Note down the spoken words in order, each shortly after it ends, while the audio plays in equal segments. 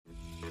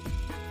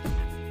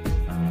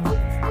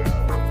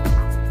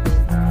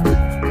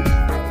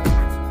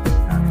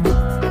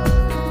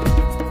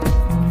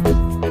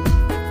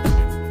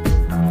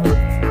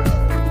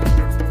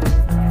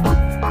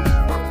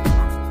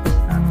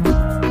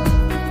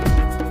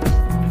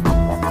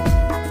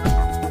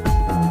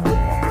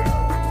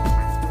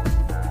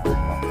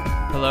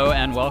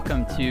and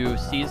welcome to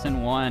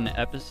Season 1,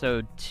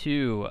 Episode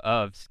 2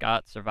 of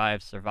Scott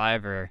Survives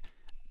Survivor.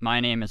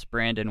 My name is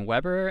Brandon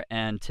Weber,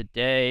 and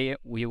today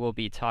we will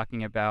be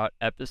talking about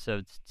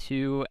Episodes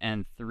 2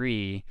 and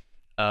 3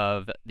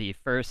 of the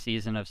first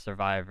season of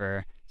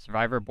Survivor,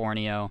 Survivor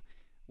Borneo.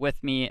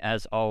 With me,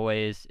 as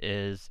always,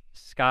 is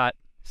Scott.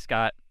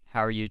 Scott,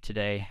 how are you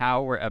today?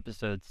 How were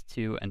Episodes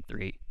 2 and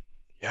 3?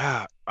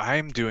 Yeah,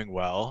 I'm doing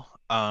well.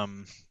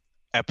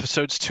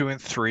 Episodes 2 and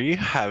 3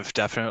 have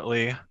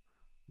definitely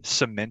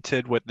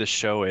cemented what the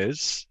show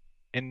is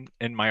in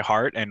my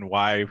heart and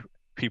why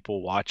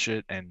people watch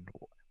it and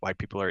why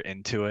people are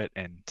into it.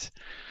 And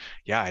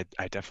yeah,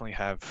 I definitely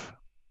have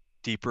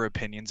deeper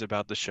opinions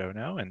about the show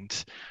now.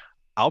 And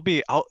I'll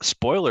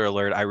spoiler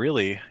alert, I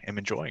really am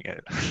enjoying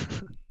it.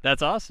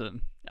 That's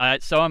awesome.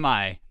 So am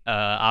I.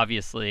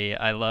 Obviously,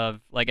 I love,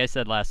 like I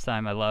said last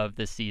time, I love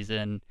this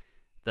season,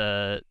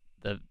 the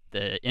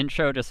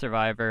intro to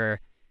Survivor,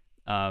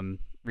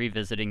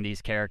 revisiting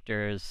these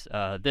characters.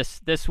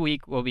 This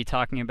week we'll be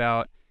talking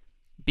about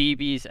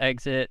BB's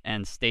exit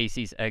and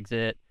Stacy's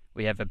exit.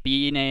 We have a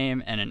B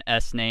name and an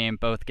S name,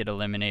 both get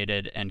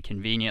eliminated, and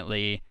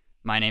conveniently,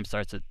 my name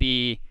starts with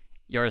B,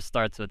 yours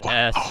starts with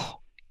S. Wow.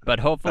 But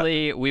That-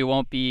 hopefully, we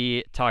won't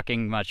be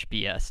talking much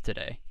BS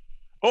today.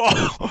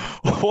 Oh,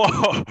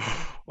 whoa,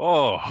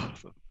 oh,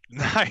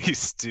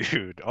 nice,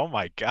 dude. Oh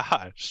my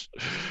gosh.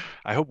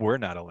 I hope we're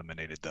not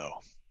eliminated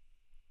though.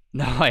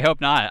 No, I hope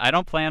not. I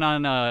don't plan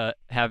on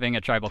having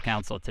a tribal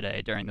council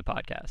today during the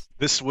podcast.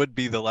 This would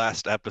be the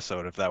last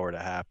episode if that were to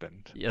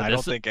happen. Yeah, I don't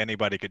this think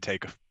anybody could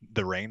take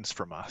the reins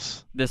from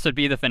us. this would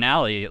be the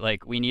finale.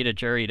 Like we need a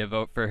jury to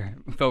vote for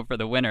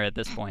the winner at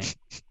this point.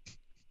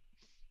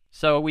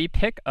 So we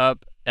pick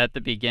up at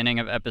the beginning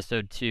of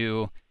episode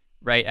 2,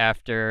 right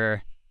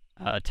after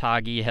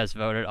Tagi has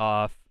voted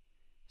off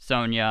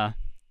Sonia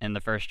in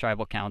the first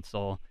tribal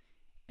council,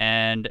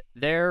 and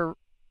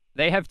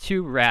they have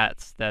 2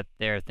 rats that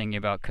they're thinking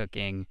about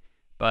cooking.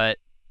 But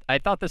I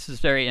thought this was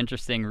very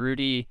interesting.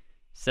 Rudy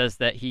says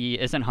that he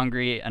isn't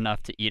hungry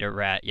enough to eat a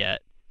rat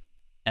yet,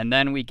 and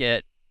then we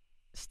get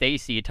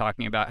Stacy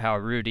talking about how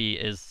Rudy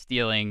is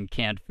stealing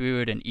canned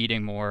food and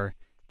eating more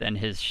than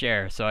his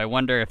share. So I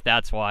wonder if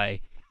that's why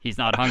he's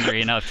not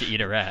hungry enough to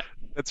eat a rat.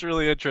 That's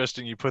really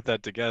interesting you put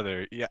that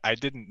together. Yeah, I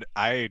think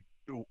I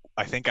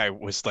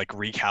was like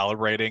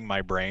recalibrating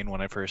my brain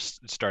when I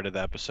first started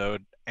the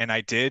episode, and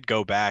I did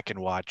go back and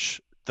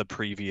watch the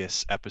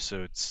previous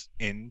episode's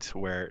end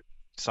where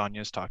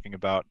Sonya's talking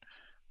about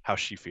how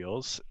she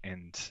feels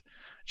and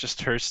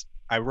just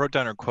I wrote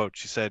down her quote.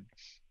 She said,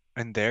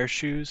 "In their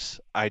shoes,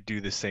 I do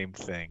the same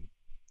thing."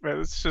 Man,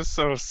 it's just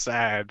so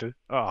sad.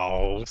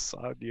 Oh,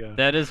 Sonya.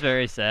 That is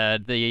very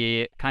sad.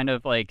 The kind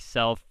of like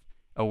self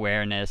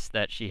awareness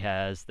that she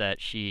has, that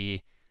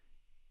she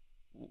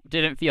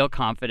didn't feel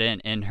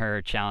confident in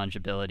her challenge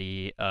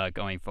ability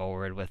going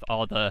forward with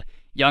all the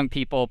young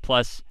people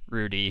plus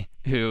Rudy,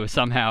 who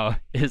somehow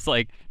is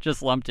like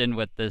just lumped in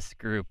with this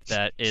group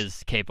that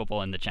is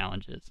capable in the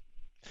challenges.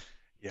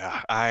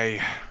 Yeah,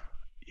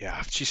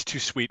 yeah, she's too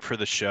sweet for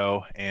the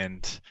show,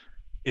 and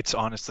it's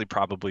honestly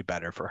probably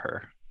better for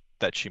her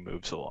that she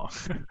moves along.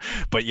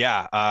 But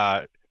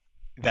yeah,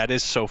 that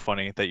is so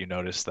funny that you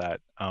noticed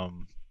that.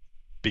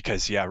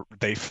 Because yeah,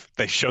 they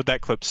showed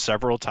that clip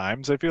several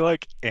times, I feel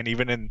like, and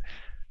even in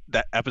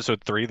that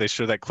episode 3, they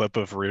showed that clip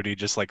of Rudy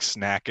just like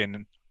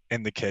snacking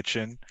in the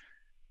kitchen,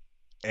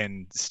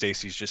 and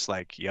Stacy's just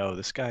like, "Yo,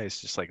 this guy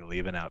is just like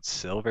leaving out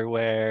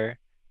silverware,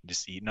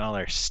 just eating all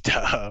our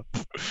stuff."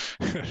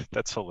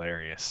 That's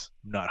hilarious.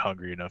 I'm not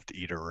hungry enough to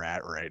eat a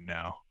rat right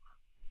now.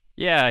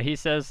 Yeah, he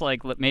says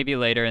like maybe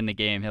later in the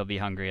game he'll be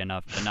hungry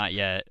enough, but not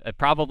yet.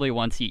 Probably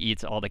once he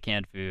eats all the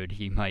canned food,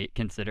 he might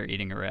consider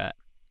eating a rat.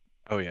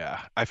 Oh yeah,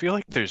 I feel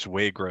like there's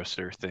way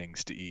grosser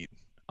things to eat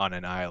on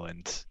an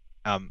island.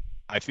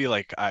 I feel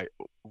like I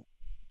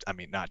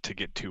mean, not to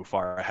get too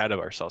far ahead of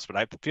ourselves, but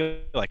I feel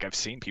like I've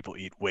seen people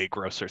eat way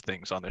grosser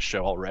things on the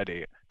show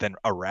already than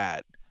a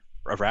rat.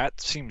 A rat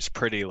seems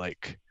pretty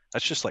like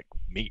that's just like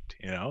meat,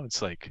 you know?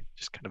 It's like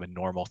just kind of a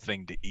normal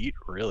thing to eat,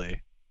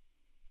 really.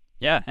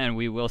 Yeah, and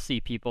we will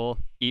see people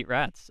eat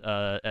rats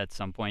at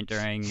some point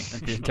during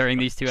during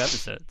these 2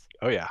 episodes.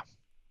 Oh yeah.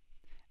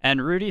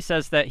 And Rudy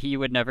says that he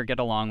would never get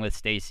along with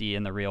Stacy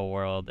in the real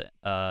world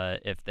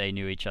if they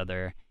knew each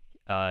other.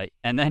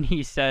 And then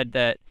he said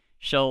that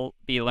she'll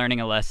be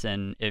learning a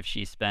lesson if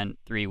she spent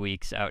 3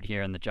 weeks out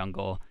here in the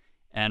jungle.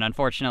 And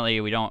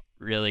unfortunately, we don't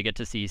really get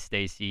to see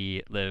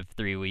Stacy live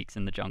 3 weeks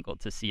in the jungle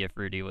to see if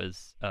Rudy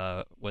was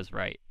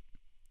right.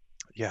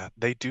 Yeah,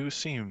 they do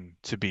seem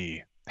to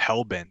be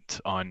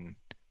hell-bent on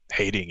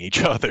hating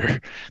each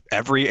other.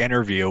 Every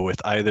interview with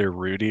either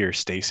Rudy or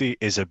Stacy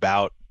is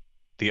about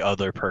the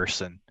other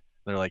person.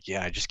 They're like,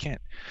 yeah, just can't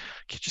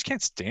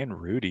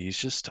stand Rudy. He's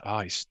just,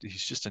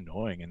 he's just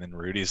annoying. And then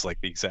Rudy's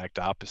like the exact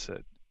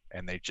opposite.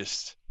 And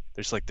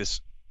there's like this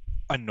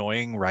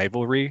annoying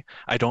rivalry.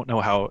 I don't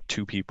know how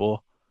 2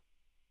 people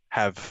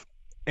have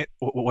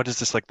what is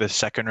this, like the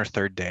second or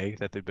third day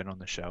that they've been on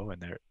the show,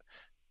 and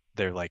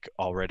they're like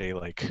already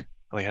like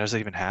how does that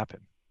even happen?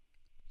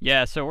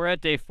 Yeah, so we're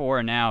at day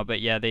 4 now,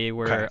 but yeah, they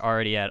Okay. were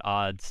already at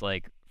odds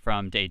like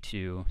from day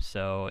 2.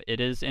 So it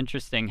is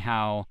interesting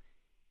how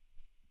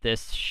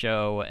this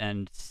show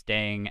and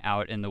staying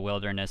out in the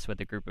wilderness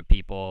with a group of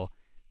people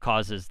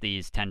causes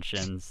these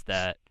tensions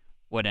that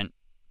wouldn't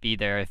be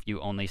there if you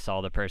only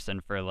saw the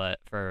person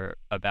for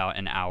about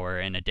an hour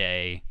in a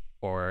day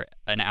or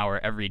an hour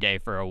every day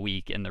for a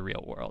week in the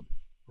real world.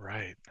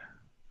 Right.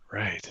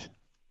 Right.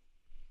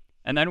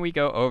 And then we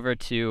go over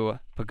to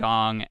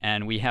Pagong,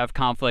 and we have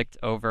conflict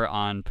over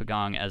on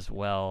Pagong as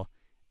well.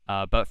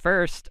 But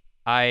first,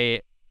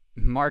 I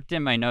marked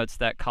in my notes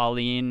that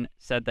Colleen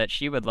said that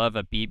she would love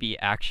a BB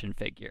action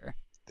figure.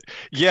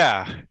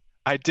 Yeah,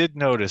 I did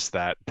notice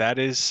that. That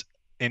is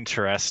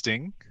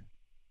interesting.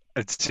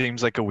 It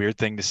seems like a weird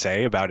thing to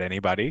say about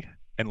anybody,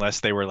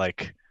 unless they were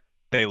like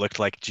they looked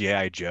like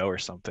G.I. Joe or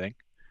something.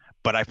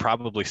 But I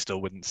probably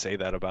still wouldn't say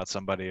that about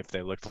somebody if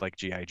they looked like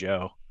G.I.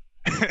 Joe.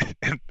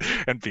 and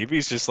and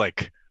Phoebe's just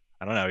like,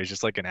 I don't know, he's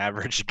just like an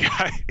average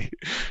guy.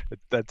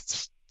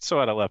 That's so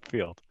out of left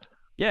field.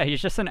 Yeah,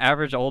 he's just an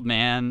average old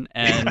man,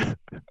 and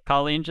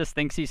Colleen just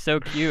thinks he's so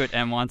cute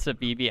and wants a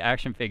BB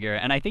action figure.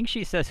 And I think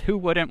she says, "Who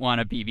wouldn't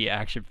want a BB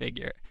action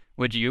figure?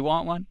 Would you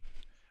want one?"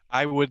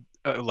 I would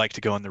like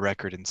to go on the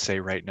record and say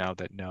right now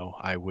that no,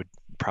 I would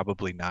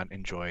probably not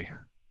enjoy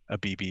a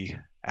BB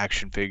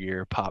action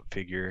figure, pop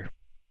figure.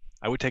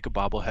 I would take a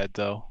bobblehead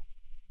though.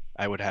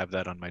 I would have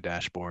that on my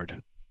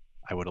dashboard.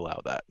 I would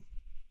allow that.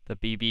 The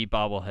BB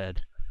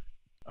bobblehead.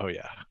 Oh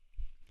yeah.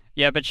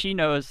 Yeah, but she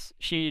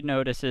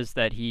notices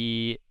that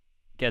he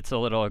gets a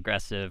little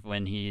aggressive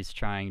when he's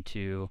trying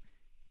to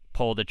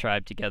pull the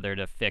tribe together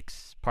to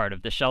fix part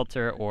of the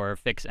shelter or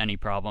fix any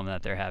problem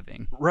that they're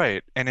having.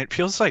 Right. And it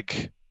feels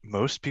like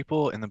most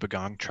people in the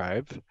Bagong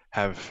tribe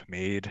have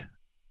made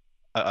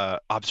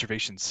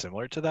observations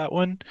similar to that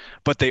one,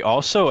 but they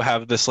also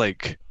have this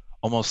like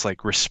almost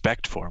like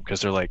respect for him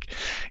because they're like,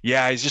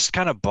 yeah, he's just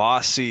kind of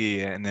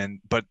bossy, and then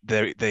but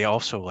they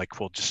also like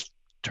will just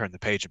turn the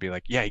page and be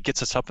like, yeah, he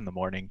gets us up in the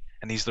morning,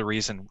 and he's the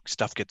reason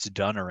stuff gets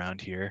done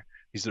around here.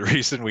 He's the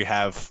reason we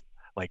have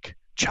like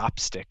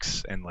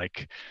chopsticks and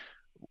like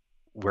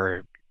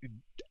we're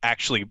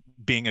actually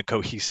being a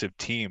cohesive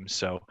team.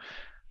 So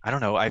I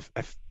don't know.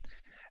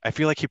 I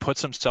feel like he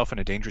puts himself in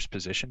a dangerous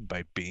position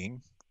by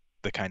being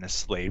the kind of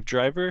slave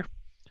driver,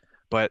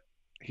 but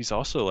he's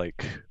also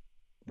like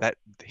that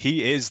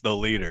he is the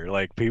leader.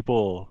 Like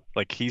people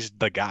like he's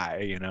the guy,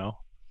 you know?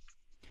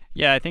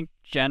 Yeah, I think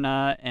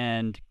Jenna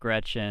and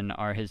Gretchen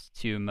are his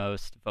two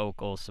most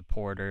vocal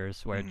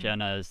supporters, where Mm,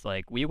 Jenna is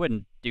like, we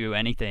wouldn't do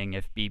anything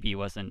if BB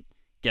wasn't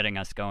getting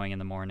us going in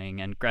the morning.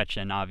 And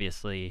Gretchen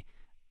obviously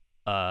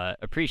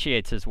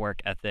appreciates his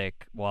work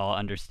ethic while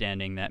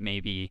understanding that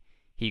maybe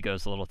he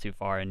goes a little too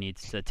far and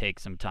needs to take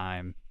some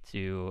time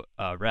to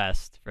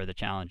rest for the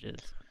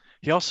challenges.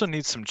 he also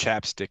needs some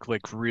chapstick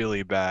like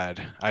really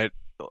bad. I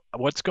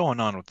what's going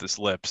on with his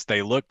lips?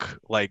 They look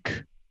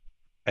like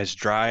as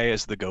dry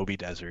as the Gobi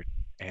Desert,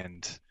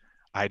 and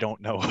I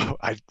don't know.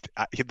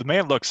 The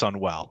man looks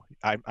unwell.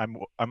 I'm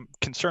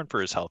concerned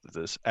for his health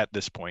at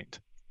this point.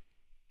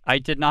 I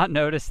did not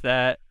notice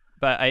that,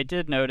 but I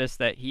did notice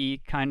that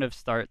he kind of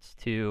starts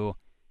to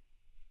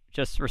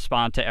just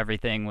respond to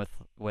everything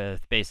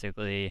with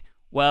basically,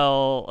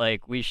 well,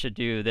 like we should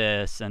do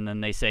this, and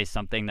then they say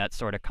something that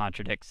sort of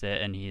contradicts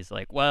it, and he's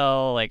like,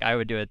 well, like I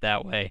would do it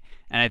that way.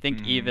 And I think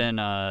Mm, even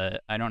I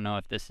don't know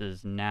if this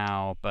is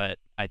now, but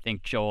I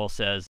think Joel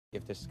says,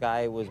 If the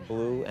sky was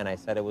blue and I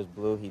said it was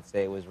blue, he'd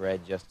say it was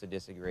red just to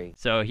disagree.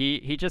 so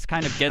he just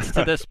kind of gets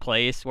to this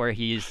place where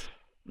he's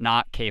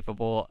not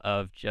capable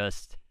of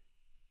just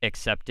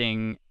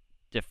accepting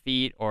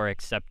defeat or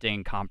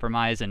accepting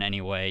compromise in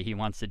any way. He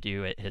wants to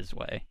do it his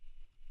way.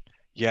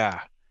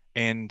 yeah,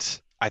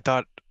 and I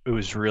thought it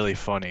was really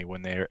funny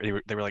when they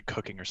were like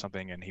cooking or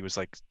something, and he was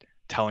like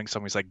telling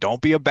someone he's like,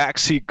 "Don't be a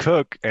backseat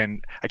cook,"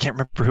 and I can't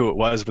remember who it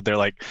was, but they're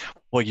like,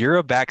 "Well, you're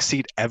a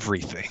backseat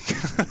everything."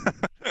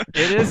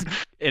 It is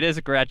it is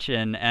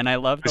Gretchen, and I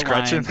love It's the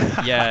Gretchen. line.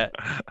 Yeah,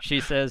 she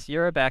says,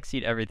 "You're a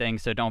backseat everything,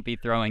 so don't be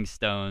throwing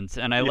stones."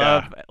 And I Yeah.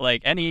 love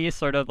like any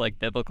sort of like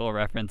biblical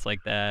reference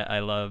like that. I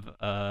love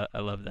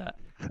that.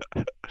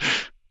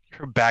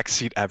 Her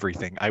backseat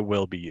everything. I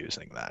will be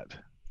using that.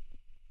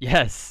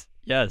 Yes,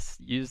 yes.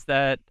 Use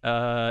that.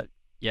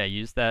 Yeah,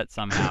 use that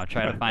somehow.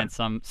 Try to find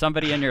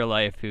somebody in your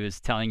life who's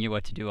telling you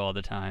what to do all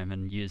the time,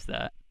 and use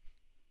that.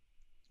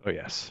 Oh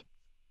yes.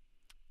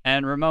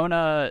 And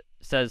Ramona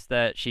says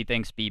that she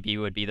thinks BB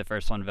would be the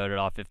first one voted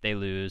off if they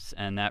lose,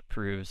 and that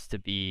proves to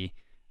be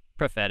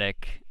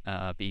prophetic.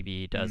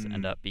 BB does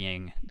end Mm, up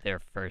being their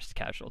first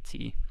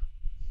casualty.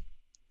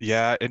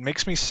 yeah, it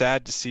makes me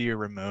sad to see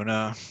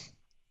Ramona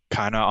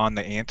kind of on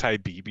the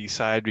anti-BB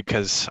side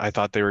because I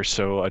thought they were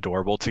so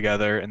adorable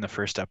together in the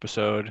first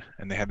episode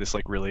and they had this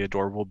like really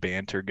adorable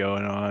banter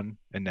going on,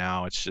 and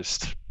now it's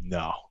just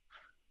no.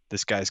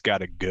 This guy's got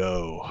to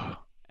go.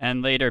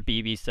 And later,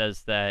 BB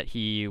says that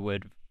he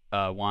would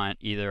want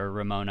either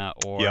Ramona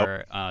Yep.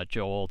 or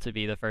Joel to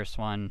be the first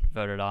one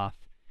voted off.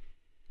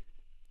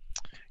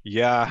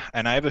 Yeah,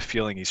 and I have a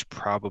feeling he's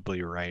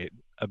probably right.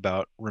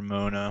 about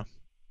Ramona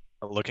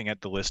looking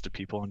at the list of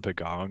people in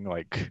Pagong.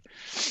 Like,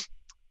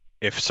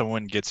 if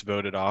someone gets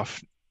voted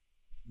off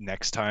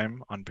next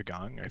time on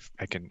Pagong,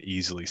 I can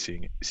easily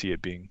see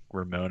it being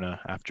Ramona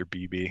after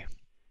BB,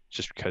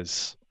 just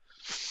because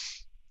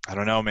I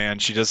don't know, man.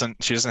 She doesn't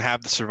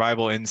have the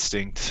survival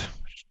instinct.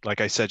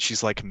 Like I said,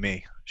 she's like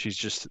me. She's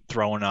just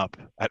throwing up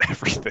at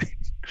everything.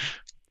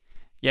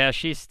 Yeah,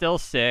 she's still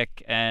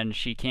sick and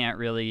she can't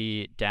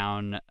really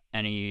down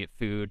any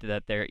food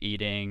that they're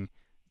eating.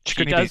 She She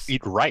couldn't even does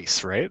eat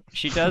rice, right?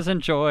 she does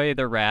enjoy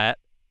the rat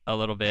a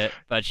little bit,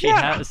 but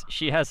Yeah.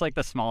 she has like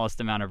the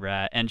smallest amount of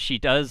rat, and she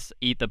does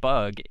eat the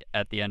bug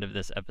at the end of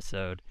this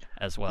episode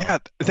as well. Yeah,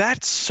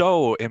 that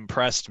so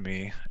impressed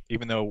me,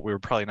 even though we were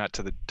probably not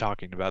to the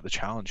talking about the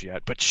challenge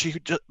yet. But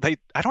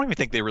I don't even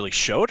think they really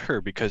showed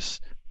her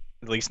because,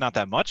 at least not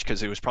that much,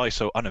 because it was probably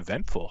so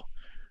uneventful.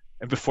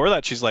 And before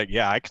that, she's like,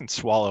 "Yeah, I can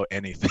swallow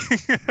anything."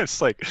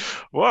 It's like,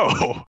 whoa.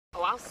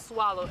 Oh, I'll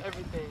swallow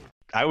everything.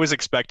 I was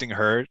expecting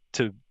her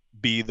to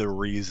be the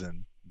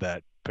reason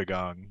that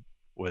Pagong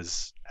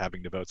was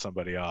having to vote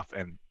somebody off,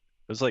 and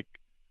it was like,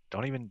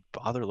 don't even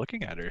bother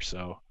looking at her.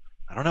 So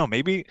I don't know.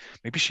 Maybe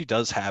she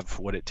does have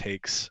what it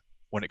takes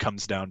when it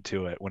comes down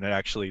to it. When it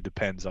actually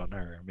depends on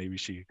her, maybe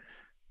she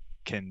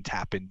can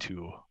tap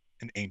into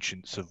an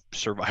ancient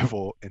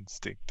survival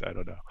instinct. I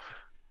don't know.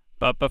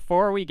 But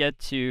before we get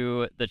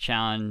to the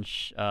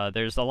challenge,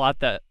 there's a lot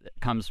that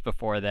comes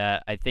before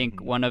that. I think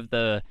Mhm. one of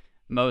the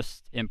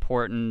most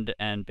important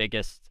and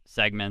biggest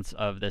segments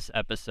of this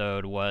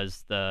episode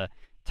was the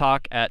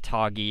talk at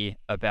Toggy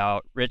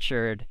about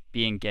Richard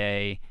being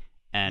gay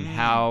and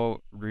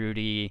how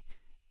Rudy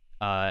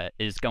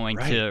is going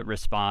Right. to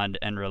respond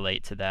and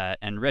relate to that.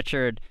 And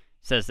Richard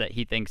says that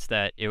he thinks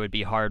that it would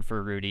be hard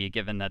for Rudy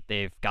given that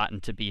they've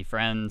gotten to be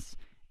friends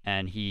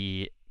and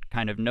he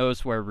kind of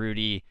knows where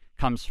Rudy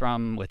comes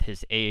from with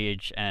his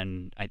age,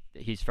 and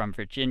he's from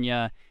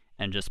Virginia,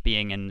 and just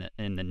being in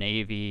the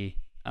Navy.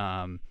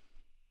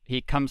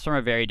 He comes from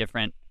a very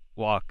different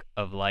walk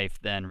of life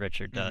than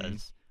Richard Mhm.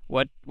 does.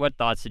 What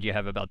thoughts did you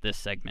have about this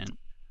segment?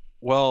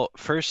 Well,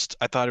 first,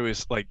 I thought it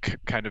was like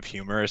kind of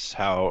humorous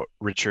how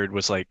Richard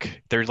was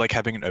like they're like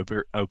having an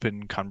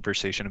open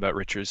conversation about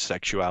Richard's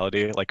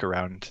sexuality, like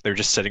around they're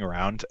just sitting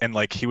around, and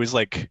like he was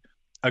like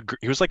a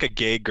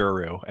gay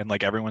guru, and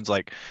like everyone's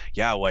like,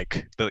 yeah,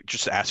 like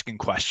just asking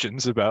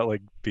questions about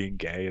like being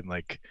gay, and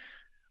like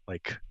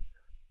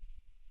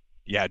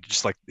yeah,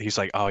 just like he's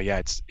like, oh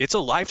yeah, it's a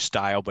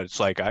lifestyle, but it's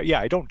like yeah,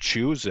 I don't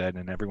choose it,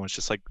 and everyone's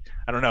just like,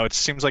 I don't know, it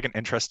seems like an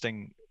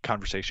interesting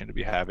conversation to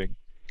be having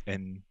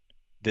in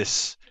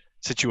this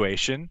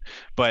situation.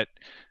 But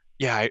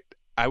yeah,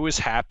 I was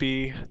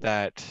happy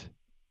that,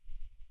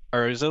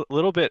 or I was a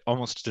little bit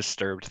almost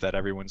disturbed that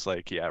everyone's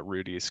like, yeah,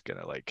 Rudy's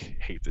gonna like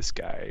hate this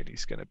guy, and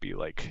he's gonna be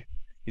like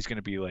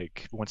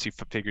once he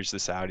figures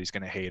this out, he's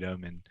gonna hate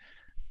him, and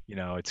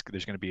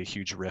there's gonna be a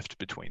huge rift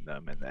between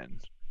them, and then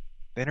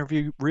they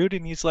interview Rudy,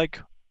 and he's like,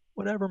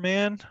 whatever,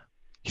 man,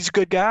 he's a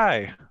good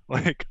guy.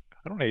 Like,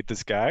 I don't hate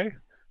this guy.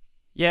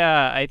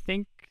 Yeah, I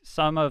think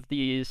some of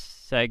these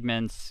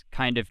segments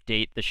kind of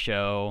date the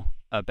show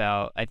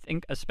about, I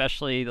think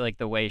especially like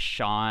the way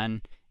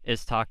Sean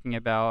is talking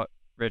about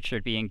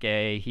Richard being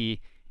gay.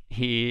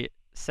 He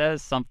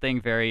says something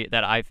very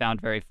that I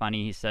found very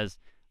funny. He says,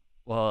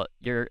 "Well,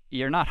 you're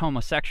not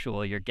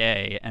homosexual, you're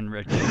gay." And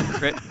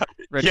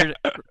Yeah.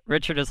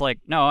 Richard is like,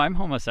 "No, I'm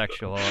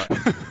homosexual."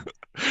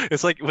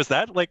 It's like, was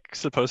that like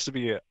supposed to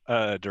be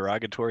a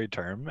derogatory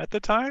term at the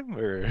time,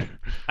 or?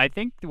 I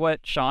think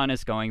what Sean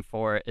is going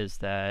for is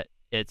that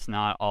it's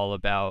not all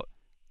about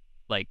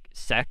like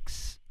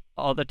sex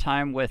all the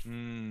time with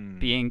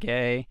being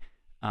gay.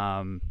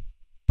 Um,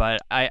 but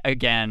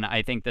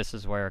I think this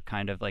is where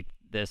kind of like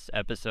this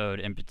episode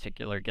in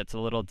particular gets a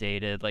little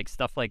dated. Like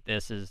stuff like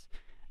this is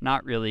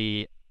not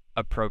really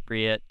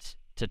appropriate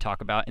to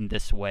talk about in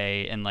this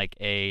way, in like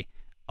a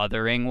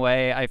othering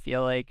way. I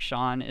feel like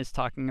Sean is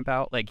talking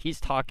about, like, he's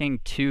talking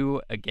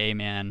to a gay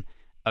man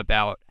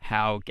about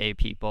how gay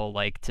people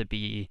like to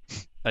be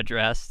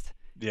addressed,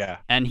 Yeah.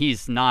 and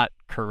he's not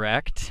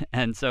correct,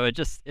 and so it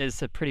just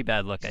is a pretty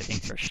bad look, I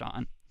think, for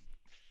Sean.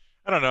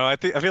 I don't know. I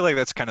feel like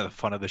that's kind of the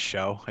fun of the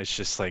show. It's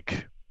just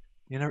like,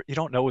 you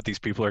don't know what these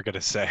people are gonna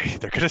say.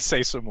 They're gonna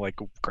say some like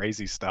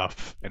crazy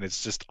stuff, and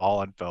it's just all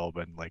on film.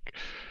 And like,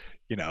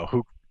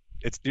 who?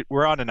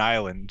 We're on an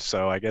island,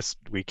 so I guess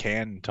we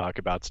can talk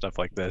about stuff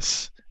like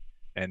this.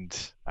 And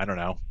I don't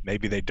know.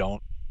 Maybe they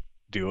don't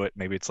do it.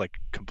 Maybe it's like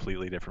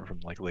completely different from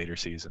like later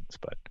seasons.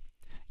 But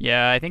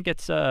Yeah, I think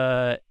it's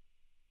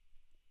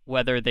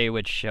whether they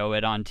would show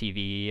it on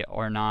TV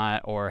or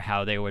not, or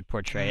how they would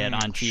portray it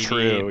on TV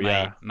true,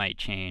 yeah. might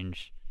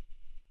change.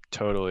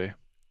 Totally.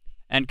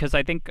 And because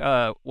I think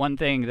one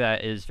thing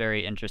that is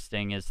very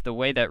interesting is the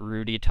way that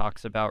Rudy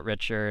talks about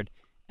Richard,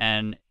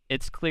 and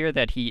it's clear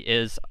that he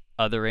is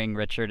othering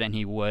Richard, and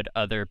he would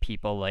other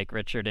people like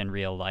Richard in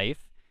real life.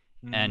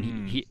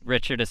 And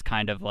Richard is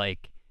kind of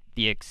like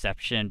the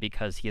exception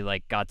because he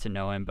like got to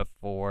know him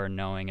before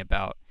knowing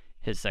about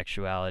his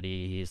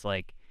sexuality. He's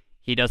like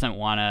he doesn't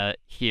want to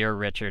hear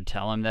Richard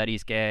tell him that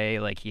he's gay.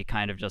 Like he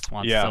kind of just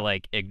wants Yeah. to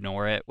like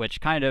ignore it,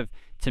 which kind of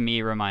to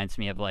me reminds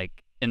me of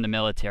like in the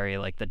military,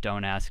 like the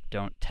don't ask,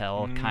 don't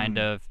tell kind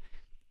Mm.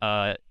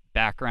 of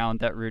background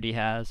that Rudy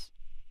has.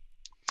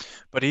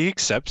 But he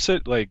accepts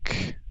it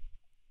like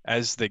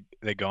as they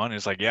go on.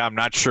 He's like, yeah, I'm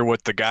not sure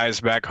what the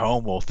guys back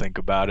home will think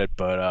about it,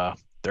 but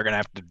they're gonna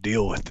have to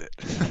deal with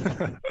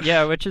it.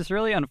 Yeah, which is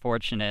really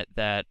unfortunate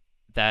that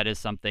that is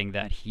something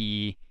that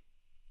he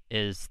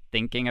is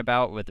thinking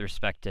about with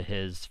respect to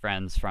his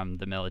friends from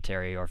the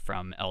military or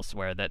from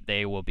elsewhere, that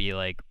they will be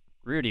like,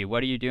 Rudy,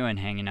 what are you doing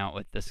hanging out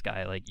with this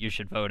guy? Like, you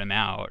should vote him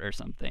out or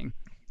something.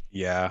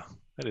 Yeah,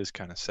 that is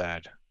kind of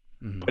sad.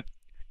 Mm-hmm. But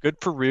good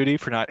for Rudy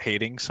for not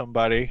hating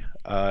somebody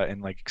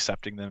and like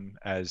accepting them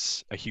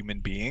as a human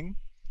being.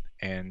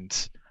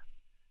 And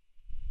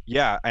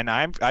yeah, and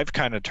I've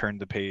kind of turned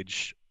the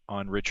page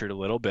on Richard a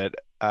little bit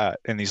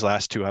in these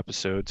last two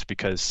episodes,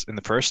 because in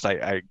the first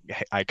I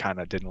kind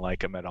of didn't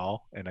like him at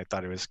all, and I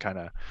thought he was kind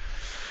of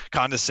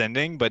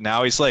condescending. But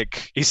now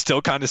he's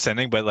still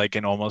condescending, but like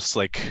in almost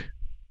like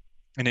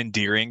an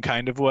endearing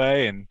kind of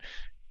way, and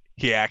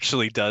he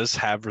actually does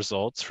have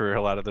results for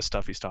a lot of the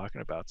stuff he's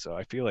talking about. So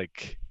I feel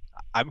like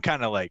I'm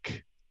kind of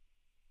like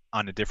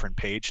on a different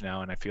page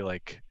now, and I feel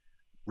like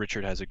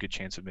Richard has a good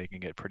chance of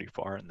making it pretty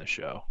far in the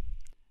show.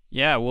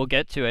 Yeah, we'll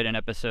get to it in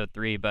episode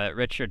 3, but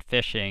Richard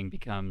fishing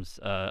becomes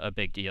a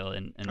big deal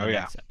in the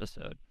next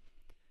episode.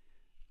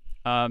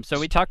 So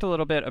we talked a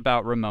little bit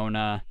about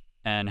Ramona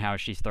and how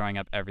she's throwing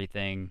up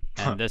everything,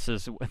 and this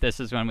is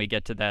when we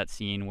get to that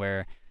scene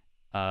where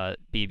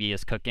BB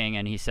is cooking,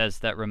 and he says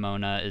that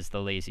Ramona is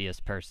the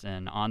laziest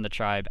person on the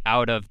tribe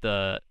out of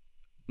the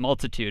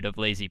multitude of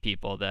lazy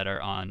people that are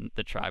on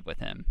the tribe with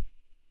him.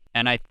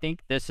 And I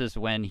think this is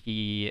when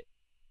he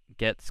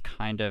gets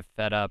kind of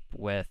fed up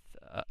with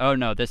oh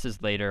no, this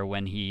is later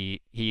when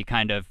he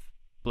kind of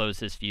blows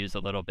his fuse a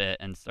little bit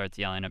and starts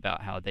yelling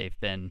about how they've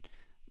been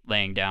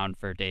laying down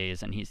for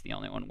days and he's the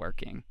only one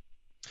working.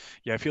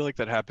 Yeah, I feel like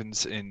that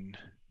happens in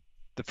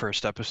the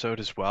first episode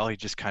as well. He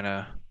just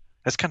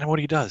that's kind of what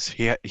he does.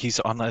 He is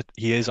on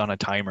a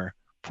timer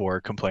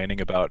for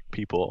complaining about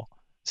people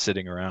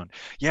sitting around.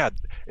 Yeah,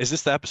 is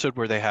this the episode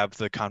where they have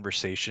the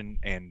conversation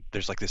and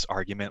there's like this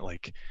argument,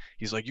 like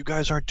he's like, you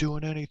guys aren't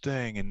doing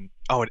anything, and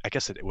I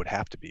guess it would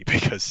have to be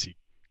because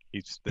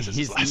this is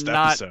his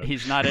last episode.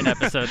 He's not in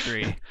episode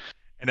 3.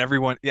 And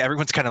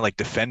everyone's kind of like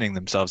defending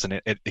themselves,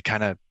 and it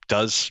kind of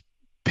does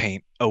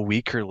paint a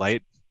weaker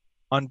light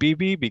on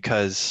BB,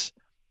 because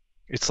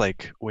it's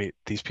like, wait,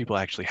 these people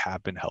actually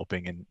have been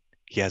helping and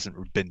he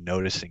hasn't been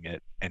noticing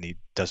it, and he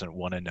doesn't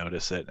want to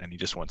notice it, and he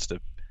just wants to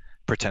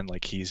pretend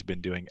like he's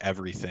been doing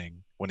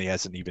everything when he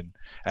hasn't even,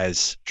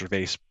 as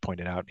Gervais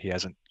pointed out, he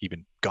hasn't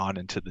even gone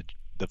into the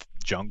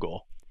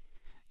jungle.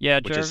 Yeah,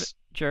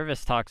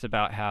 Jervis talks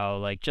about how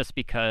like just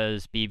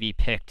because BB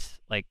picked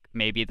like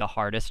maybe the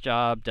hardest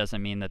job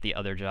doesn't mean that the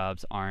other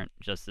jobs aren't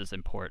just as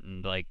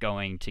important, like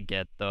going to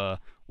get the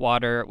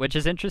water, which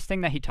is interesting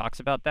that he talks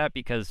about that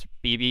because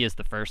BB is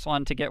the first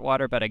one to get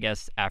water, but I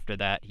guess after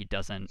that he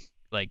doesn't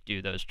like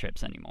do those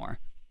trips anymore.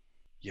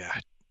 Yeah,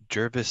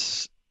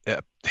 Jervis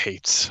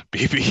hates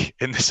BB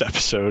in this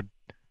episode.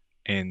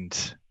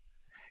 And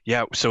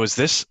yeah, so is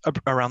this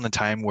around the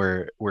time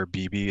where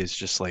BB is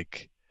just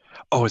like,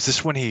 oh, is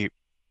this when he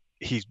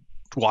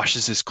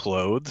washes his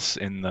clothes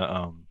in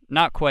the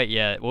Not quite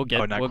yet. We'll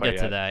get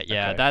to that.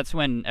 Yeah, okay. That's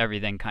when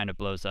everything kind of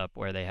blows up,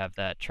 where they have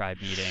that tribe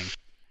meeting.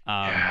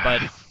 Yeah.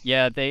 But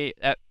yeah,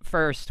 at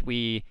first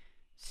we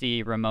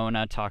see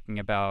Ramona talking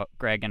about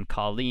Greg and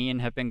Colleen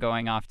have been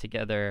going off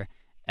together.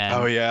 And,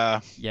 oh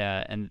yeah.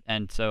 Yeah,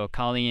 and so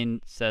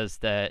Colleen says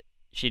that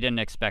she didn't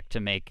expect to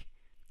make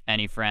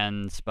any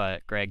friends,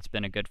 but Greg's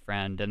been a good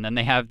friend. And then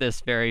they have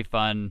this very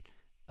fun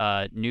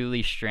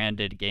newly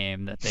stranded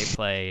game that they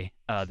play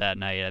that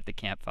night at the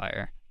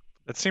campfire.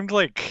 It seemed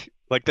like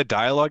the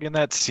dialogue in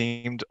that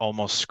seemed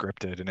almost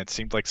scripted, and it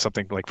seemed like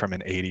something like from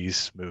an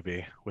 80s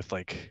movie with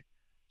like,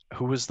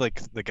 who was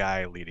like the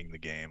guy leading the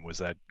game? Was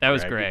that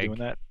was Greg doing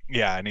that?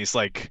 Yeah, and he's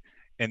like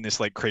in this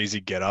like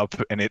crazy getup,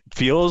 and it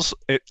feels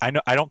I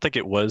don't think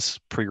it was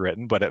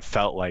pre-written, but it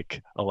felt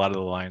like a lot of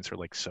the lines were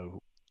like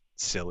so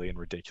silly and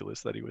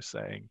ridiculous that he was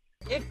saying.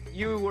 If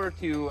you were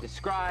to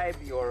describe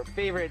your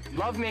favorite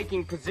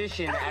lovemaking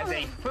position as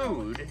a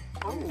food,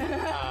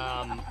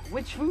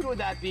 which food would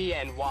that be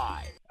and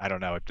why? I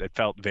don't know. It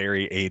felt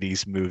very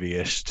 80s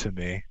movie-ish to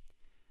me.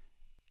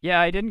 Yeah,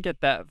 I didn't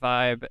get that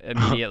vibe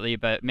immediately,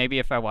 but maybe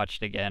if I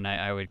watched again,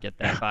 I would get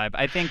that vibe.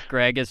 I think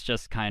Greg is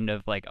just kind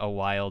of like a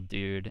wild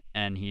dude,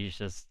 and he's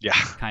just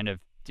kind of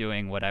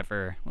doing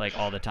whatever like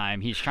all the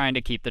time. He's trying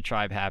to keep the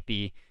tribe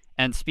happy.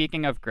 And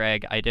speaking of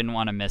Greg, I didn't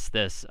want to miss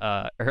this.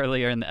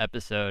 Earlier in the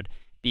episode,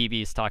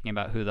 BB's talking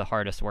about who the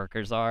hardest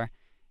workers are,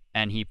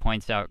 and he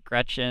points out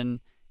Gretchen,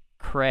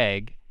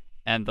 Craig,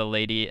 and the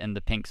lady in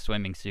the pink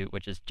swimming suit,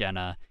 which is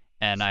Jenna.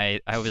 And I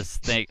was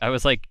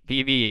like,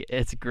 BB,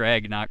 it's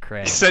Greg, not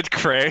Craig. He said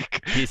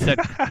Craig. He said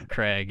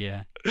Craig,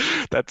 yeah.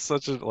 That's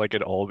such a like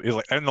an old he's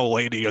like, and the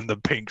lady in the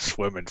pink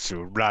swimming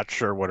suit. Not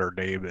sure what her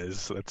name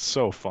is. That's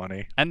so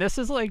funny. And this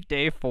is like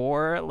day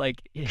 4.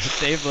 Like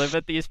they've lived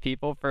with these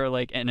people for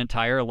like an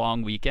entire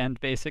long weekend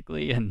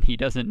basically, and he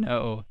doesn't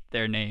know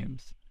their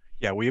names.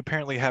 Yeah, we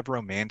apparently have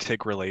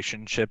romantic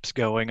relationships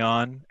going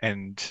on,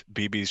 and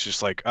BB's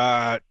just like,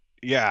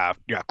 yeah,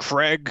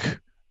 Craig,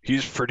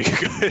 he's pretty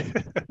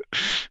good.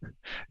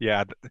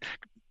 Yeah,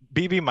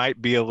 BB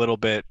might be a little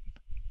bit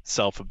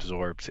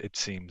self-absorbed, it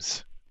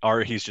seems,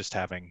 or he's just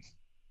having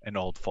an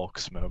old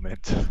folks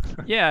moment.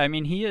 Yeah, I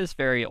mean, he is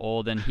very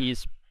old, and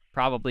he's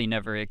probably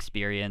never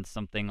experienced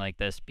something like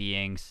this,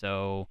 being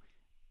so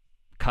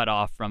cut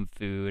off from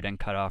food and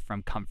cut off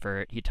from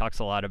comfort. He talks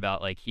a lot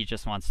about like he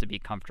just wants to be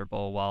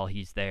comfortable while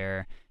he's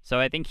there. So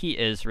I think he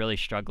is really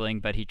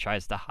struggling, but he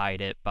tries to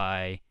hide it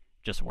by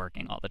just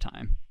working all the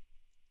time.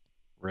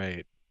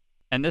 Right.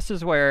 And this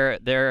is where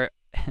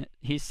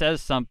he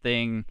says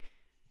something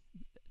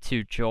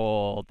to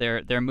Joel.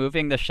 They're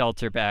moving the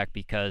shelter back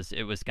because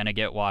it was going to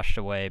get washed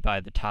away by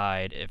the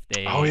tide if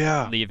they Oh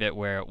yeah. leave it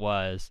where it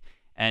was.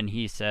 And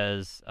he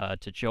says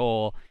to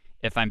Joel,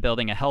 "If I'm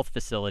building a health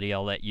facility,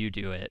 I'll let you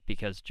do it,"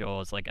 because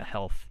Joel is like a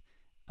health,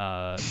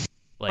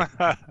 like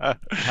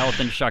health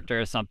instructor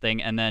or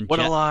something. And then What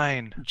a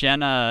line.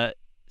 Jenna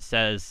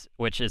says,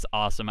 which is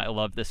awesome. I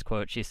love this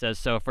quote. She says,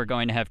 "So if we're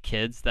going to have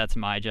kids, that's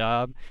my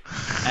job."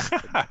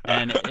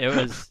 And it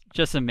was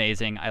just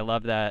amazing. I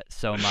love that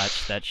so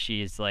much that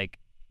she's like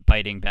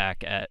biting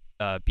back at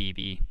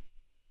BB.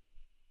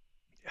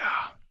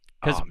 Yeah.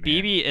 Because Oh, man.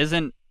 BB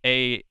isn't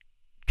a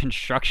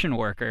construction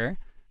worker.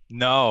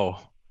 No,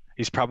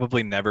 he's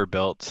probably never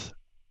built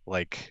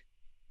like,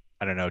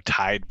 I don't know,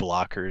 tide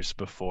blockers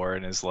before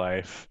in his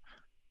life.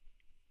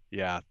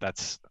 Yeah,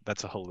 that's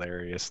a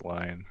hilarious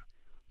line.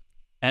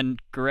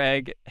 And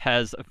Greg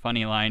has a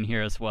funny line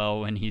here as well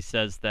when he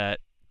says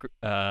that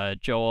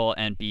Joel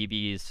and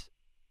BB's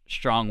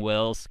strong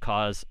wills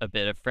cause a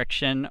bit of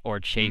friction or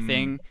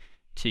chafing,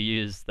 to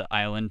use the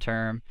island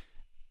term.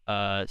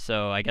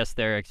 So I guess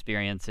they're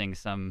experiencing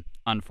some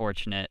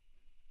unfortunate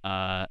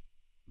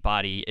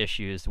body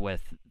issues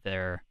with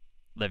their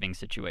living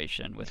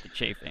situation with the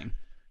chafing.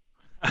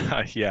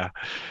 Yeah.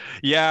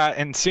 Yeah,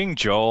 and seeing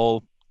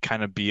Joel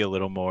kind of be a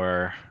little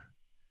more,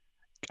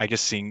 I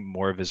guess seeing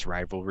more of his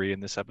rivalry in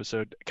this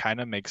episode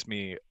kind of makes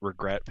me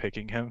regret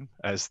picking him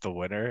as the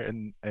winner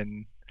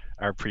in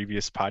our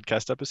previous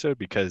podcast episode,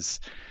 because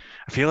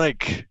I feel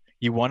like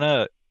you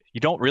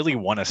don't really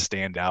want to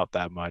stand out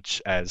that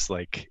much as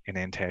like an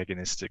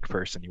antagonistic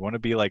person. You want to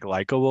be like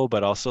likable,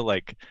 but also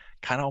like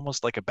kind of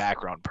almost like a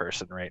background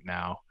person right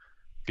now,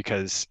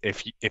 because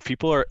if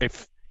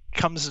it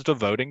comes to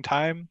voting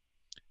time,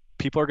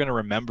 people are going to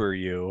remember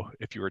you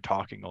if you were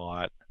talking a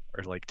lot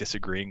or like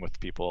disagreeing with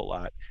people a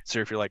lot. So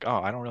if you're like,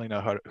 oh, I don't really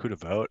know who to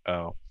vote.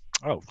 Oh,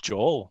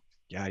 Joel.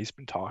 Yeah, he's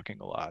been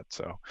talking a lot.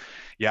 So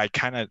yeah,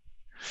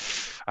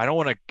 I don't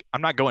want to,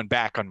 I'm not going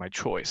back on my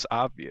choice,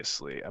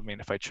 obviously. I mean,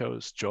 if I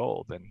chose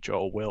Joel, then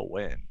Joel will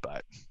win,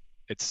 but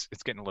it's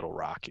getting a little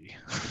rocky.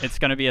 It's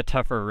going to be a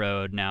tougher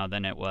road now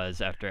than it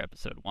was after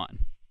episode 1.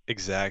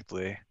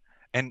 Exactly.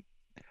 And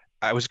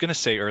I was going to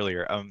say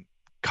earlier,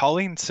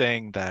 Colleen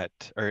saying that,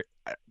 or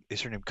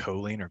is her name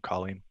Colleen or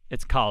Colleen?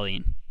 It's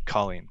Colleen.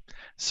 Colleen.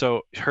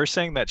 So her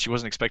saying that she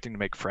wasn't expecting to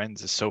make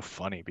friends is so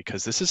funny,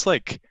 because this is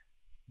like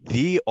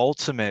the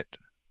ultimate,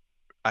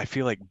 I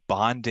feel like,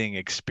 bonding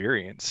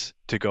experience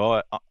to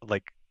go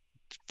like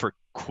for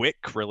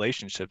quick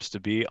relationships, to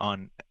be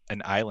on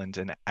an island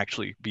and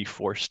actually be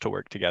forced to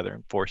work together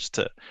and forced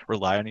to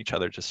rely on each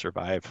other to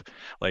survive.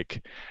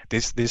 Like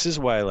this is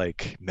why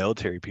like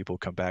military people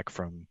come back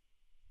from,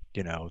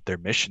 their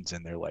missions,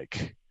 and they're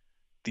like,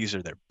 these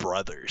are their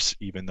brothers,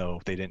 even though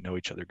they didn't know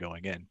each other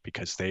going in,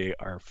 because they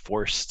are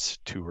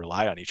forced to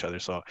rely on each other.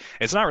 So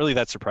it's not really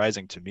that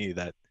surprising to me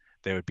that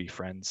they would be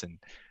friends, and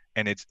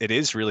it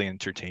is really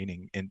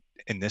entertaining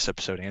in this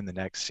episode and the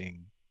next,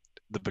 seeing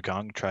the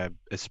Bagong tribe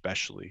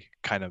especially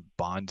kind of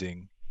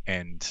bonding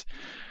and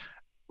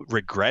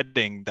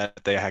regretting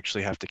that they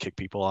actually have to kick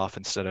people off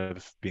instead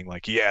of being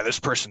like, yeah, this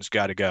person's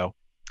got to go.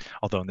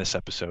 Although in this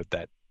episode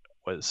that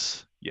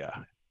was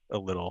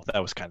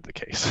that was kind of the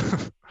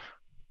case.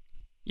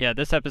 Yeah,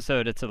 this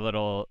episode, it's a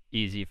little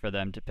easy for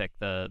them to pick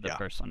the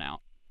first one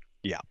out.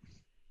 Yeah.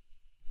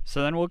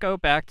 So then we'll go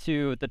back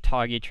to the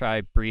Toggy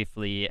tribe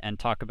briefly and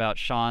talk about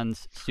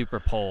Sean's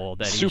Super Pole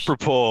that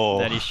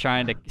he's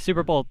trying to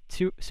Super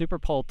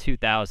Pole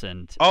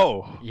 2000.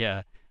 Oh.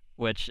 Yeah,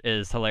 which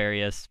is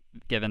hilarious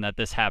given that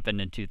this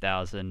happened in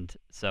 2000.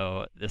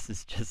 So this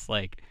is just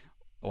like,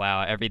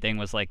 wow, everything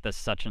was like the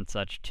such and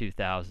such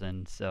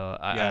 2000. So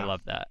I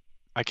love that.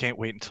 I can't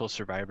wait until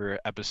Survivor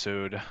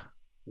episode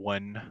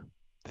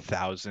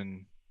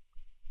 1000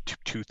 to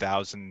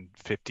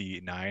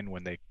 2059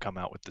 when they come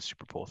out with the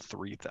Super Bowl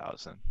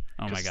 3000.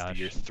 Oh my gosh. The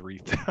year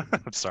 3000.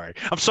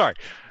 I'm sorry.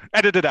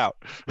 Edit it out.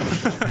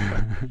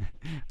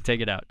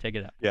 Take it out. Take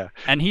it out. Yeah.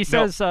 And he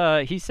No.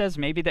 says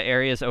maybe the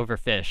area is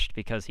overfished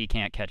because he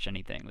can't catch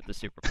anything with the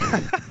super pole.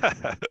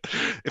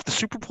 If the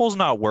super pole's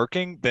not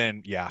working,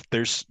 then yeah,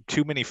 there's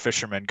too many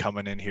fishermen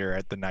coming in here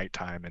at the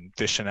nighttime and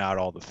fishing out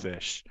all the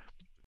fish.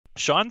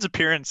 Sean's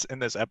appearance in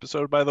this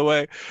episode, by the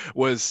way,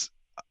 was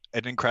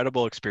an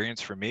incredible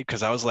experience for me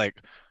because I was like,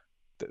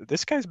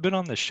 this guy's been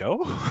on the show?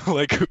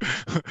 Like,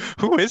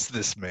 who is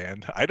this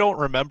man? I don't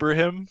remember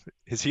him.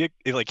 Is he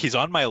like, he's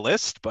on my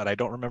list, but I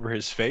don't remember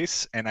his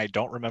face and I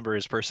don't remember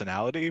his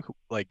personality.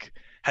 Like,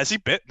 has he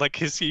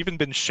even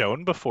been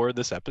shown before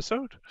this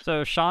episode?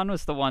 So Sean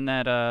was the one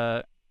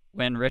that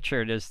when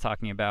Richard is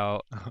talking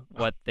about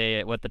what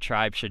the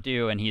tribe should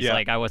do, and he's Yeah.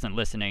 like, I wasn't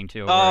listening to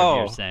a word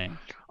you're Oh. saying.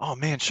 Oh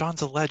man,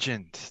 Sean's a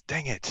legend.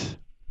 Dang it.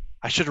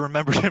 I should have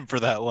remembered him for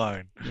that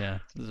line. Yeah,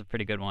 this is a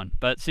pretty good one.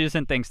 But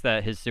Susan thinks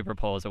that his super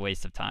pole is a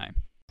waste of time.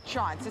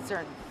 Sean sits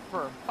there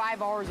for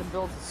 5 hours and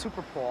builds a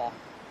super pole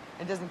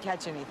and doesn't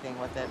catch anything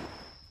with it.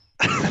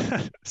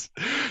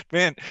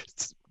 Man,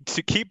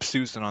 to keep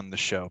Susan on the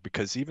show,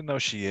 because even though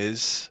she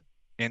is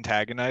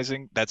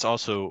antagonizing, that's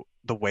also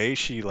the way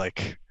she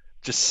like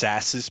just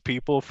sasses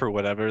people for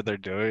whatever they're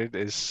doing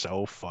is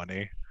so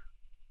funny.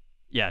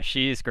 Yeah,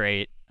 she's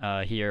great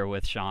here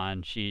with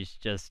Sean. She's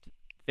just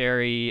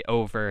very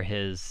over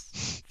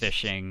his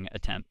fishing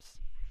attempts.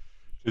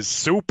 His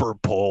super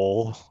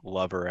pole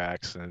lover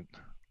accent.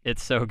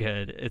 It's so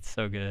good. It's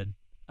so good.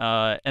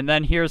 And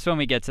then here's when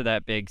we get to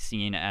that big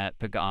scene at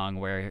Pagong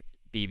where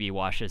BB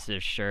washes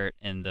his shirt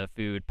in the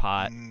food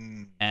pot.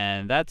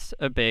 And that's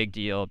a big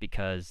deal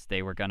because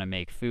they were going to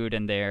make food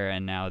in there,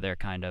 and now they're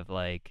kind of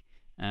like,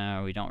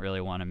 we don't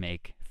really want to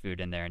make food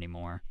in there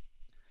anymore.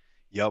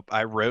 Yep,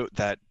 I wrote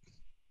that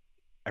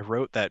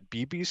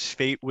BB's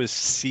fate was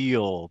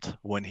sealed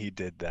when he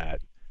did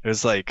that. It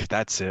was like,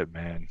 that's it,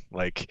 man.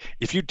 Like,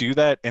 if you do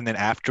that and then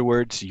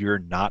afterwards you're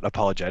not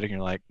apologetic,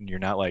 you're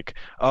not like,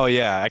 oh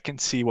yeah, I can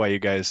see why you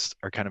guys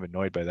are kind of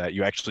annoyed by that.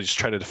 You actually just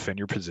try to defend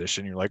your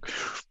position. You're like,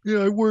 yeah,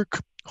 I work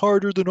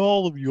harder than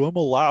all of you. I'm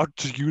allowed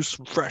to use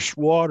some fresh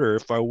water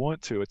if I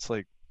want to. It's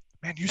like,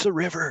 man, use a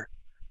river.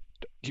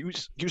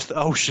 Use the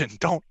ocean.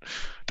 Don't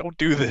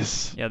do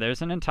this. Yeah,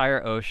 there's an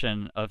entire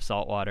ocean of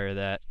salt water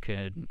that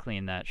could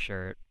clean that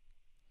shirt.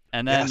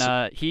 And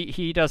then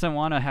he doesn't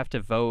want to have to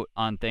vote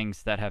on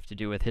things that have to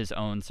do with his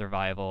own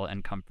survival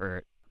and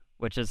comfort,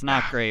 which is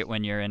not great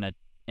when you're in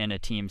a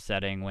team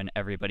setting when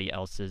everybody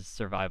else's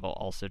survival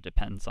also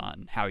depends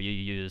on how you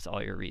use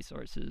all your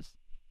resources.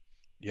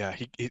 Yeah,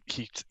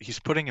 he's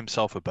putting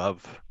himself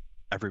above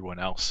everyone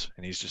else,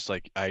 and he's just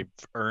like, I've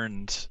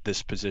earned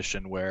this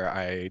position where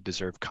I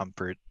deserve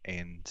comfort,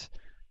 and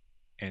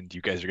you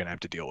guys are gonna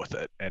have to deal with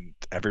it, and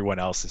everyone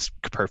else is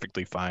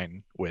perfectly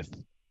fine with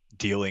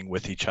dealing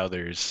with each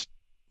other's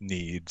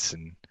needs,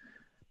 and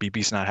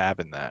BB's not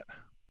having that.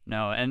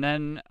 No, and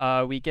then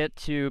we get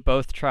to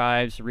both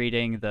tribes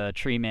reading the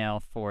tree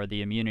mail for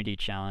the immunity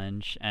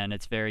challenge, and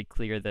it's very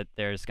clear that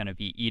there's going to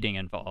be eating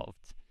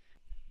involved.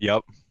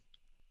 Yep.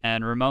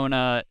 And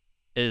Ramona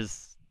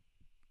is,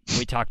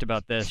 we talked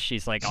about this,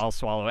 she's like, I'll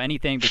swallow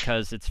anything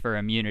because it's for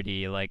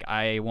immunity. Like,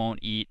 I won't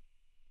eat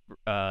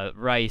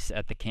rice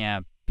at the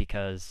camp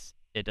because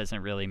it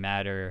doesn't really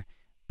matter,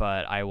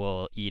 but I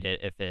will eat it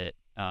if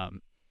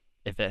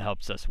it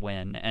helps us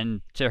win.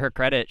 And to her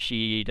credit,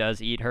 she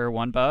does eat her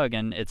one bug,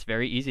 and it's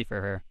very easy for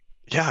her.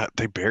 Yeah,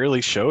 they barely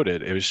showed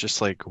it. It was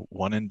just like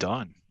one and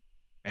done.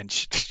 And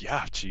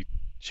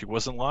she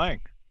wasn't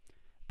lying.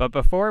 But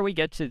before we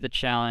get to the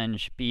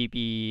challenge,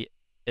 BB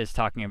is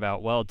talking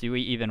about, well, do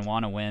we even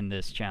want to win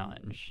this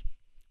challenge?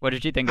 What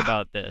did you think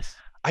about this?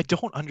 I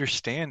don't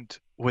understand.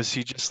 Was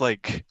he just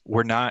like,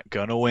 we're not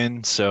gonna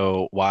win,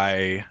 so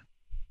why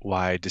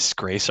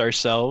disgrace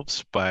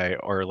ourselves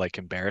or like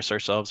embarrass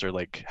ourselves or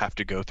like have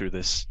to go through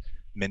this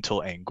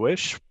mental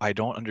anguish? I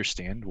don't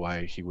understand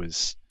why he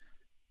was,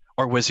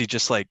 or was he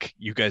just like,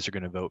 you guys are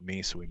gonna vote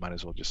me, so we might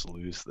as well just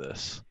lose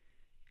this?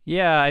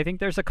 Yeah, I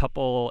think there's a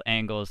couple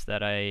angles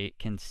that I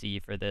can see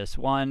for this.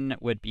 One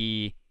would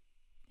be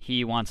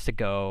he wants to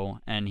go,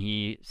 and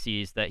he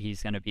sees that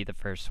he's going to be the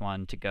first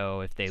one to go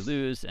if they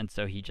lose, and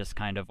so he just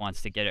kind of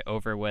wants to get it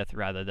over with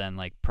rather than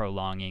like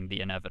prolonging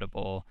the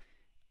inevitable,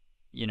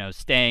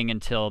 staying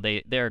until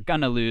they're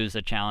going to lose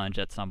a challenge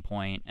at some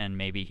point, and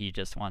maybe he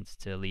just wants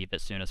to leave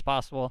as soon as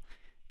possible.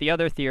 The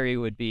other theory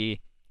would be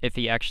if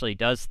he actually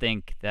does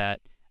think that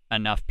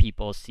enough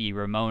people see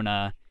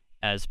Ramona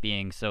as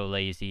being so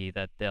lazy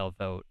that they'll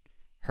vote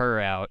her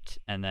out,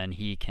 and then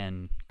he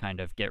can kind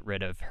of get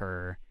rid of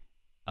her,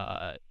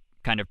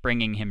 kind of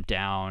bringing him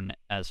down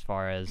as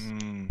far as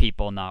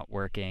people not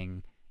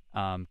working.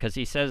 Because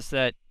he says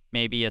that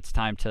maybe it's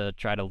time to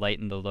try to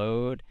lighten the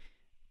load,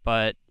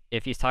 but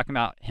if he's talking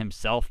about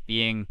himself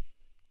being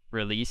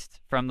released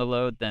from the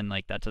load, then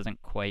like that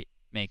doesn't quite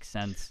make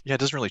sense. Yeah, it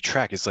doesn't really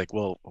track. It's like,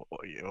 well,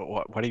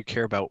 why do you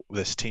care about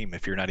this team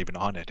if you're not even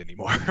on it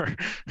anymore?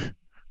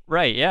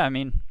 Right, yeah, I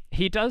mean,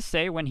 he does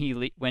say when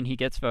he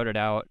gets voted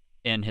out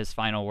in his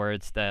final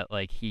words that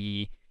like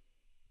he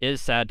is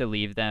sad to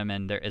leave them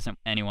and there isn't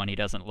anyone he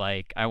doesn't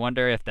like. I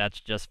wonder if that's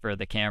just for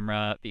the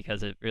camera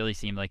because it really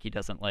seemed like he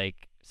doesn't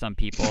like some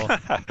people.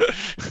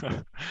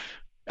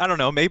 I don't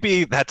know.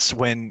 Maybe that's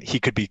when he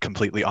could be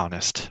completely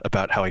honest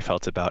about how he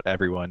felt about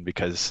everyone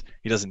because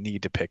he doesn't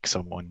need to pick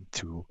someone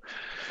to,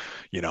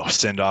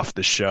 send off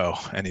the show.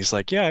 And he's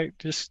like, yeah,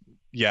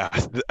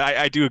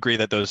 I do agree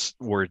that those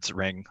words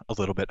ring a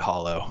little bit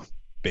hollow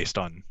based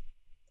on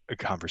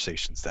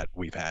conversations that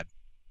we've had.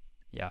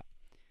 Yeah.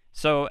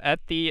 So at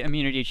the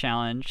immunity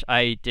challenge,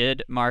 I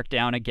did mark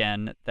down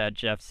again that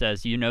Jeff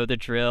says, you know the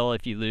drill.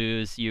 If you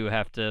lose, you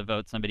have to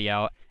vote somebody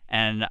out.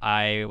 And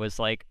I was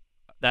like,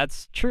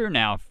 that's true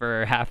now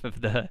for half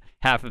of the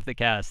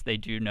cast. They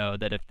do know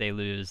that if they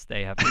lose,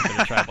 they have to go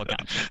to tribal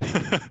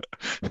council.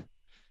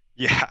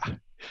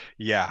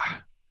 Yeah.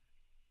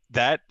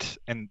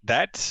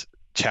 That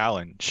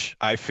challenge,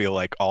 I feel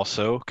like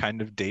also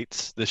kind of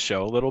dates the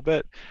show a little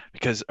bit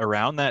because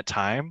around that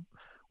time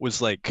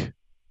was like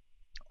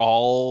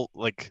all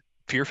like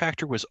Fear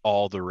Factor was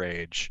all the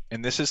rage.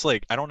 And this is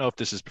like, I don't know if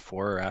this is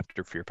before or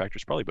after Fear Factor.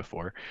 It's probably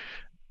before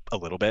a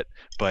little bit,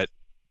 but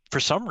for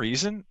some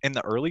reason in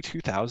the early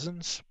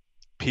 2000s,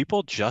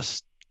 people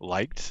just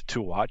liked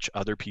to watch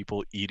other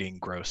people eating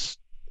gross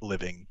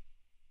living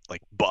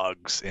like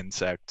bugs,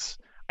 insects.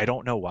 I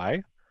don't know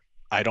why.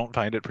 I don't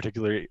find it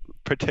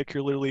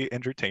particularly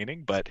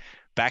entertaining, but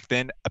back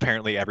then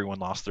apparently everyone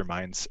lost their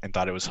minds and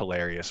thought it was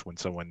hilarious when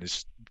someone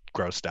is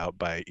grossed out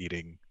by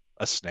eating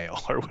a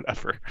snail or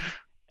whatever.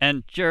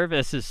 And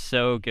Jervis is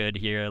so good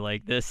here.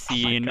 Like this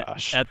scene oh my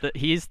gosh.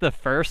 He's the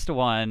first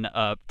one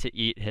up to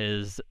eat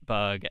his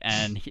bug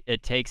and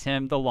it takes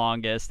him the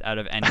longest out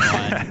of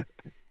anyone.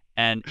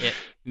 And it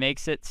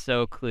makes it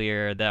so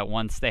clear that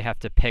once they have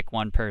to pick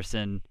one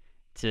person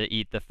to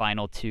eat the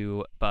final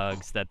 2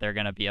 bugs that they're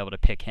going to be able to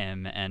pick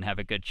him and have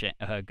a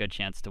good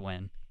chance to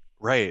win.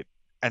 Right.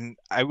 And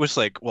I was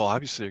like, well,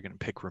 obviously they're going to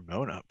pick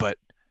Ramona, but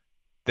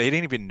they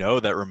didn't even know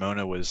that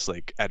Ramona was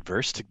like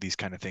adverse to these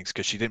kind of things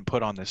because she didn't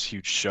put on this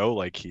huge show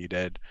like he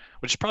did,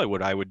 which is probably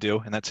what I would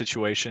do in that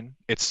situation.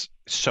 It's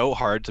so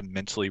hard to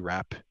mentally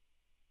wrap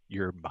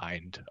your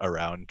mind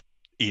around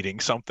eating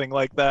something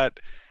like that.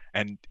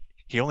 And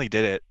he only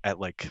did it at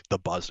like the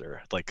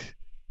buzzer. Like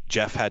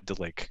Jeff had to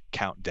like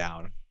count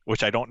down,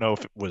 which I don't know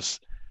if it was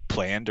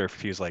planned or if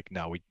he was like,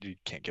 no, we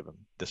can't give him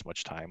this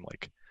much time.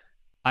 Like,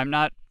 I'm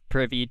not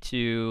privy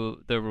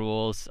to the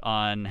rules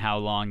on how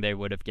long they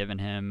would have given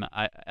him.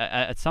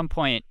 At some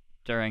point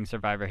during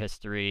Survivor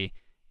history,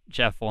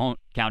 Jeff won't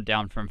count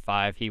down from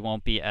 5. He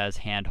won't be as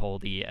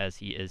hand-holdy as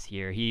he is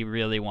here. He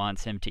really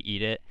wants him to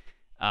eat it.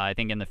 I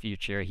think in the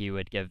future he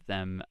would give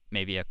them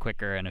maybe a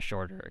quicker and a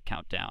shorter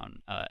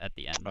countdown at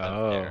the end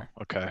of their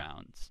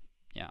rounds.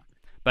 Yeah,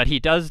 but he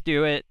does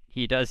do it.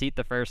 He does eat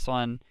the first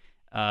one,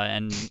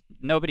 and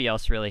nobody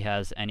else really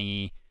has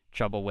any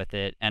trouble with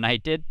it. And I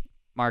did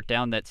mark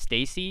down that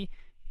Stacy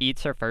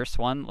eats her first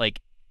one like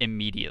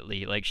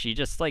immediately. Like she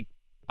just like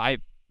I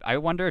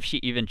wonder if she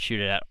even chewed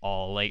it at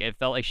all. Like it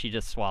felt like she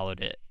just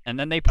swallowed it. And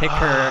then they pick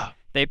her.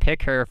 They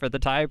pick her for the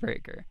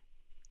tiebreaker.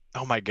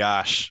 Oh my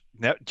gosh!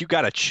 Now, you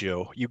gotta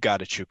chew. You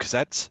gotta chew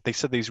because they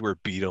said these were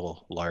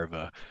beetle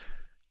larvae.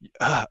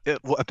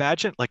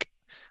 Imagine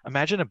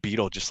a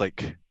beetle just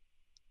like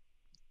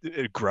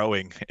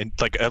growing and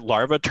like a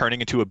larva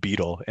turning into a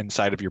beetle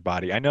inside of your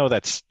body. I know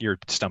that's your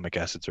stomach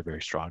acids are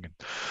very strong and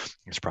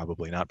it's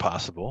probably not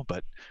possible,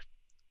 but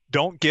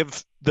don't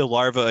give the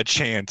larva a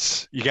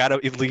chance. You got to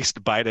at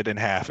least bite it in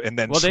half and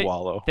then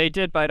swallow. They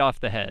did bite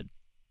off the head.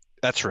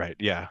 That's right.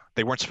 Yeah.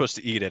 They weren't supposed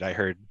to eat it. I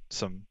heard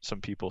some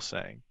people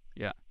saying.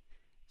 Yeah.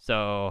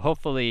 So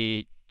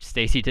hopefully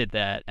Stacy did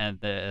that and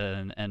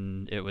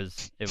it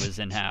was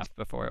in half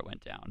before it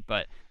went down.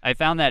 But I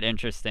found that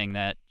interesting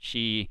that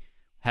she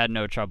had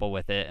no trouble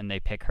with it and they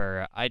pick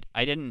her. I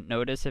didn't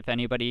notice if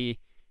anybody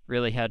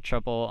really had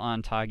trouble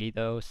on Tagi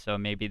though, so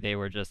maybe they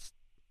were just,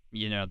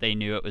 they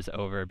knew it was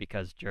over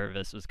because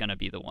Jervis was going to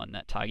be the one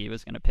that Tagi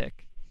was going to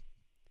pick.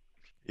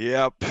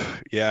 Yep.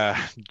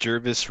 Yeah.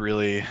 Jervis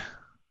really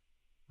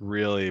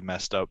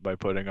messed up by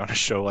putting on a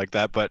show like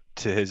that, but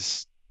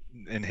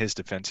in his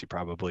defense, he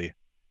probably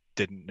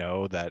didn't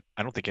know that.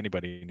 I don't think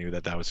anybody knew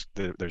that there's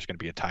going to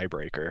be a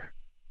tiebreaker.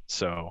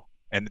 So,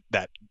 and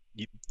that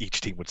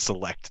each team would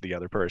select the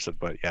other person.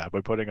 But yeah,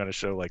 by putting on a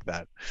show like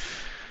that,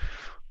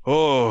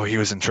 oh, he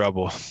was in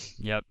trouble.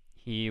 Yep,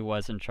 he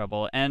was in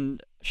trouble.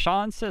 And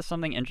Sean says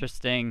something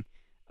interesting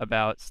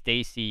about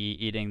Stacy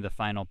eating the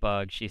final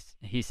bug.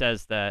 He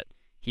says that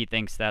he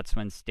thinks that's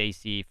when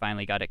Stacy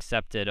finally got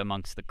accepted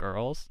amongst the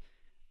girls,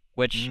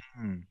 which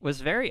was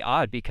very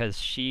odd because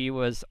she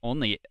was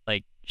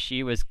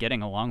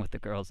getting along with the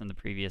girls in the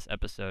previous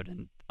episode,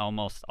 and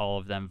almost all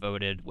of them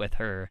voted with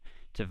her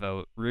to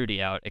vote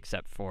Rudy out,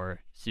 except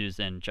for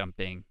Susan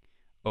jumping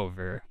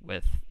over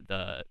with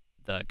the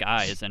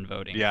guys and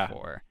voting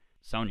for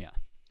Sonia.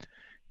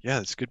 Yeah,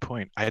 that's a good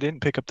point. I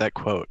didn't pick up that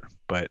quote,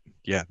 but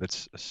yeah,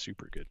 that's a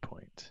super good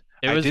point.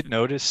 I did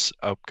notice.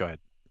 Oh, go ahead.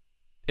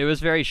 It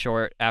was very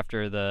short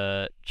after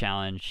the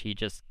challenge. He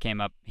just came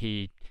up.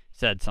 He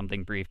said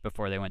something brief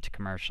before they went to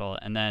commercial,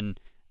 and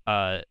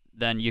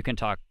then you can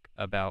talk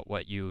about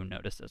what you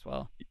noticed as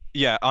well.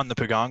 Yeah, on the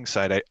Pagong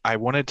side, I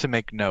wanted to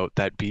make note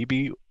that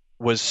BB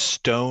was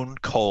stone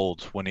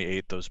cold when he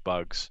ate those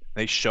bugs.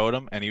 They showed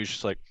him, and he was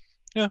just like,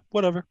 "Yeah,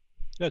 whatever.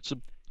 Yeah,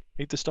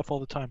 ate this stuff all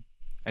the time,"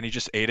 and he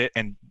just ate it,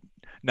 and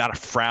not a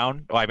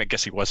frown. Well, I mean, I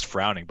guess he was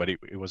frowning, but it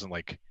wasn't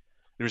like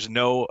there was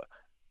no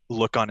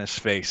look on his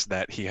face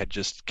that he had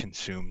just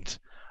consumed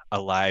a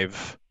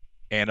live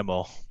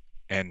animal,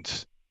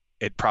 and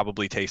it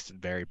probably tasted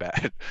very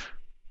bad.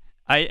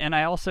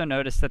 I also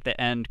noticed at the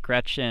end,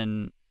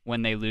 Gretchen,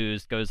 when they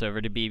lose, goes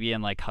over to BB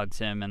and like hugs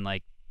him and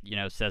like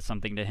says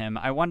something to him.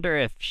 I wonder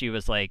if she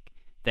was like,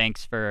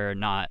 "Thanks for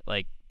not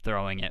like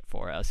throwing it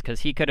for us,"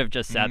 because he could have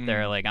just sat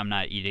there like, "I'm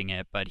not eating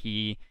it," but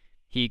he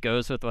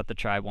goes with what the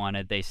tribe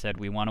wanted. They said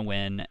we want to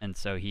win, and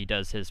so he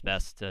does his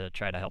best to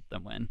try to help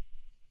them win.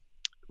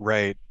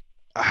 Right.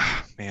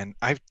 Man,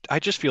 I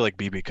just feel like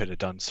BB could have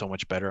done so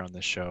much better on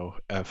this show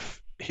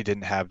if he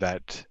didn't have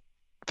that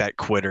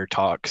quitter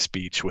talk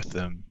speech with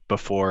them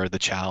before the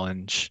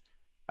challenge.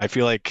 I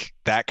feel like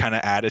that kind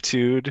of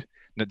attitude,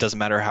 and it doesn't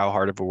matter how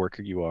hard of a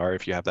worker you are,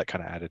 if you have that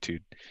kind of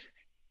attitude,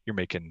 you're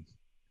making,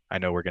 I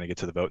know we're going to get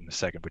to the vote in a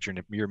second, but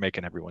you're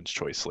making everyone's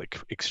choice like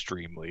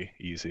extremely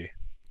easy.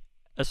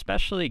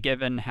 Especially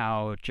given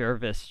how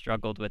Jervis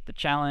struggled with the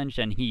challenge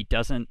and he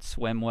doesn't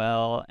swim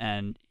well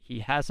and he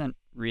hasn't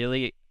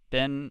really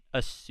been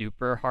a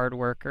super hard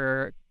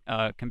worker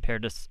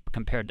compared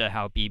to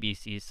how BB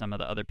sees some of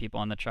the other people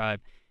on the tribe.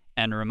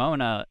 And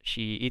Ramona,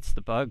 she eats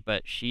the bug,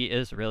 but she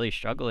is really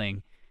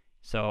struggling.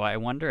 So I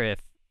wonder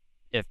if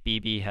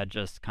BB had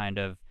just kind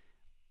of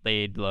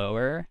laid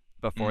lower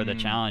before the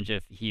challenge,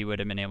 if he would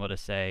have been able to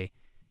say,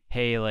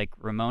 "Hey, like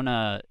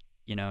Ramona,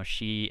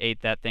 she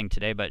ate that thing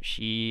today, but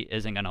she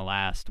isn't gonna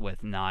last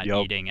with not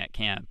eating at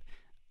camp."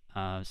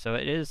 So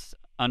it is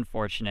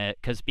unfortunate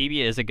because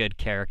BB is a good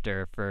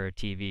character for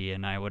TV,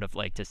 and I would have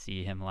liked to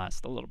see him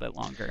last a little bit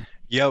longer.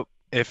 Yep.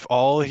 If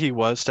all he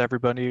was to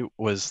everybody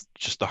was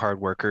just the hard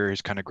worker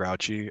who's kind of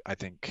grouchy, I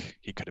think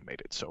he could have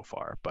made it so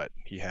far. But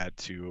he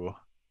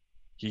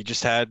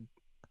just had,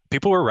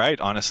 people were right,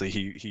 honestly.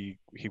 He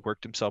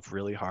worked himself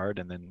really hard,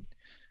 and then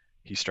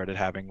he started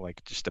having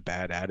like just a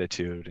bad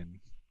attitude,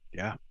 and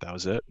yeah, that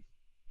was it.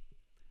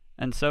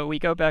 And so we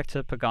go back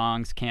to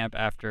Pagong's camp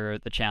after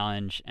the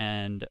challenge,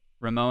 and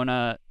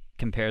Ramona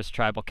compares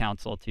tribal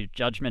council to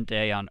Judgment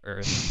Day on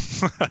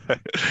Earth.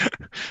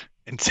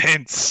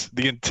 Intense.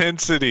 The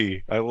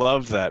intensity. I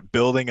love that.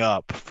 Building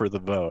up for the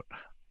vote.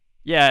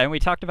 Yeah, and we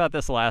talked about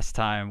this last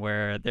time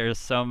where there's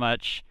so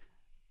much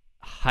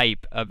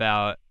hype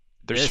about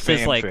There's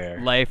this fanfare. is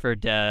like life or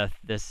death.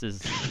 This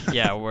is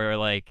we're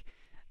like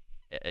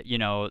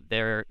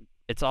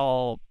it's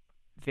all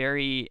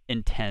very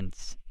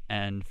intense,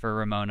 and for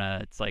Ramona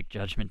it's like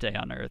Judgment Day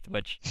on Earth,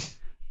 which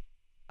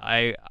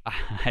I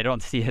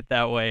don't see it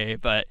that way,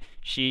 but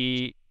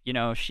she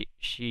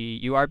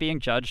you are being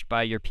judged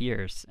by your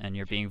peers, and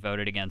you're being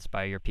voted against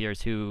by your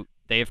peers who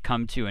they've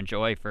come to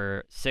enjoy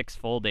for 6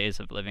 full days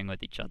of living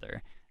with each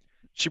other.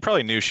 She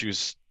probably knew she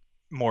was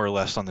more or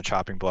less on the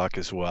chopping block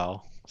as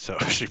well, so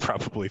she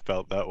probably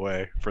felt that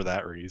way for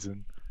that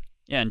reason.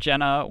 Yeah, and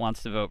Jenna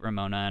wants to vote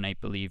Ramona, and I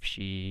believe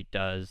she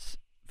does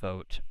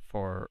vote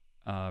for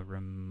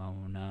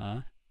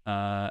Ramona.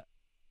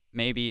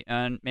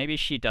 Maybe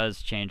she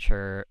does change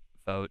her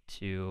vote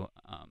to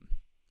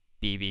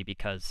BB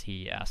because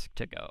he asked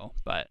to go.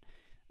 But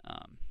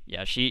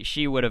yeah,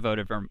 she would have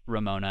voted for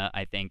Ramona,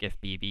 I think,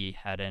 if BB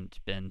hadn't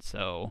been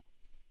so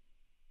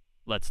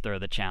let's throw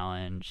the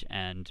challenge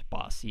and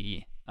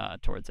bossy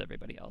towards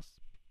everybody else.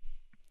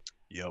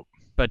 Yep.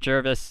 But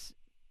Jervis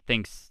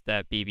thinks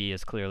that BB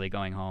is clearly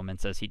going home and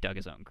says he dug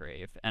his own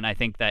grave. And I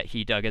think that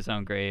he dug his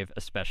own grave,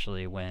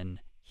 especially when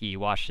he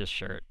washed his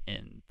shirt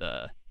in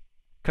the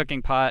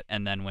cooking pot,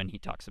 and then when he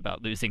talks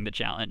about losing the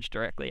challenge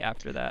directly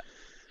after that.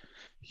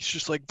 He's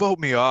just like, vote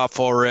me off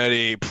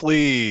already,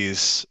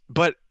 please.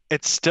 But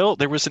it's still,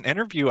 there was an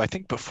interview, I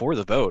think, before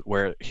the vote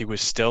where he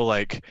was still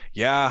like,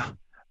 yeah,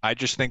 I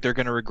just think they're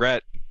going to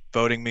regret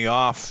voting me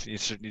off.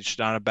 It's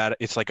not a bad,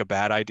 it's like a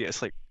bad idea.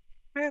 It's like,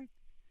 man,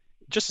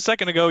 just a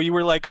second ago, you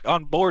were like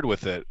on board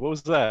with it. What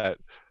was that?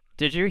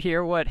 Did you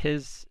hear what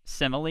his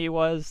simile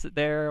was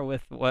there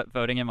with what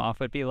voting him off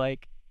would be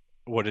like?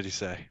 What did he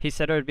say? He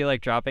said it would be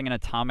like dropping an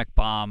atomic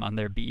bomb on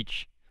their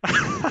beach.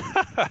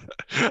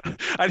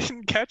 I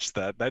didn't catch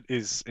that. That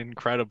is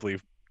incredibly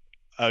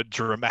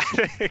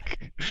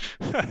dramatic.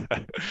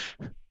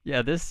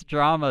 Yeah, this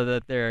drama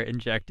that they're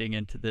injecting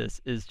into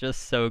this is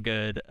just so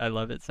good. I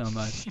love it so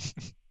much.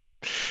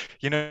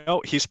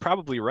 He's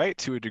probably right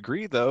to a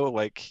degree, though.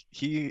 Like,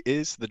 he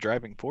is the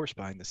driving force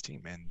behind this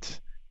team, and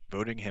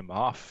voting him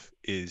off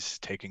is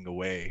taking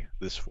away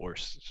this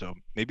force. So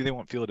maybe they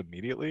won't feel it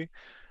immediately,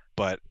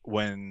 but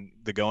when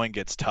the going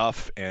gets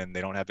tough and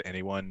they don't have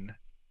anyone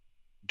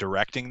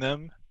directing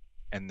them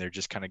and they're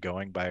just kind of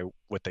going by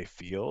what they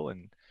feel,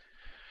 and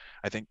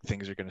I think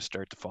things are going to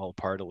start to fall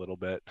apart a little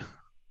bit.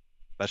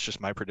 That's just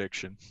my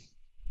prediction.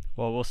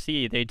 Well, we'll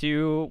see. They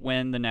do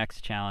win the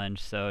next challenge,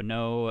 so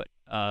no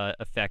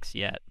effects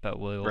yet, but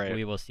Right.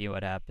 we will see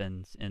what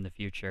happens in the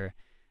future.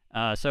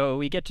 So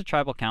we get to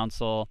tribal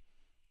council,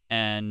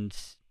 and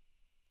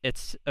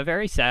it's a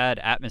very sad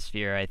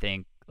atmosphere. I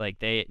think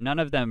like none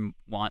of them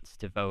wants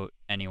to vote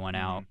anyone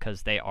out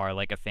because they are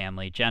like a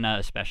family. Jenna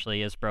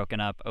especially is broken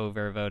up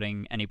over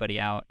voting anybody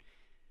out.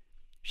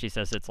 She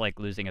says it's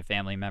like losing a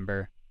family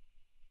member.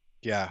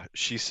 Yeah,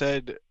 she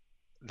said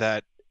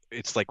that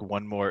it's like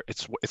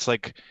it's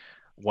like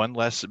one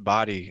less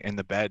body in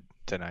the bed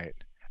tonight.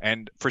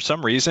 And for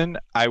some reason,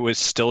 I was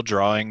still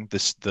drawing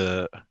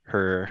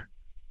her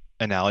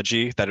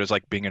analogy that it was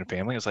like being in a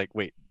family. I was like,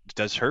 wait,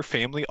 does her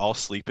family all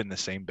sleep in the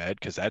same bed?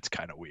 Because that's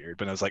kind of weird.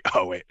 But I was like,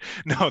 oh wait,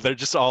 no, they're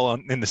just all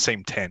in the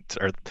same tent,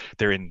 or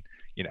they're in,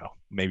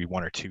 maybe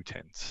one or two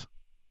tents.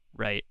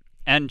 Right.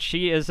 And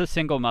she is a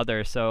single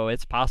mother, so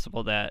it's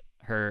possible that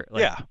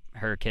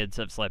her kids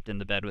have slept in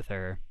the bed with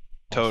her.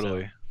 Also.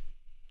 Totally.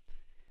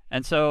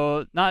 And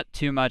so not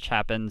too much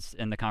happens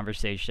in the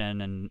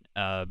conversation, and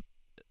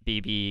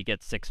BB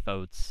gets 6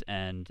 votes,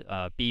 and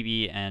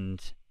BB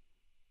and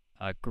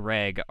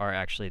Greg are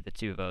actually the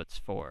 2 votes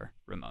for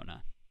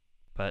Ramona.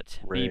 But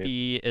Right.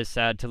 BB is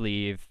sad to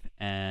leave,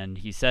 and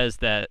he says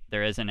that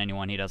there isn't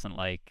anyone he doesn't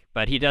like.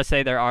 But he does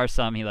say there are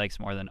some he likes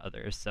more than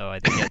others, so I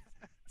think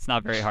it's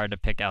not very hard to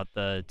pick out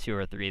the 2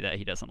 or 3 that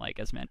he doesn't like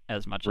as much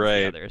as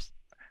the others.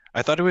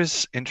 I thought it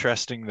was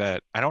interesting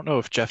that I don't know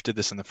if Jeff did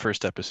this in the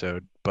first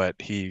episode, but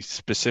he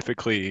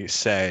specifically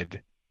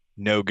said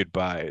no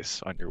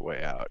goodbyes on your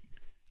way out.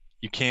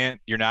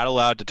 You're not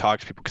allowed to talk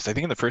to people, because I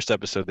think in the first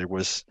episode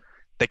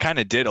they kind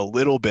of did a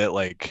little bit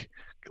like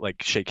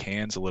shake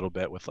hands a little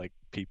bit with like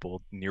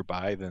people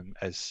nearby them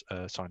as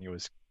Sonya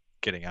was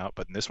getting out.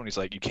 But in this one, he's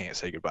like, you can't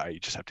say goodbye. You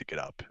just have to get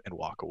up and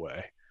walk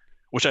away,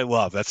 which I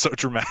love. That's so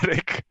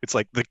dramatic. It's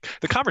like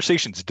the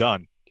conversation's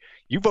done.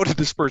 You voted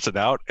this person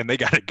out and they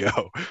got to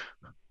go.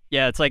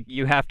 Yeah, it's like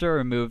you have to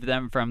remove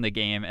them from the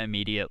game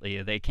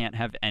immediately. They can't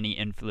have any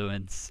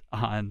influence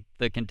on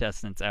the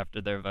contestants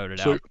after they're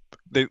voted out.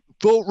 They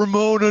vote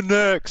Ramona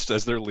next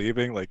as they're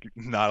leaving, like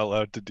not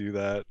allowed to do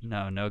that.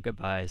 No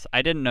goodbyes.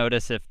 I didn't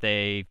notice if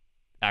they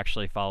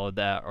actually followed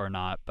that or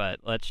not,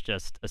 but let's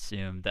just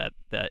assume that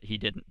he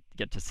didn't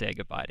get to say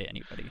goodbye to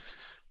anybody.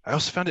 I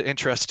also found it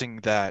interesting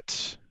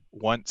that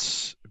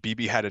once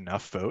BB had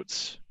enough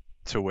votes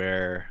to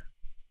where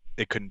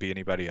it couldn't be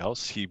anybody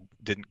else, Jeff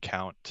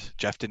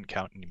didn't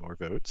count any more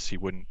votes. He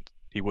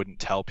wouldn't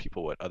tell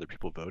people what other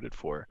people voted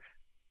for.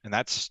 And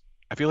I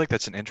feel like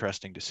that's an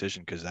interesting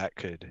decision, because that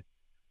could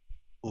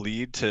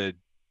lead to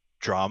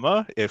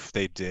drama if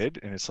they did.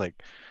 And it's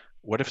like,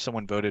 what if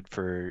someone voted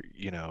for,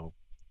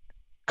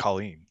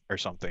 Colleen or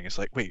something? It's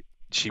like, wait,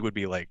 she would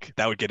be like,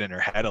 that would get in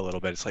her head a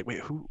little bit. It's like, wait,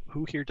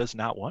 who here does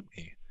not want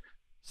me?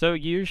 So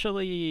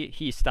usually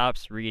he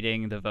stops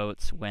reading the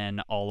votes when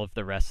all of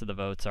the rest of the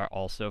votes are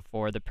also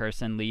for the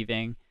person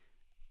leaving.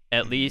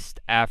 At least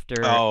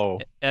after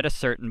at a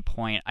certain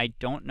point. I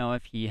don't know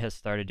if he has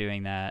started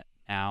doing that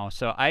now.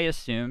 So I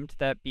assumed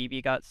that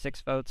BB got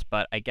 6 votes,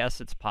 but I guess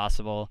it's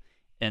possible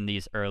in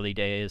these early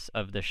days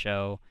of the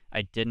show.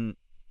 I didn't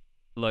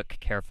look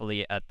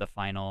carefully at the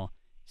final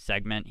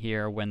segment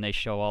here when they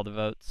show all the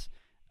votes.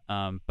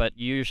 But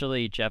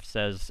usually Jeff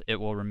says it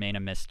will remain a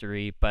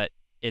mystery, but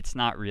it's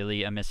not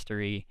really a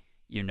mystery.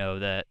 You know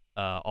that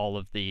all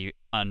of the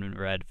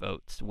unread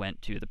votes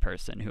went to the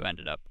person who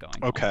ended up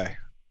going Okay. home.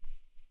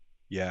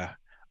 Yeah.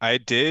 I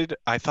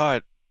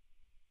thought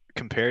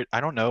I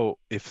don't know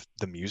if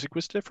the music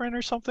was different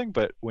or something,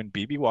 but when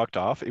BB walked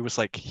off, it was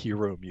like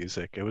hero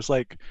music. It was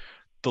like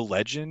the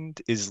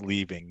legend is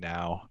leaving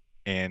now,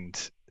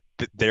 and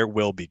there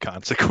will be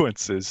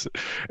consequences.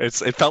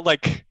 It felt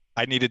like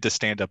I needed to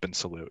stand up and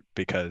salute,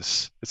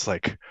 because it's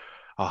like,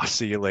 oh,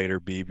 see you later,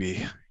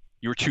 BB.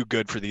 You were too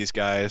good for these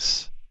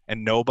guys.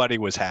 And nobody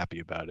was happy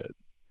about it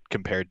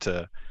compared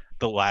to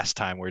the last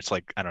time, where it's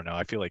like, I don't know,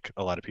 I feel like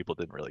a lot of people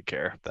didn't really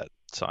care that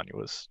Sonya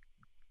was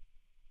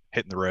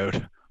hitting the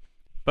road.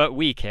 But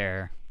we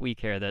care. We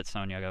care that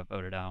Sonya got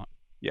voted out.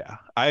 Yeah,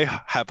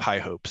 I have high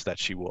hopes that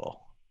she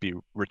will be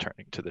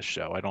returning to the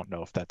show. I don't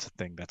know if that's a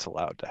thing that's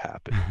allowed to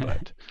happen,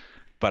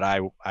 but I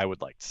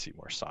would like to see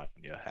more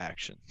Sonya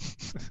action.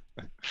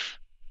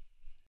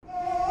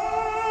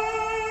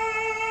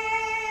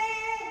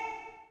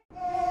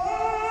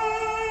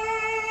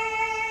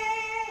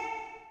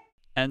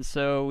 And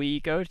so we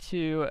go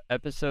to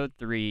episode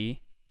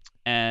 3,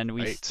 and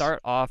we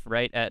start off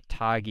right at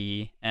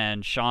Tagi,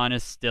 and Sean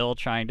is still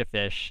trying to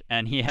fish,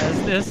 and he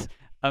has this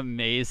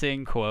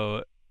amazing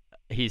quote.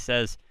 He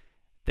says,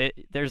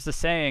 there's a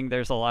saying,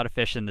 there's a lot of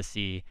fish in the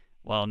sea.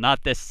 Well,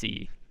 not this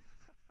sea.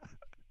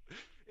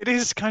 It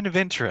is kind of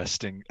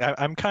interesting.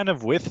 I'm kind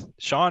of with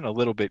Sean a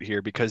little bit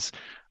here, because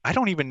I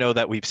don't even know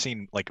that we've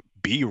seen like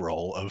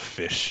B-roll of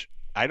fish.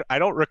 I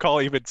don't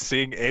recall even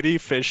seeing any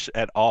fish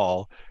at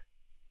all.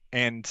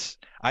 And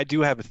I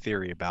do have a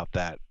theory about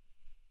that.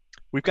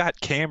 We've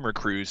got camera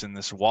crews in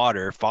this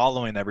water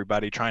following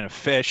everybody trying to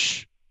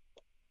fish.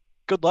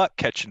 Good luck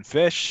catching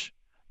fish.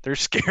 They're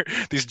scared.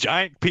 These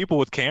giant people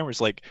with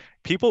cameras, like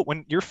people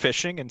when you're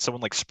fishing and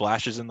someone like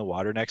splashes in the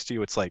water next to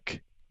you, it's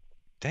like,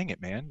 dang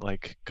it, man.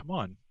 Like, come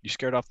on. You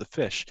scared off the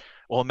fish.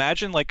 Well,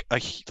 imagine like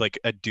like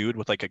a dude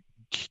with like a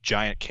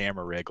giant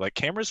camera rig. Like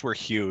cameras were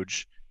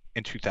huge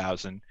in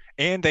 2000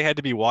 and they had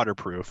to be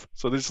waterproof.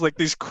 So there's like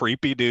these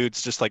creepy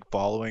dudes just like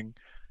following.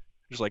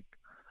 Just like,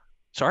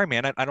 sorry,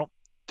 man, I don't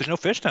there's no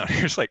fish down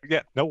here. It's like,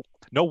 yeah, no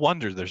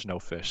wonder there's no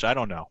fish. I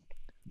don't know.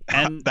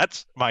 And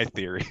That's my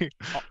theory.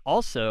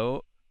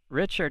 also,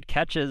 Richard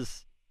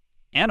catches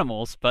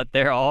animals, but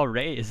they're all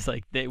raised.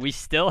 Like we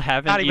still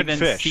haven't Not even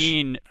fish.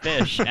 seen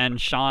fish, and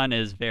Sean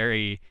is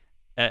very.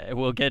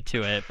 We'll get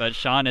to it, but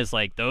Sean is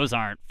like, those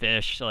aren't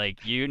fish.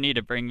 Like, you need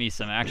to bring me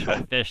some actual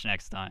fish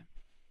next time.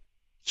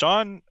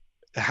 Sean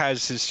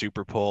has his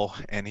super pole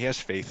and he has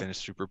faith in his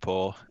super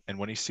pole. And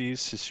when he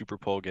sees his super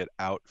pole get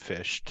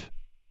outfished,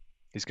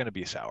 he's going to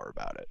be sour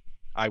about it.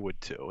 I would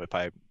too if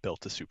I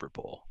built a super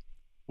pole,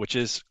 which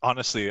is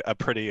honestly a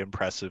pretty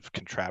impressive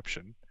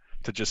contraption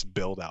to just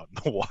build out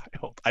in the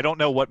wild. I don't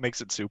know what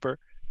makes it super.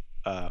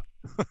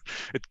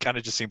 It kind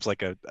of just seems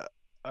like a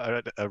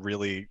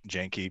really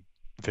janky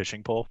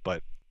fishing pole,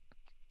 but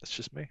that's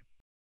just me.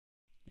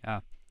 Yeah.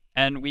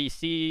 And we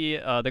see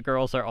the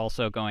girls are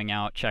also going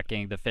out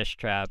checking the fish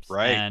traps.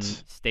 Right. And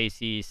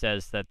Stacy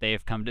says that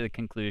they've come to the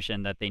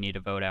conclusion that they need to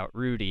vote out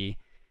Rudy.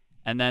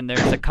 And then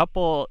there's a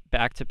couple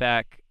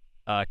back-to-back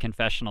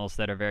confessionals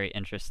that are very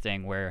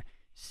interesting where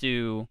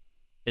Sue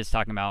is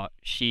talking about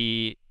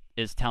she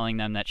is telling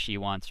them that she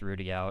wants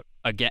Rudy out.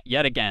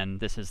 Yet again,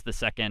 this is the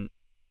second,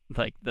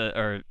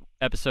 or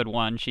episode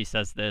 1, she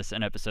says this,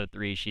 and episode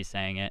 3, she's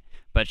saying it.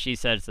 But she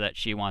says that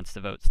she wants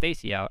to vote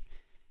Stacy out.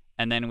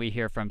 And then we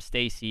hear from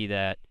Stacy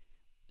that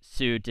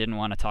Sue didn't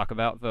want to talk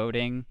about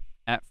voting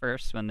at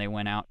first when they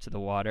went out to the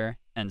water.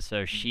 And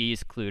so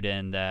she's clued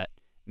in that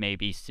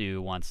maybe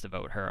Sue wants to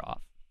vote her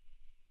off.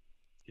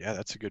 Yeah,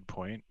 that's a good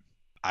point.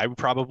 I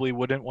probably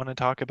wouldn't want to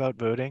talk about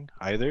voting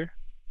either,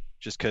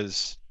 just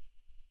because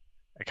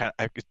it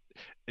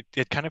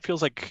kind of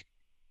feels like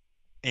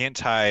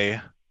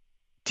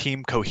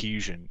anti-team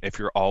cohesion if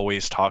you're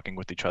always talking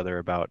with each other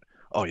about,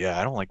 oh yeah,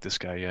 I don't like this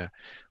guy. Yeah,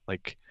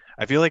 like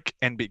I feel like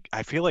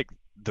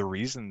the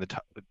reason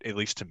at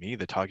least to me,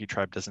 the Tagi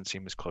tribe doesn't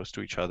seem as close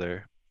to each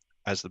other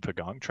as the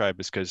Pagong tribe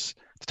is because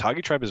the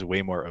Tagi tribe is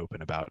way more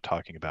open about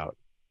talking about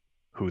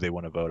who they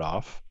want to vote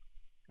off,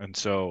 and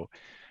so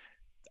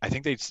I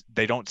think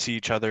they don't see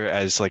each other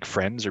as like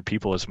friends or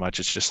people as much.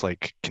 It's just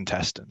like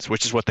contestants,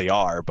 which is what they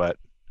are. But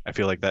I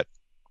feel like that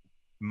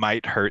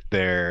might hurt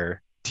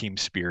their team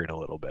spirit a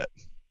little bit.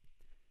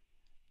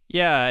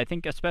 Yeah, I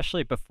think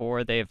especially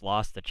before they've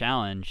lost the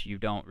challenge, you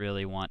don't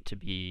really want to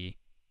be.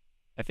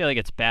 I feel like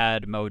it's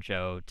bad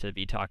mojo to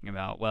be talking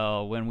about,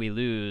 well, when we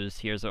lose,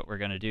 here's what we're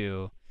going to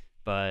do.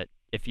 But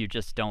if you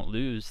just don't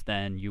lose,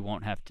 then you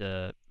won't have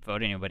to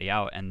vote anybody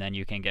out. And then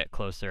you can get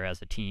closer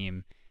as a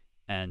team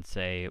and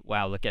say,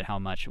 wow, look at how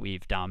much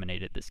we've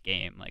dominated this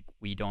game. Like,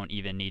 we don't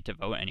even need to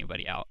vote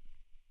anybody out.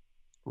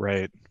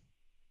 Right.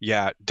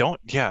 Yeah.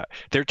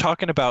 They're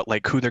talking about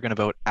like who they're going to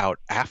vote out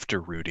after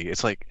Rudy.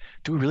 It's like,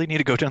 do we really need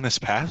to go down this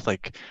path?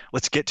 Like,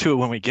 let's get to it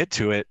when we get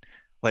to it.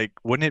 Like,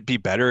 wouldn't it be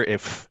better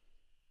if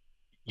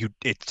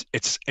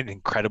it's an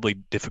incredibly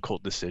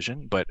difficult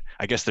decision, but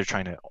I guess they're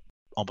trying to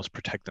almost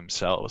protect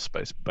themselves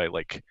by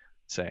like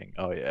saying,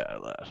 oh yeah,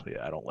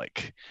 I don't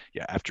like,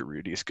 yeah, after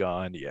Rudy's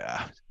gone,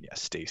 yeah,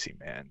 Stacy,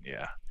 man,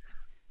 yeah.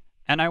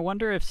 And I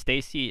wonder if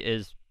Stacy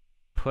is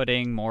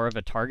putting more of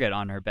a target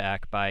on her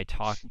back by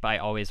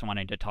always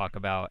wanting to talk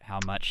about how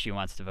much she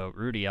wants to vote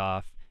Rudy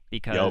off,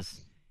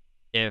 because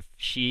if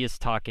she is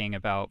talking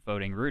about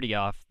voting Rudy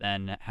off,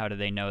 then how do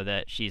they know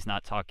that she's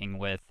not talking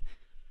with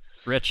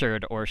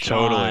Richard or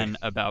Sean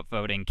about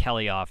voting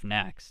Kelly off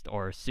next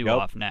or Sue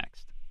off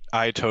next?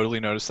 I totally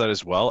noticed that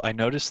as well. I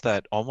noticed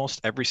that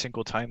almost every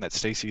single time that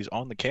Stacy's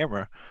on the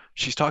camera,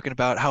 she's talking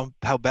about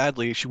how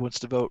badly she wants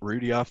to vote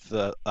Rudy off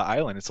the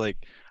island. It's like,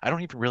 I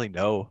don't even really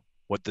know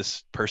what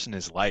this person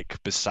is like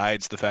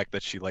besides the fact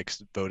that she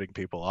likes voting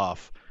people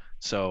off.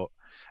 So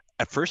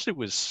at first it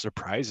was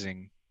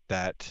surprising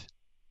that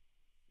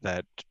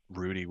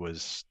Rudy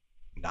was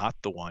not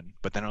the one,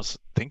 but then I was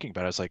thinking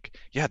about it, I was like,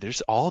 yeah, there's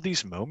all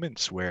these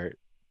moments where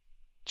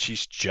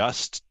she's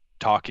just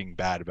talking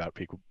bad about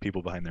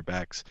people behind their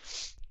backs,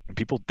 and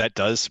people that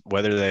does,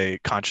 whether they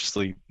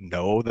consciously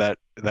know that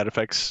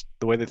affects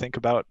the way they think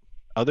about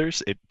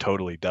others, it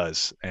totally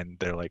does. And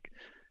they're like,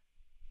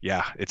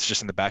 yeah, it's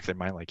just in the back of their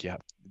mind, like, yeah,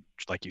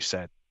 like you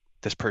said,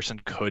 this person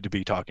could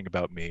be talking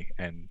about me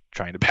and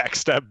trying to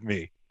backstab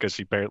me, because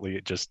she apparently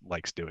just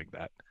likes doing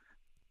that.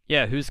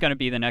 Yeah, who's going to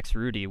be the next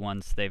Rudy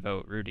once they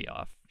vote Rudy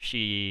off?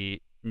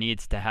 She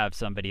needs to have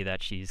somebody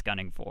that she's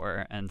gunning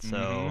for, and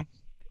so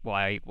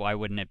why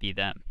wouldn't it be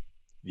them?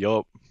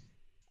 Yup.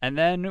 And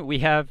then we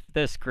have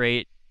this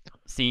great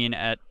scene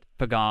at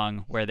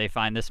Pagong where they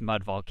find this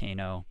mud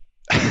volcano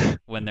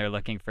when they're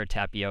looking for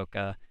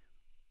tapioca,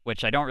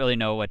 which I don't really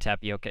know what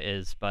tapioca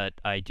is, but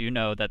I do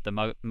know that the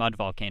mud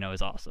volcano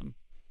is awesome.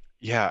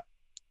 Yeah,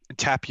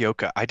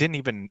 Tapioca.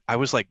 I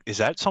was like, is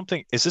that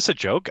something? Is this a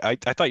joke? I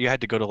thought you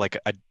had to go to like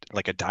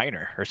a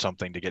diner or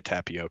something to get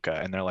tapioca.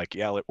 And they're like,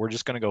 yeah, we're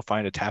just gonna go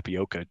find a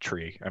tapioca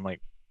tree. I'm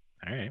like,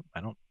 all right,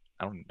 I don't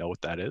know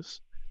what that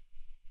is.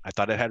 I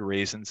thought it had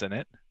raisins in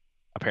it.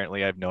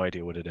 Apparently, I have no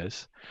idea what it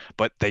is.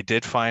 But they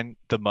did find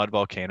the mud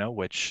volcano,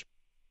 which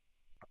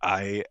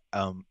I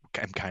am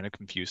kind of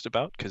confused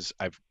about because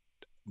I've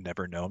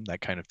never known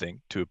that kind of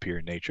thing to appear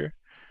in nature.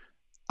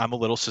 I'm a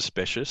little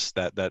suspicious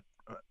that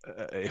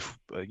if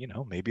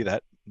maybe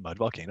that mud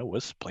volcano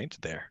was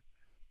planted there.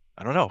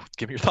 I don't know.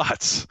 Give me your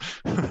thoughts.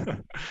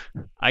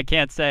 I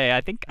can't say.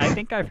 I think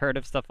I've heard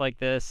of stuff like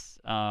this.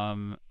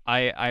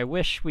 I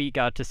wish we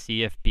got to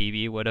see if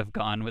BB would have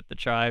gone with the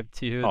tribe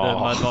to the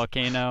mud Oh,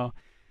 volcano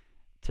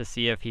to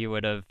see if he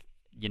would have,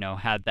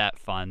 had that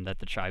fun that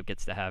the tribe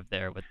gets to have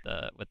there with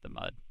the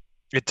mud.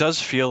 it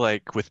does feel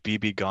like with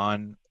BB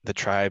gone, the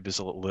tribe is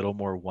a little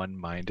more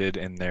one-minded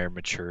in their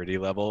maturity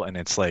level, and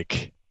it's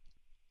like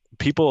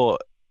people,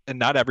 and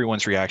not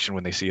everyone's reaction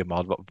when they see a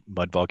mud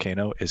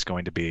volcano is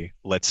going to be,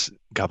 let's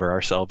cover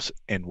ourselves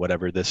in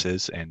whatever this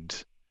is,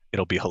 and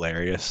it'll be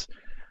hilarious.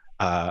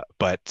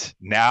 But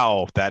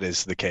now that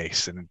is the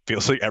case, and it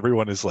feels like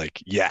everyone is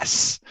like,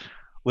 yes,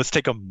 let's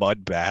take a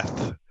mud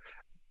bath.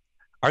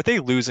 Are they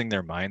losing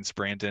their minds,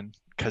 Brandon?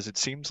 Because it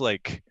seems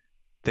like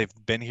they've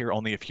been here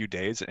only a few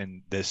days,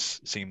 and this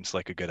seems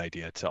like a good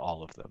idea to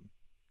all of them.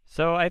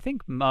 So I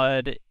think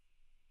mud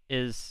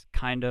is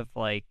kind of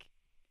like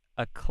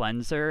a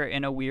cleanser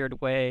in a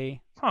weird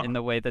way, Huh. in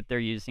the way that they're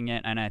using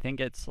it, and I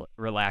think it's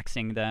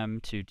relaxing them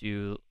to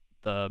do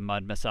the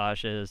mud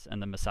massages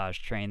and the massage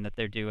train that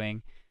they're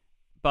doing.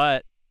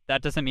 But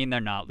that doesn't mean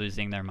they're not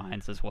losing their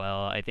minds as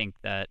well. I think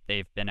that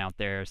they've been out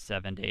there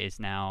 7 days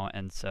now,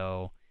 and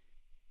so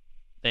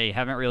they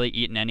haven't really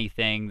eaten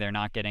anything. They're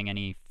not getting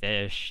any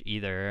fish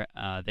either.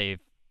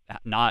 They've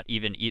not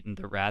even eaten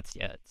the rats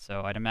yet,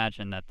 so I'd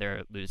imagine that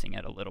they're losing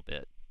it a little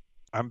bit.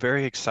 I'm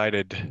very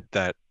excited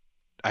that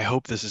I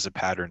hope this is a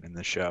pattern in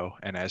the show,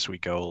 and as we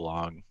go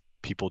along,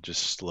 people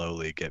just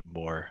slowly get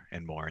more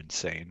and more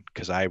insane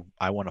because I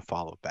want to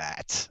follow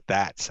that.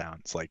 That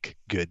sounds like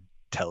good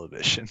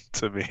television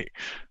to me.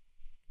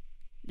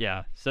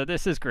 Yeah, so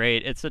this is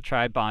great. It's a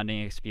tribe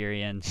bonding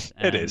experience,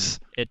 It and is.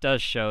 it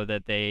does show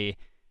that they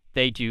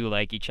do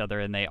like each other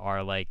and they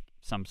are like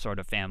some sort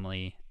of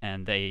family,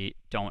 and they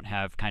don't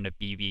have kind of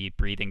BB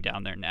breathing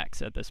down their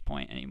necks at this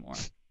point anymore.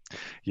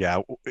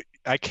 Yeah,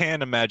 I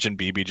can't imagine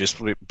BB just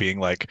being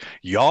like,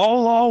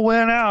 y'all all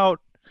went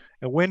out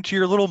and went to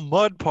your little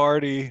mud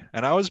party,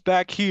 and I was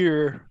back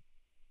here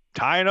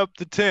tying up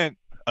the tent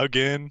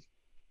again.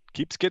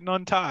 Keeps getting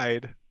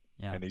untied,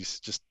 Yeah, and he's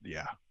just,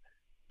 yeah,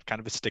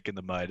 kind of a stick in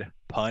the mud.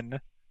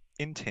 Pun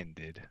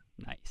intended.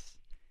 nice.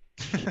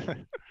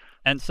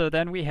 And so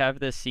then we have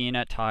this scene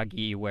at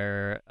Tagi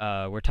where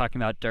we're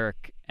talking about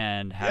Dirk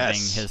and having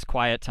Yes. his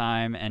quiet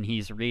time, and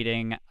he's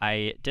reading.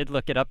 I did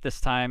look it up this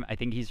time. I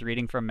think he's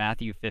reading from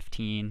Matthew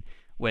 15,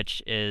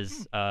 which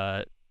is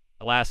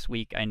last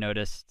week I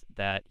noticed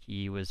that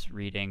he was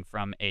reading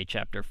from a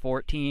chapter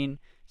 14.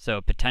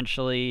 So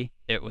potentially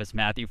it was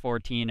Matthew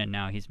 14, and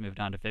now he's moved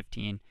on to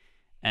 15.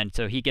 And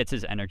so he gets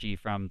his energy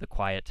from the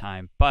quiet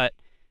time. But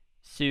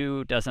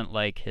Sue doesn't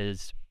like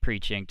his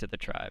preaching to the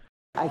tribe.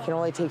 I can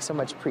only take so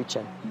much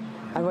preaching.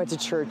 I went to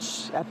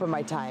church, I put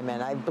my time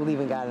in, I believe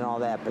in God and all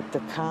that, but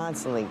they're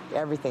constantly,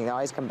 everything, they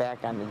always come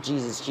back on the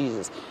Jesus,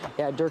 Jesus.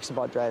 Yeah, Dirk's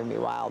about driving me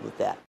wild with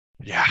that.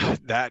 Yeah,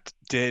 that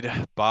did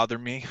bother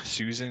me.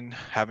 Susan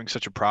having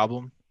such a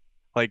problem.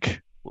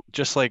 Like,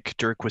 just like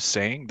Dirk was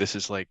saying, this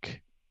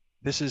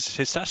is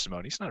his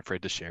testimony. He's not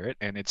afraid to share it.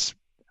 And it's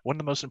one of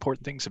the most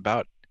important things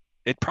about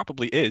it,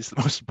 probably is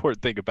the most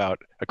important thing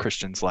about a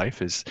Christian's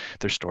life is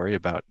their story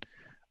about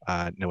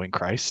knowing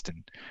Christ.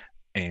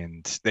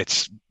 And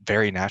it's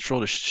very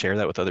natural to share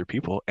that with other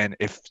people. And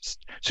if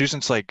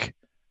Susan's like,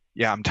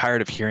 yeah, I'm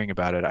tired of hearing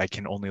about it. I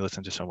can only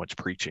listen to so much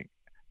preaching.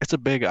 It's a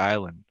big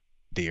island,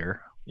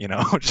 dear.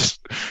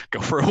 Just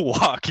go for a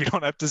walk. You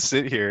don't have to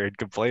sit here and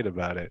complain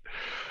about it.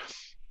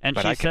 And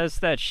But she I can, says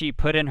that she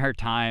put in her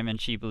time and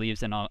she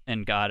believes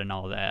in God and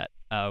all that,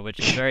 which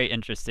is very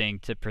interesting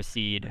to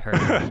precede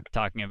her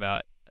talking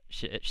about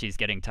she's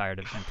getting tired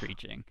of him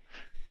preaching.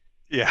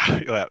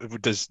 yeah.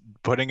 Does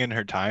putting in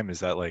her time, is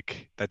that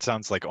like, that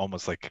sounds like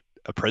almost like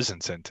a prison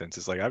sentence.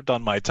 It's like, I've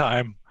done my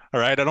time. All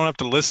right. I don't have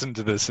to listen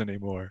to this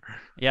anymore.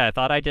 Yeah, I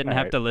thought I didn't All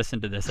have right. to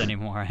listen to this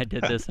anymore. I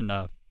did this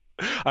enough.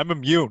 I'm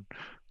immune.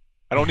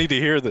 I don't need to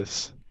hear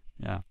this.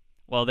 Yeah.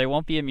 Well, they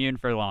won't be immune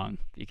for long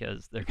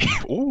because they're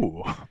gonna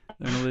Ooh.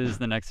 they're gonna lose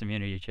the next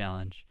immunity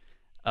challenge.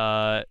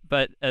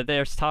 But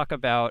there's talk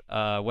about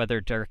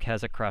whether Dirk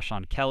has a crush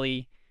on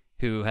Kelly,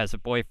 who has a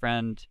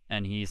boyfriend,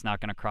 and he's not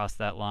gonna cross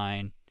that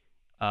line.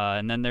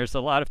 And then there's a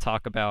lot of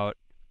talk about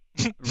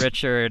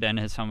Richard and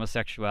his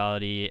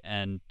homosexuality,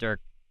 and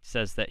Dirk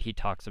says that he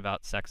talks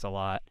about sex a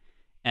lot.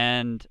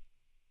 And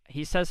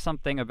he says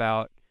something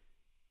about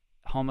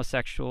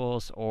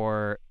homosexuals,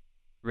 or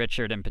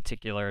Richard in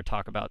particular,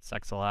 talk about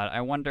sex a lot.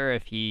 I wonder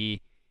if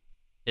he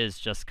is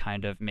just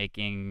kind of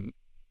making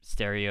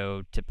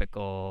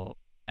stereotypical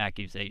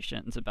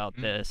accusations about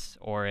this,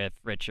 or if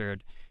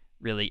Richard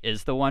really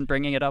is the one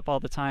bringing it up all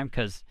the time.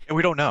 Because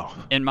we don't know.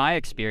 In my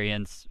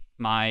experience,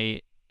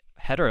 my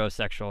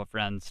heterosexual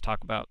friends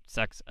talk about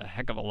sex a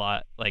heck of a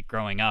lot, like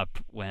growing up,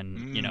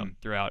 when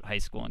throughout high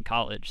school and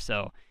college.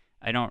 So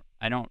I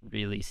don't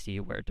really see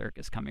where Dirk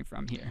is coming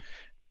from here.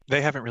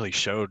 They haven't really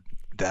showed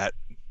that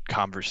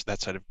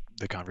side of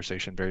the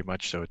conversation very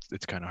much, so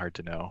it's kind of hard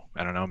to know.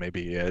 I don't know.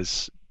 Maybe he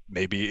is.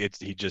 Maybe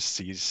he just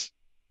sees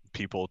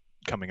people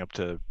coming up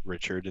to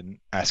Richard and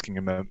asking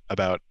him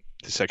about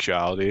his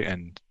sexuality,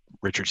 and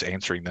Richard's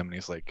answering them, and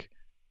he's like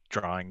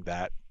drawing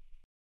that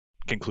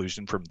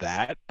conclusion from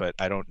that. But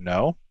I don't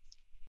know.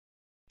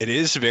 It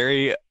is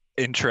very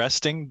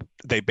interesting.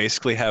 They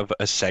basically have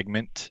a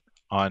segment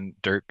on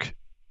Dirk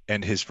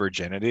and his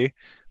virginity,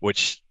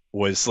 which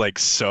was like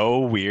so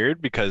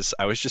weird because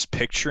I was just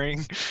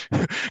picturing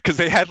because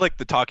they had like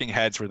the talking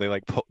heads where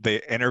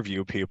they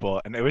interview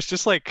people, and it was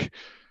just like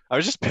I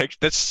was just picturing.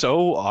 That's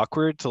so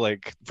awkward to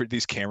like for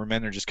these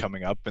cameramen are just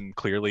coming up, and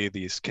clearly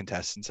these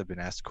contestants have been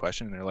asked a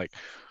question, and they're like,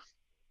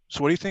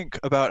 so what do you think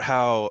about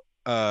how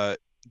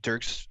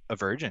Dirk's a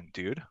virgin,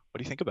 dude? What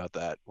do you think about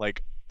that?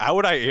 Like, how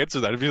would I answer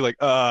that? I'd be like,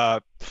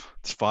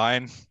 it's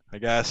fine, I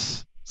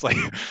guess. It's like,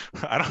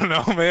 I don't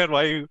know, man.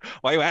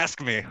 Why you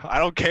ask me? I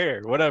don't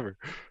care. Whatever.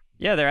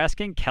 Yeah, they're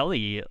asking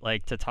Kelly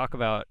like to talk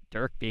about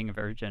Dirk being a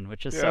virgin,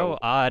 which is so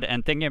odd.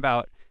 And thinking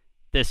about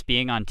this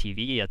being on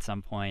TV at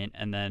some point,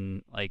 and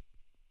then like,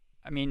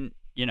 I mean,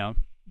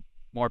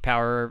 more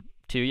power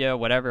to you,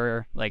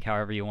 whatever, like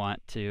however you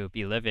want to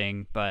be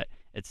living. But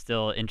it's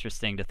still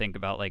interesting to think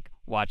about like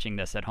watching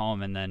this at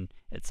home, and then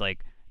it's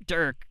like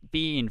Dirk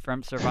Bean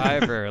from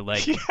Survivor,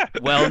 like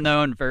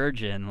well-known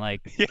virgin.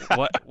 Like,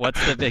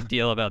 what's the big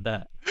deal about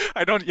that?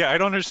 I don't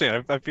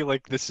understand. I feel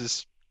like this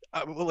is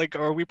like,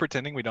 are we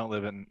pretending we don't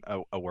live in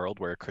a world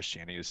where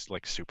Christianity is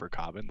like super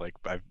common? Like,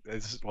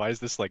 why is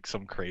this like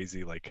some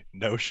crazy like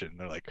notion?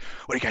 They're like,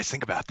 what do you guys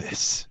think about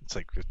this? It's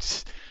like,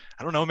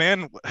 I don't know,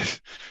 man.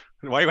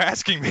 Why are you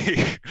asking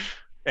me?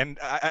 And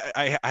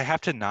I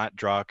have to not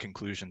draw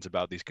conclusions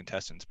about these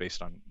contestants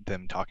based on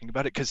them talking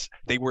about it, because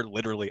they were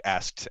literally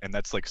asked, and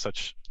that's like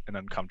such an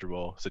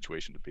uncomfortable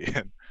situation to be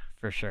in.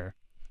 For sure.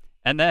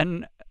 And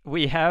then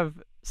we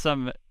have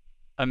some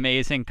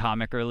amazing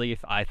comic relief,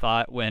 I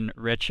thought, when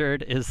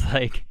Richard is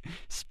like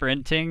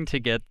sprinting to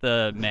get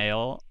the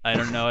mail. I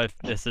don't know if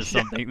this is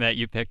something that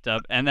you picked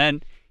up. And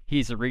then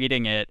he's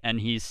reading it, and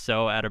he's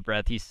so out of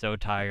breath. He's so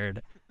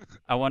tired.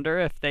 I wonder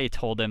if they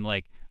told him,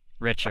 like,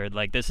 Richard,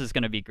 like, this is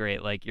going to be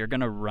great. Like, you're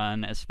going to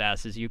run as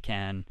fast as you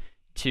can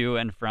to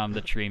and from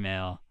the tree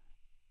mail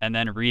and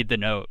then read the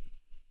note.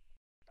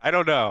 I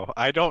don't know.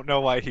 I don't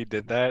know why he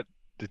did that.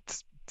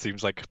 It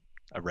seems like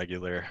a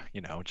regular,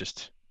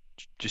 just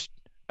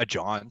a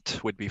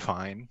jaunt would be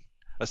fine.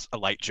 A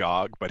light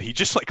jog, but he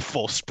just like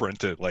full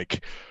sprinted.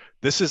 Like,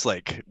 this is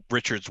like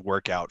Richard's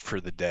workout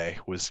for the day,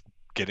 was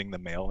getting the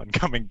mail and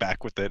coming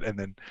back with it and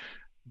then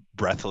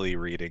breathily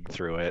reading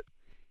through it.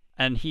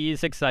 And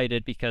he's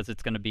excited because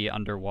it's going to be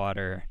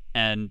underwater.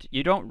 And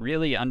you don't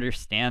really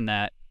understand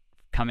that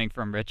coming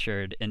from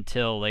Richard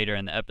until later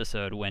in the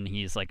episode, when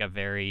he's like a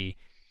very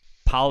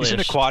polished... He's an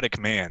aquatic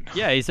man.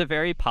 Yeah, he's a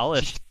very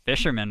polished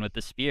fisherman with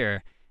the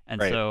spear. And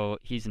right. So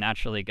he's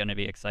naturally going to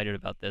be excited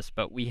about this.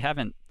 But we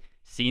haven't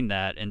seen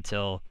that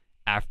until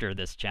after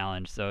this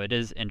challenge. So it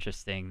is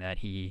interesting that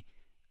he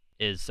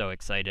is so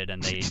excited,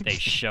 and they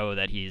show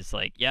that he's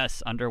like,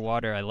 yes,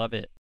 underwater, I love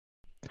it.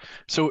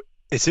 So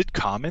is it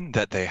common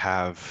that they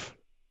have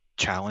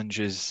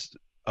challenges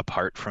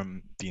apart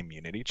from the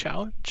immunity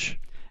challenge?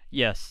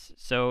 Yes.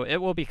 So it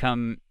will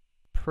become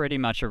pretty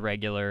much a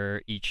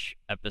regular each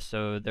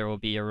episode. There will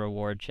be a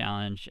reward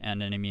challenge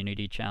and an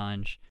immunity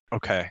challenge.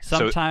 Okay.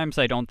 Sometimes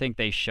I don't think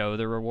they show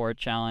the reward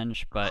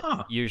challenge,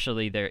 but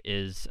usually there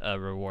is a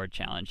reward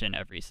challenge in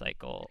every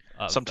cycle.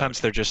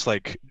 Sometimes they're just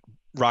like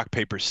rock,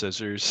 paper,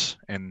 scissors,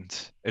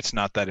 and it's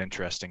not that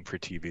interesting for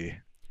TV.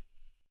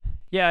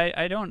 Yeah,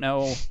 I don't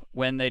know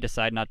when they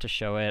decide not to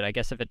show it. I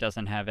guess if it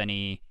doesn't have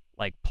any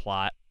like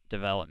plot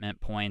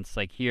development points,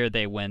 like here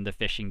they win the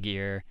fishing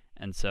gear,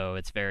 and so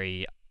it's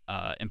very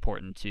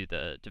important to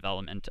the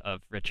development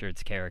of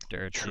Richard's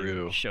character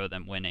to show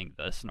them winning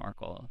the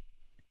snorkel.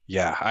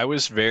 Yeah, I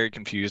was very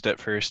confused at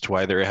first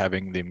why they were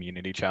having the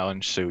immunity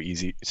challenge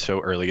so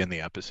early in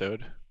the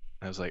episode.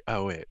 I was like,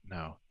 oh wait,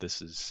 no,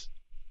 this is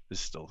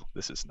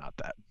not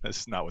that.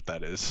 This is not what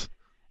that is.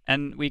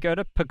 And we go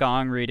to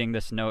Pagong reading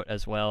this note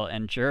as well,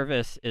 and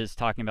Jervis is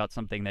talking about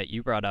something that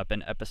you brought up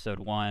in episode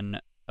 1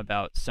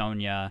 about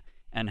Sonia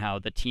and how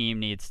the team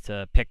needs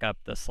to pick up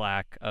the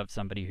slack of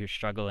somebody who's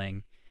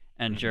struggling.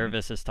 And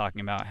Jervis is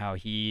talking about how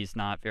he's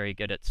not very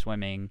good at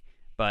swimming,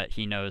 but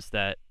he knows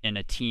that in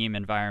a team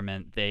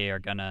environment, they are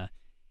going to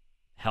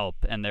help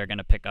and they're going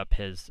to pick up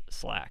his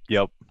slack.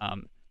 Yep.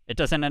 It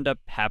doesn't end up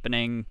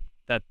happening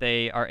that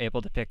they are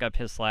able to pick up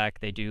his slack.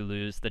 They do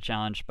lose the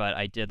challenge, but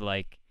I did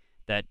like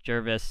that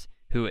Jervis,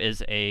 who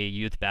is a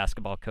youth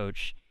basketball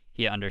coach,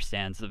 he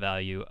understands the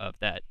value of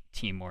that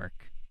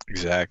teamwork.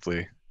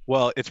 Exactly.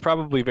 Well, it's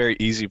probably very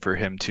easy for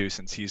him too,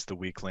 since he's the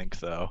weak link,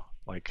 though.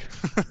 Like,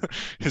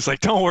 he's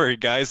like, don't worry,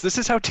 guys. This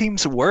is how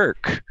teams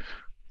work.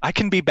 I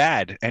can be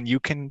bad, and you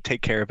can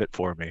take care of it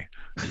for me.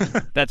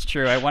 That's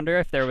true. I wonder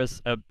if there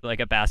was a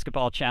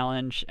basketball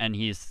challenge and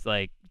he's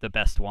like the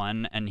best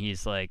one and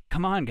he's like,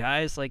 "Come on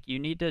guys, like you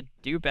need to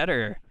do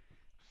better."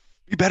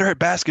 Be better at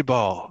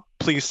basketball.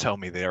 Please tell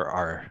me there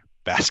are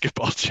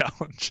basketball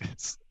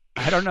challenges.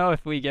 I don't know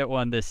if we get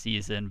one this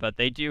season, but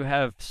they do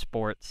have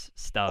sports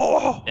stuff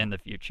Oh, in the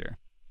future.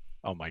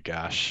 oh my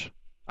gosh.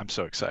 I'm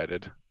so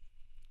excited.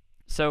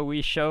 So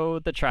we show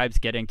the tribes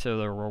getting to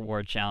the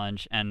reward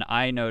challenge and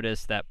I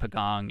noticed that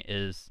Pagong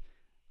is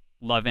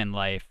loving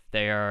life.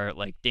 They are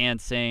like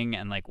dancing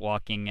and like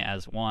walking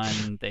as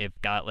one. They've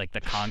got like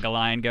the conga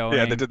line Yeah, they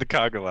going. did the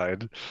conga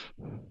line.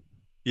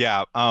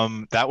 Yeah,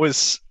 that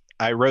was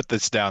I wrote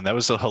this down. That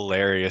was a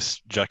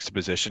hilarious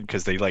juxtaposition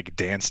because they like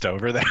danced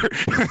over there.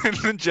 And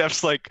then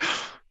Jeff's like,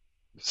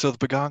 so the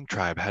Bagong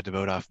tribe had to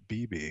vote off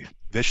BB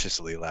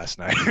viciously last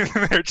night.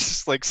 They're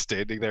just like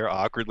standing there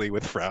awkwardly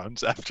with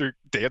frowns after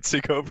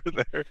dancing over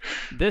there.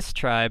 This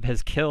tribe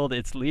has killed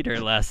its leader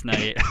last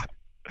night.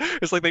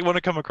 It's like they want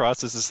to come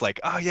across as this like,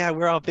 oh yeah,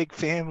 we're all a big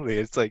family.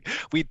 It's like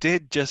we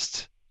did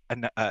just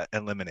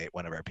eliminate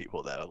one of our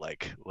people though,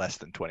 like less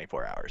than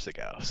 24 hours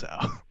ago. So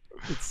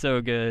It's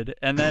so good.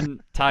 And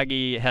then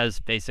Tagi has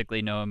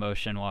basically no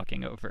emotion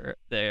walking over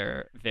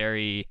their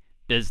very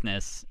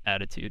business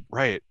attitude.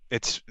 right,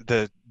 it's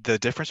the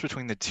difference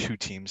between the two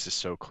teams is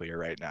so clear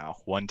right now.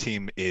 One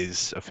team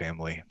is a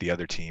family, the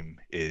other team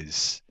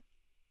is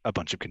a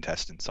bunch of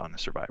contestants on a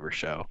Survivor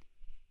show,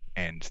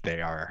 and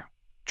they are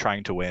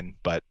trying to win,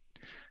 but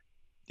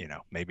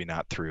maybe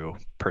not through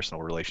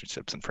personal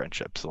relationships and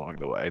friendships along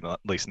the way, at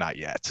least not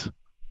yet.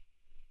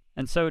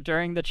 And so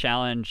during the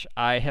challenge,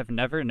 I have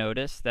never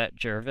noticed that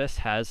Jervis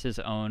has his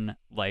own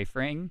life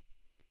ring.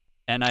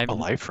 And A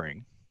life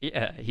ring.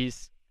 yeah,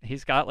 he's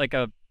got like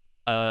a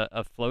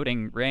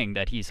floating ring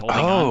that he's holding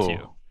on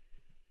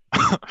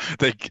to.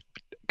 Like,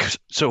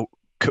 so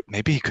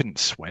maybe he couldn't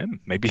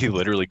swim. Maybe he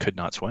literally could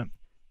not swim.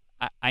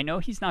 I know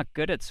he's not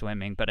good at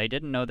swimming, but I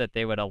didn't know that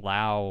they would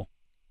allow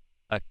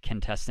a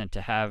contestant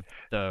to have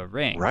the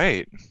ring.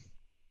 Right.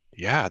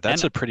 Yeah,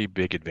 that's And a pretty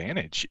big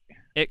advantage.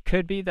 it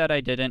could be that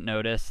I didn't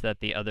notice that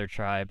the other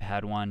tribe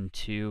had one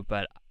too,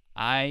 but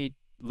I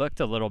looked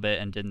a little bit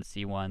and didn't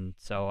see one.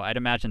 So I'd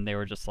imagine they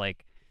were just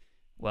like,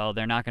 well,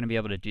 they're not going to be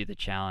able to do the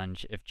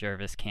challenge if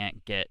Jervis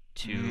can't get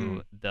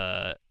to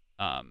the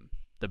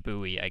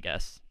buoy, I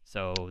guess.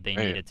 So they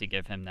Right. needed to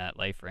give him that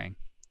life ring.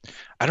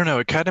 I don't know.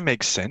 It kind of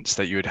makes sense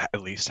that you would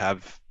at least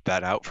have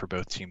that out for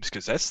both teams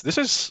because this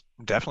is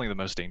definitely the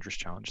most dangerous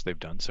challenge they've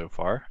done so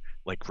far.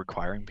 Like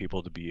requiring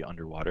people to be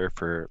underwater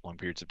for long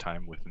periods of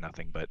time with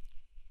nothing but,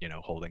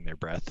 holding their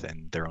breath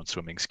and their own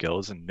swimming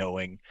skills and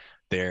knowing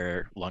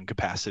their lung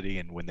capacity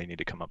and when they need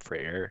to come up for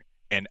air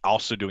and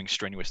also doing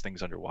strenuous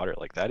things underwater.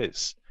 Like that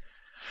is,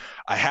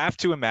 I have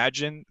to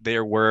imagine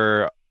there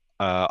were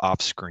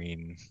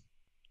off-screen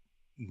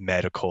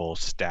medical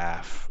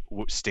staff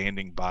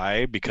standing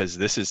by because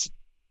this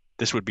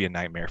would be a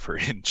nightmare for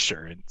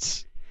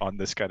insurance on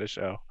this kind of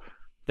show.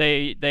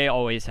 They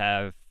always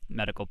have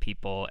medical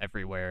people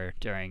everywhere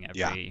during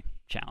Yeah. every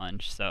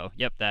challenge. So,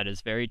 yep, that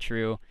is very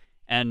true.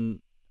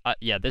 And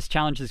yeah, this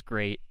challenge is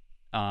great.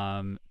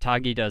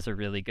 Tagi does a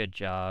really good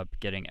job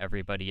getting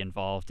everybody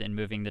involved in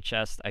moving the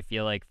chest. I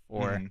feel like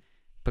for Mhm.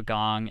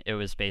 Pagong,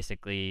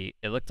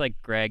 it looked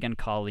like Greg and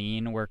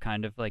Colleen were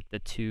kind of like the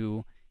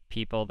two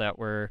people that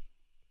were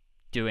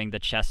doing the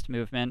chest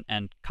movement,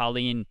 and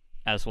Colleen,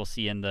 as we'll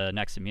see in the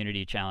next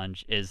immunity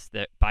challenge, is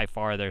by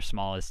far their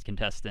smallest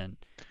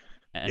contestant.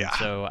 And Yeah.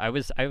 so I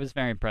was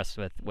very impressed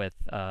with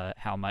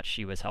how much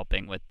she was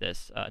helping with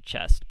this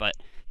chest. But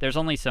there's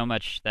only so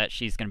much that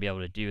she's going to be able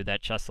to do.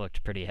 That chest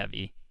looked pretty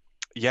heavy.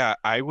 Yeah,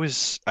 I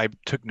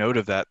took note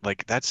of that.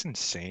 Like that's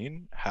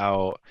insane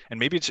how, and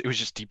maybe it was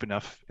just deep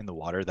enough in the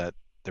water that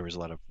there was a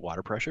lot of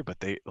water pressure, but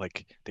they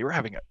were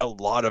having a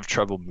lot of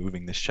trouble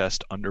moving this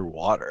chest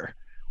underwater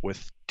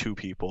with two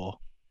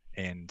people.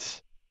 And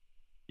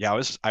yeah,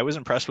 I was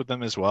impressed with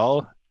them as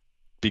well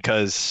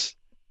because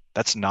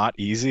that's not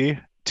easy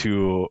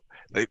to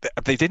they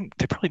probably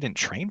didn't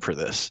train for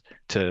this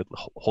to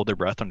hold their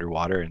breath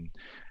underwater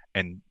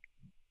and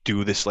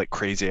do this like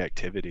crazy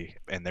activity,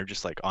 and they're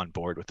just like on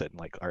board with it and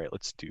like, all right,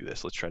 let's do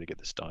this, let's try to get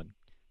this done.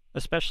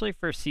 Especially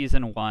for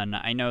season one.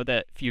 I know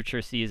that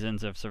future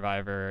seasons of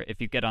Survivor, if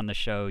you get on the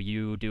show,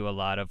 you do a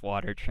lot of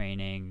water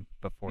training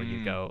before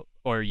you go,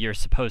 or you're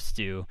supposed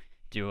to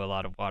do a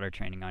lot of water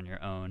training on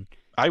your own.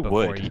 I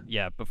before would.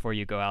 before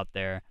you go out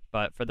there.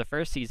 But for the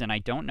first season, I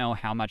don't know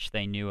how much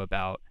they knew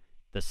about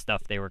the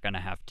stuff they were going to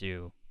have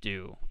to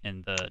do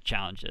in the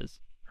challenges.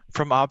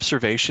 From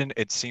observation,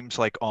 it seems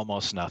like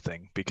almost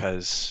nothing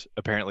because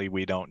apparently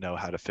we don't know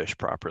how to fish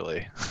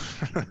properly.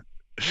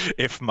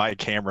 If my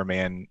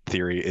cameraman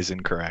theory is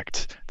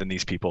incorrect, then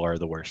these people are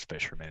the worst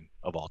fishermen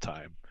of all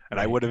time. And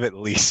I Right. would have at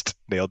least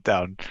nailed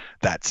down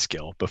that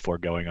skill before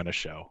going on a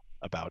show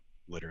about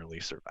literally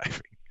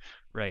surviving.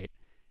 Right.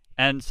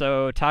 And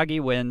so Tagi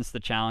wins the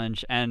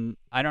challenge, and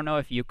I don't know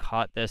if you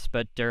caught this,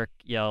 but Dirk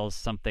yells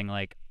something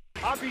like,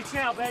 I'll beat you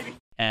now, baby.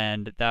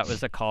 and that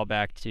was a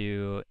callback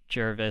to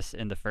Jervis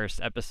in the first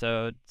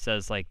episode,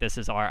 says like, this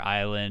is our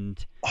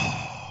island.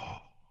 Oh,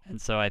 And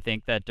so I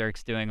think that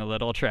Dirk's doing a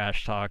little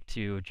trash talk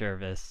to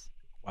Jervis.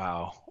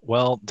 wow.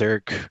 Well,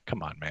 Dirk,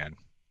 come on, man.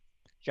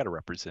 You got to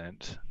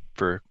represent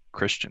for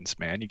Christians,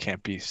 man. You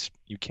can't be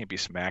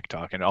smack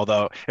talking.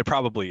 Although it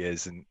probably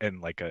is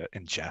in like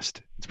in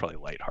jest. It's probably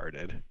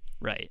lighthearted.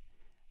 Right.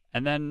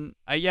 And then,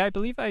 I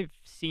believe I've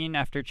seen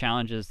after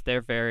challenges,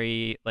 they're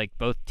very, like,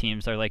 both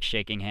teams are, like,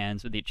 shaking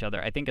hands with each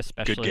other. I think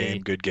especially... Good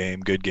game, good game,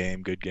 good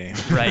game, good game.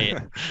 Right,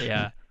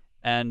 yeah.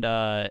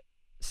 And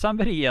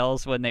somebody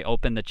yells when they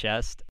open the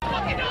chest,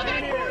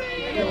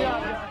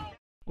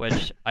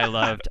 which I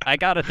loved. I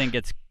gotta think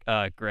it's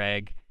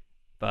Greg,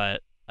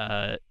 but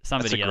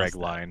somebody That's a Greg yells that.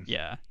 line.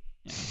 Yeah.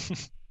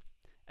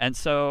 And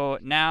so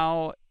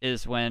now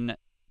is when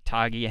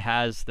Tagi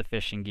has the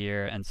fishing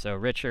gear, and so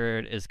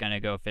Richard is going to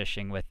go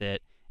fishing with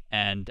it.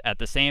 And at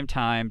the same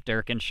time,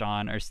 Dirk and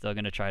Sean are still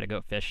going to try to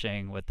go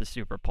fishing with the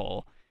super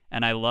pole.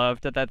 And I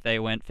loved that they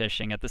went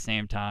fishing at the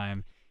same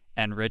time.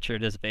 And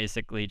Richard is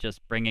basically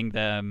just bringing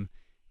them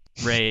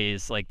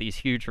rays, like these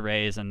huge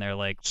rays, and they're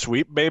like,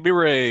 Sweet baby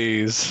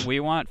rays. we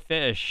want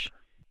fish.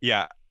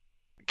 Yeah.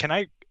 Can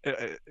I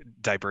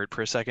divert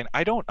for a second?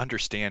 I don't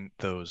understand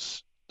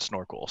those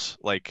snorkels.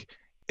 Like,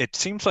 it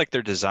seems like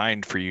they're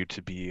designed for you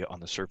to be on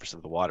the surface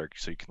of the water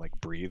so you can like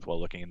breathe while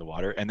looking in the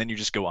water, and then you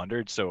just go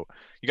under. So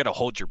you got to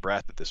hold your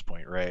breath at this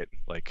point, right?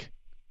 Like,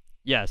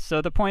 Yeah,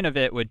 so the point of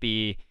it would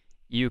be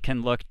you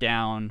can look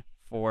down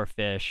for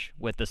fish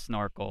with the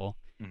snorkel,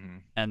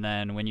 and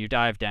then when you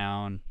dive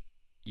down,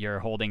 you're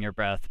holding your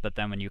breath, but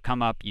then when you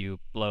come up, you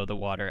blow the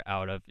water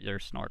out of your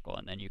snorkel,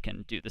 and then you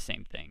can do the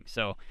same thing.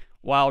 So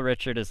while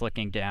Richard is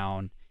looking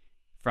down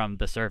from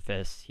the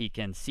surface, he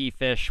can see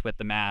fish with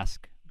the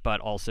mask, but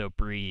also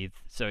breathe,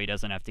 so he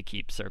doesn't have to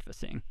keep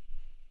surfacing.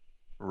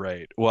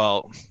 right.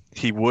 Well,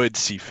 he would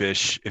see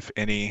fish if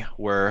any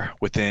were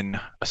within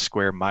a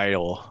square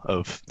mile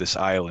of this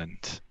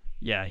island.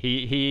 Yeah,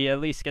 he at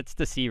least gets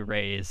to see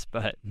rays,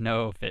 but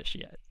no fish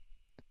yet.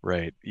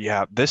 Right.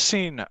 Yeah, this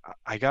scene,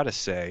 I gotta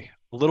say,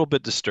 a little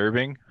bit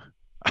disturbing.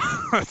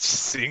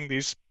 Seeing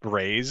these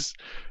rays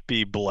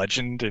be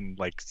bludgeoned and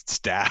like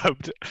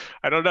stabbed.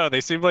 I don't know. They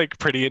seem like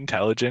pretty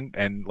intelligent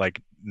and like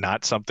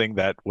not something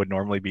that would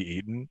normally be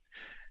eaten.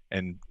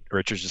 And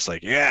Richard's just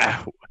like,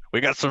 yeah,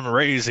 we got some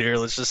rays here.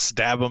 Let's just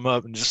stab them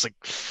up and just like,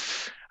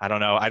 I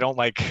don't know. I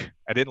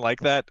didn't like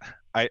that.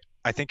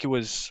 I think it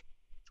was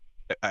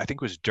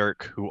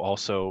Dirk who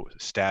also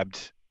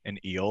stabbed an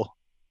eel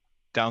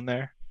down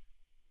there.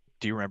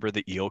 Do you remember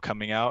the eel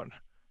coming out?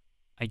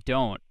 I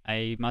don't.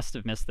 I must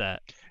have missed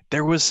that.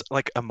 There was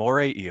like a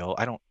moray eel.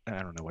 I don't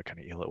know what kind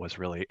of eel it was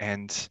really.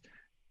 And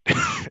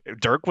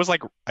Dirk was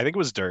like, I think it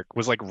was Dirk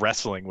was like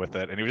wrestling with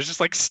it, and he was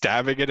just like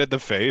stabbing it in the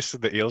face,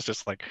 and the eel's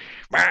just like,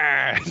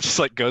 and just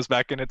like goes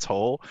back in its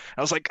hole.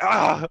 I was like,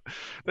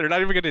 they're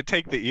not even going to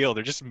take the eel.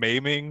 They're just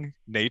maiming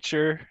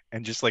nature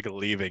and just like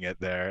leaving it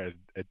there.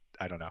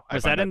 I don't know.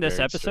 Was that in this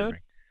episode?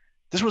 Disturbing.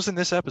 This was in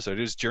this episode.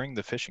 It was during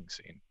the fishing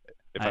scene,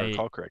 if I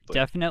recall correctly.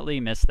 Definitely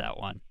missed that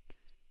one.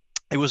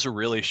 It was a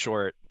really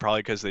short,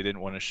 probably because they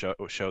didn't want to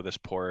show this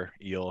poor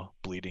eel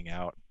bleeding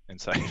out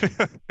inside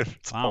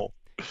its hole.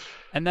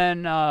 And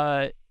then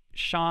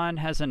Sean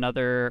has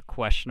another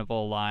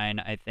questionable line,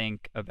 I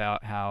think,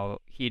 about how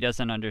he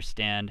doesn't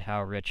understand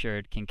how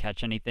Richard can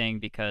catch anything,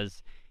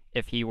 because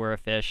if he were a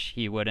fish,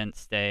 he wouldn't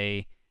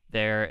stay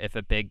there if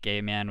a big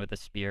gay man with a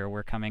spear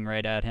were coming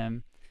right at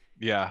him.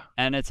 Yeah.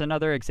 And it's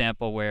another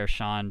example where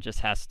Sean just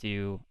has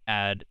to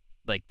add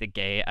like the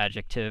gay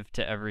adjective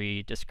to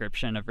every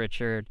description of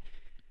Richard.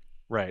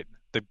 Right.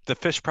 The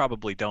fish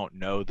probably don't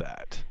know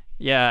that.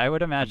 Yeah, I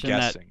would imagine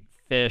that guessing.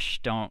 fish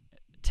don't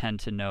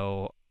tend to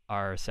know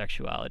our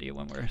sexuality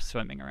when we're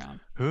swimming around.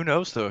 Who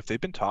knows though? If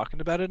they've been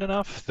talking about it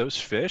enough, those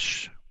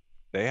fish,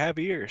 they have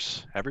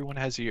ears. Everyone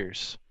has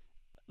ears.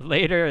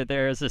 Later,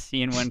 there's a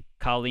scene when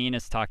Colleen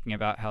is talking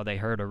about how they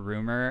heard a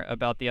rumor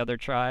about the other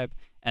tribe.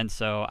 And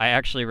so I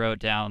actually wrote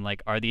down,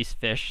 like, are these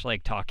fish,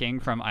 like, talking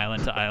from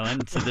island to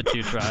island to the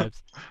two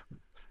tribes?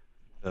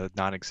 The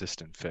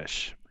non-existent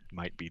fish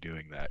might be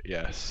doing that,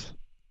 yes.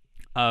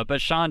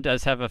 But Sean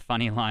does have a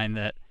funny line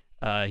that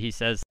he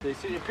says, They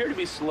appear to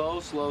be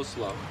slow.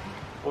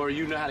 Or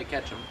you know how to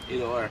catch them,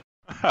 either or.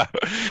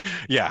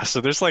 Yeah, so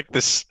there's like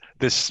this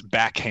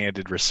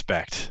backhanded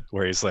respect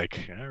where he's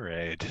like, all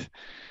right,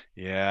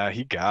 yeah,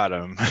 he got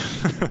him.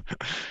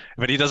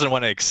 But he doesn't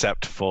want to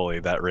accept fully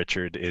that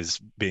Richard is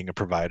being a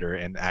provider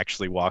and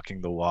actually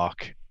walking the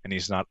walk, and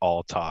he's not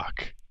all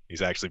talk.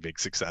 He's actually being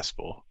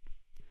successful.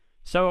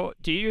 So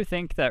do you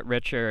think that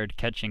Richard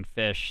catching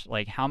fish,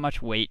 like, how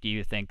much weight do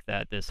you think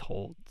that this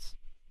holds?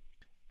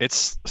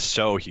 It's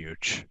so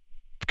huge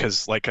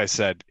because, like I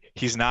said,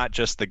 he's not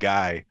just the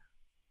guy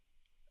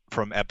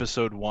from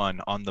episode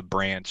 1 on the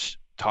branch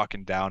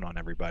talking down on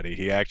everybody.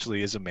 He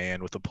actually is a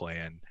man with a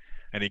plan,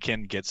 and he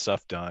can get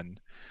stuff done.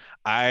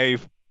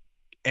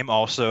 am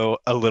also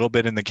a little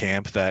bit in the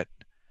camp that,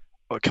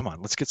 oh, come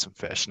on, let's get some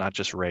fish, not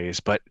just rays.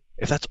 But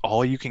if that's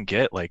all you can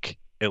get, like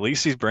at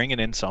least he's bringing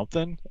in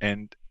something,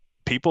 and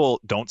people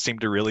don't seem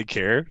to really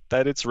care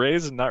that it's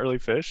rays and not really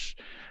fish.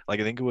 Like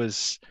I think it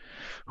was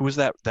who was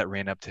that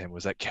ran up to him?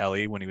 Was that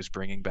Kelly when he was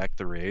bringing back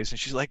the rays? And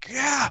she's like,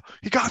 "Yeah,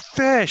 he got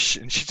fish,"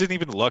 and she didn't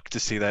even look to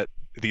see that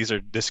these are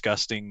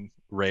disgusting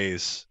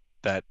rays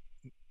that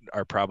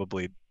are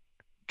probably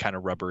kind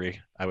of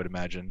rubbery, I would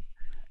imagine.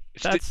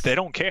 They That's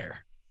don't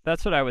care.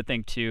 that's what I would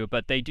think too.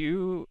 But they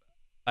do.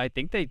 I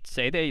think they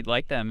say they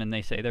like them, and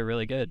they say they're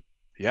really good.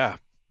 Yeah,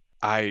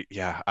 I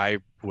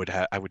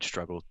would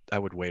struggle. I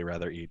would way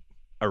rather eat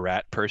a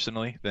rat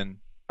personally than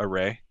a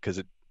ray because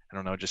I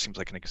don't know, it just seems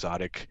like an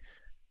exotic,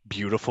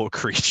 beautiful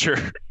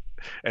creature.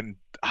 And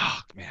oh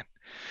man,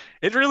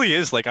 it really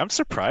is. Like I'm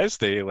surprised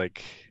they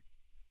like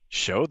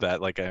show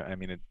that. Like I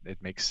mean, it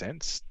makes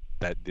sense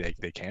that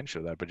they can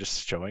show that, but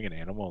just showing an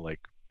animal like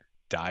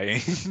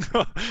dying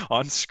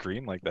on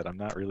screen like that, I'm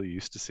not really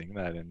used to seeing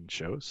that in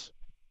shows.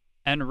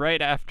 And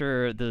right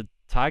after the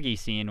Tagi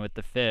scene with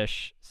the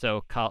fish,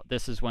 so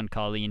this is when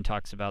Colleen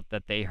talks about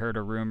that they heard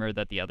a rumor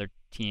that the other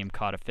team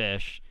caught a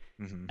fish,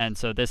 and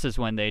so this is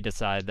when they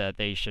decide that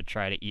they should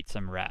try to eat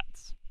some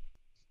rats.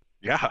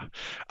 Yeah,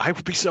 I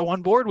would be so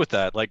on board with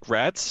that. Like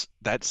rats,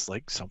 that's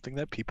like something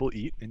that people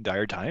eat in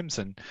dire times,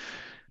 and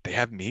they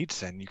have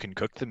meats, and you can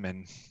cook them,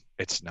 and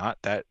it's not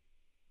that.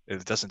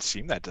 It doesn't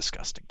seem that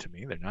disgusting to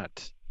me. They're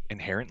not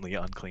inherently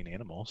unclean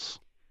animals.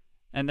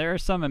 And there are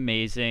some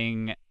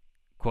amazing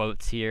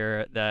quotes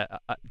here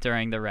that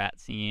during the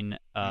rat scene,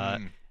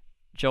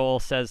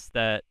 Joel says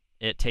that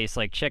it tastes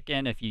like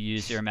chicken if you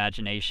use your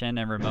imagination,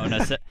 and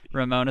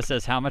Ramona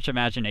says, "How much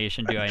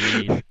imagination do I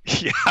need?"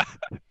 Yeah,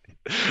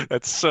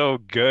 that's so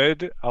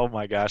good. Oh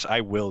my gosh,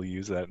 I will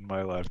use that in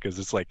my life because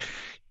it's like,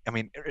 I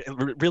mean,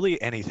 really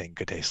anything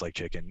could taste like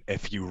chicken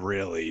if you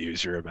really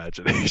use your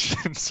imagination.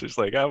 It's just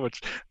like how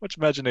much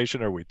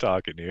imagination are we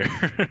talking here?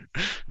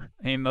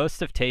 I mean,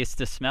 most of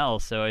taste is smell,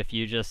 so if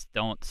you just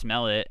don't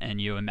smell it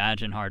and you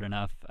imagine hard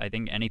enough, I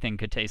think anything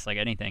could taste like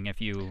anything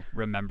if you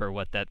remember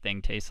what that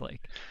thing tastes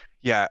like.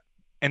 Yeah,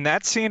 in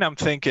that scene, I'm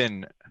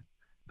thinking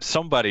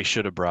somebody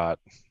should have brought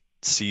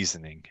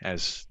seasoning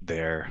as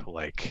their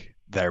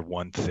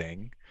one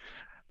thing.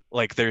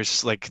 Like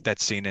there's like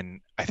that scene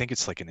in, I think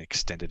it's like an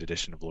extended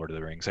edition of Lord of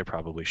the Rings. I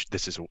probably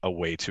this is a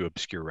way too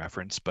obscure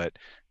reference, but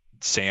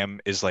Sam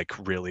is like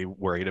really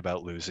worried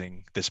about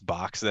losing this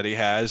box that he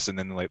has, and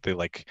then they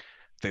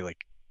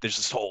there's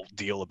this whole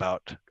deal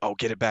about, oh,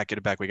 get it back,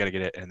 we got to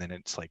get it, and then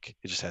it's like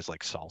it just has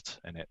like salt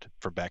in it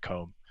from back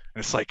home.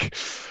 And it's like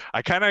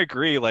I kind of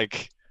agree,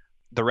 like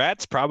the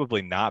rat's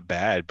probably not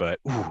bad, but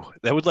ooh,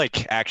 that would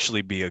like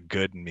actually be a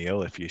good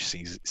meal if you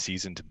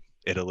seasoned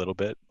it a little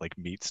bit. Like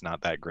meat's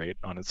not that great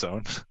on its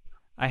own.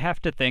 I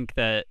have to think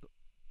that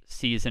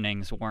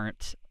seasonings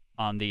weren't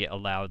on the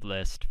allowed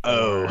list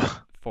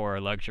for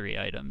luxury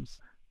items.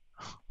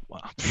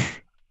 Wow.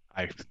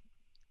 I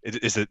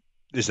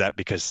is that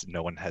because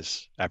no one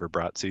has ever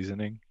brought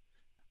seasoning?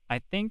 I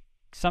think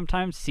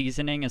sometimes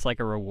seasoning is like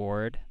a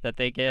reward that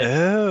they get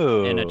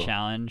in a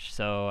challenge.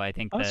 So I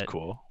think that's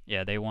cool.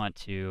 Yeah, they want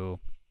to.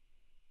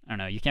 I don't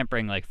know. You can't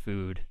bring like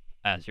food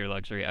as your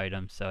luxury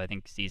item, so I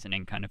think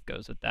seasoning kind of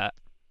goes with that.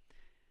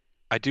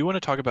 I do want to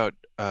talk about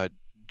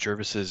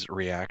Jervis's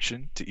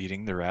reaction to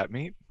eating the rat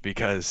meat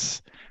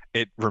because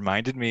it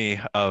reminded me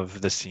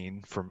of the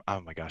scene from,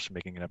 oh my gosh, I'm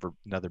making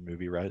another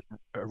movie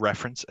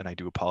reference, and I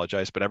do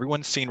apologize, but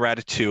everyone's seen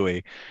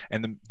Ratatouille,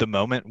 and the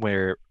moment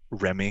where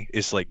Remy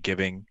is like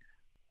giving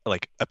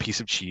like a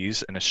piece of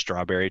cheese and a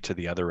strawberry to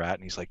the other rat,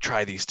 and he's like,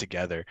 try these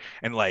together,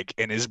 and like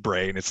in his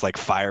brain it's like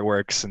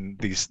fireworks and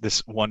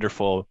this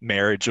wonderful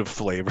marriage of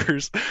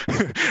flavors.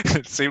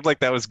 It seemed like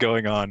that was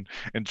going on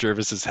in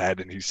Jervis's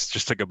head, and he's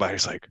just took a bite.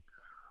 He's like,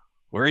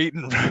 we're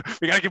eating,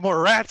 we gotta get more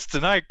rats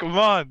tonight, come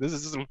on, this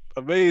is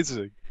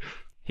amazing.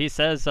 He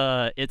says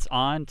it's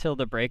on till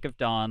the break of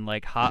dawn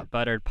like hot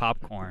buttered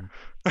popcorn.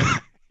 Yeah.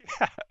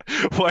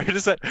 Where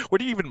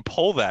do you even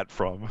pull that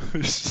from?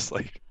 It's just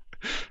like,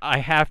 I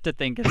have to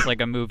think it's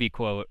like a movie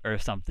quote or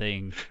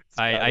something.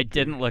 I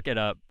didn't look it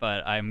up,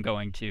 but I'm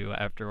going to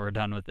after we're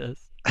done with this.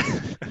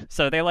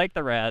 So they like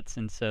the rats,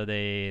 and so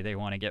they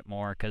want to get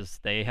more because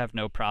they have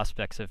no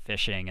prospects of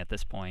fishing at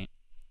this point.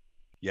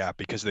 Yeah,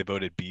 because they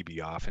voted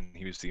BB off, and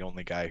he was the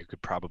only guy who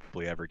could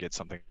probably ever get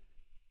something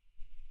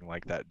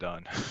like that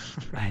done.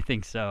 I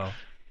think so.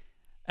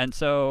 And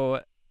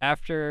so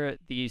after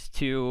these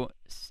two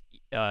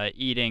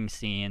eating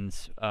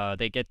scenes,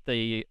 they get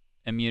the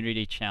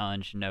immunity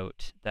challenge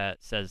note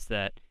that says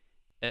that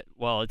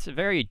it's a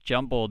very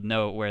jumbled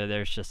note where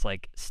there's just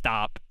like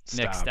stop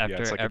mixed after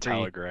it's like every a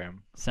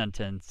telegram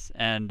sentence,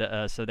 and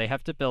so they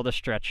have to build a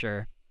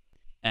stretcher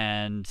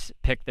and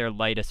pick their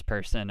lightest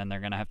person, and they're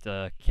gonna have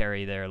to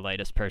carry their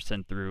lightest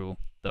person through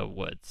the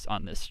woods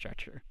on this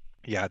stretcher.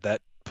 Yeah,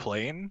 that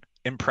plane,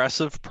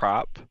 impressive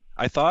prop.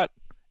 I thought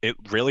it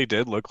really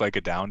did look like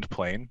a downed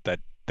plane that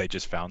they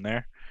just found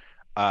there.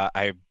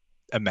 I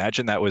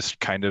imagine that was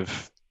kind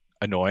of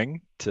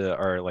annoying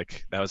or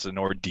like that was an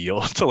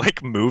ordeal to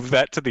like move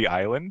that to the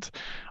island.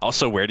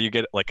 Also, where do you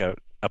get like a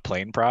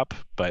plane prop?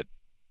 But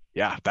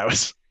yeah, that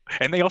was,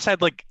 and they also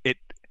had like it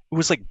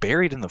was like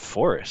buried in the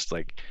forest.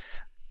 Like,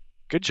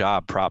 good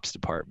job, props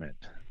department.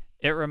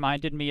 It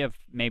reminded me of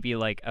maybe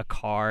like a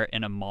car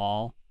in a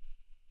mall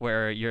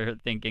where you're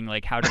thinking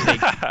like how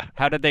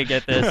did they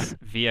get this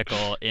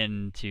vehicle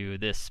into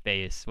this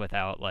space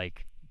without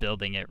like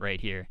building it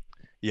right here?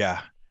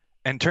 Yeah.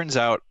 And turns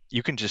out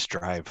you can just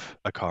drive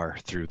a car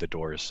through the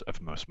doors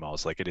of most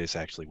malls. Like, it is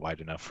actually wide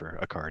enough for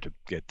a car to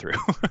get through.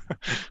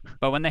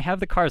 But when they have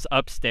the cars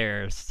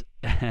upstairs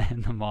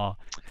in the mall,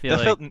 I feel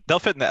They'll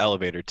fit in the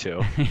elevator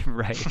too.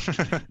 right.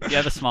 You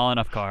have a small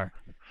enough car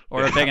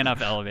or a big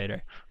enough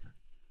elevator.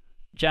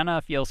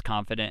 Jenna feels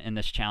confident in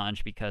this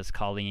challenge because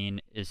Colleen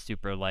is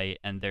super light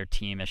and their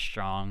team is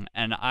strong.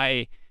 And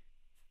I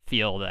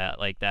feel that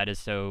like that is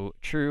so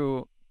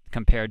true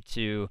compared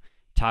to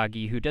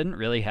Tagi, who didn't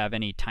really have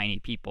any tiny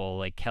people.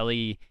 Like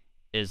Kelly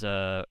is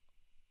a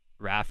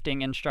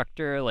rafting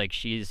instructor. Like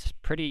she's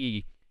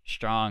pretty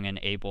strong and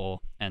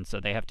able, and so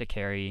they have to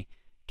carry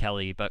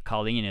Kelly. But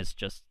Colleen is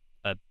just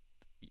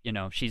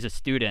she's a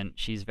student.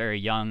 She's very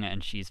young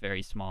and she's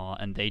very small,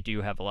 and they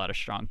do have a lot of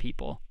strong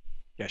people.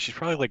 Yeah, she's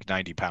probably like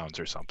 90 pounds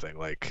or something.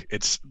 Like,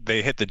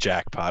 they hit the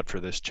jackpot for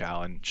this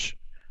challenge.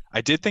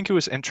 I did think it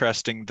was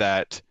interesting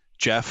that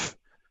Jeff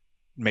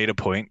made a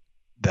point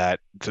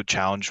that the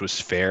challenge was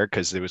fair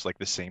because it was like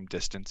the same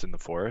distance in the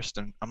forest.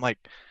 And I'm like,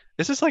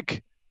 this is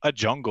like a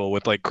jungle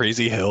with like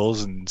crazy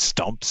hills and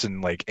stumps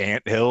and like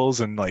ant hills,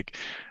 and like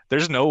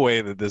there's no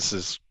way that this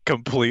is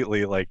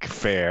completely like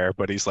fair.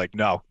 But he's like,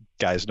 no,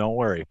 guys, don't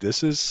worry.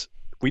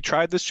 We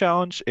tried this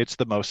challenge. It's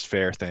the most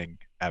fair thing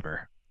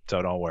ever.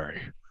 So don't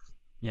worry.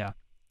 Yeah.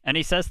 And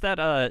he says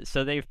that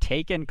so they've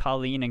taken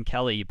Colleen and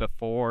Kelly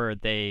before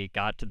they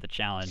got to the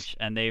challenge,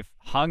 and they've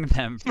hung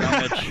them from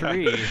a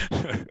tree.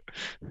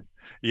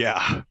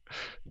 Yeah.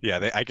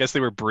 Yeah, I guess they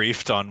were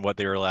briefed on what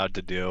they were allowed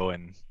to do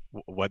and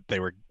what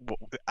they were.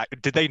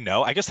 Did they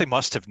know? I guess they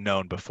must have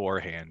known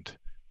beforehand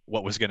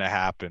what was going to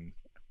happen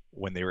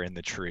when they were in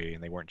the tree,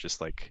 and they weren't just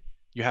like,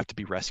 you have to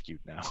be rescued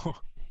now.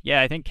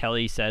 Yeah, I think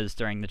Kelly says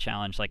during the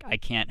challenge, like, I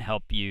can't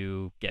help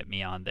you get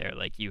me on there.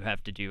 Like, you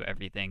have to do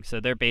everything. So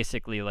they're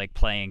basically like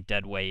playing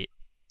dead weight.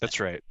 That's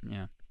right.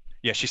 Yeah.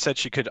 Yeah, she said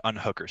she could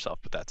unhook herself,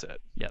 but that's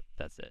it. Yep,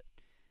 that's it.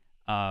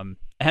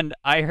 And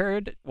I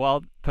heard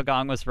while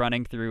Pagong was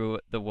running through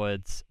the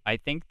woods, I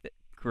think that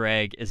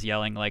Greg is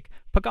yelling like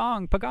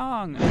Pagong,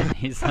 Pagong. And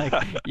he's like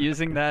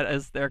using that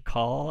as their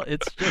call.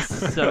 It's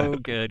just so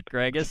good.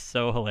 Greg is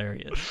so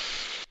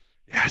hilarious.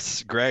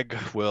 Yes, Greg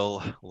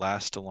will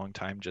last a long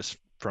time just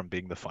from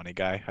being the funny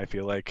guy. I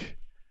feel like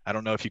I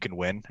don't know if you can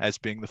win as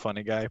being the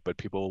funny guy, but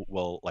people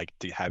will like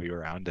to have you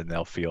around and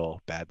they'll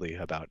feel badly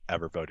about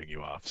ever voting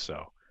you off.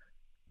 So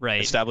right,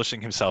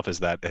 establishing himself as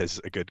that is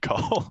a good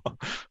call.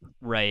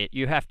 Right.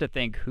 You have to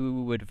think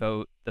who would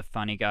vote the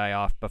funny guy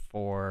off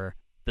before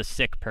the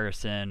sick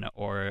person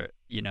or,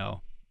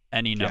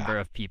 any number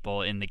of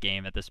people in the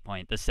game at this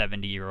point, the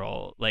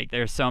 70-year-old. Like,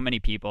 there's so many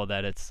people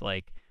that it's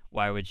like,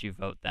 why would you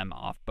vote them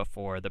off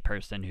before the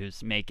person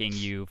who's making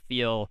you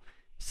feel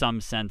some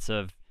sense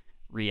of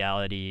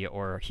reality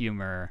or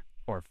humor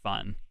or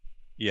fun?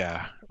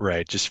 Yeah,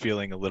 right. Just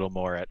feeling a little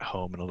more at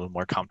home and a little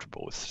more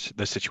comfortable with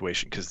the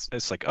situation, because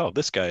it's like, oh,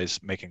 this guy's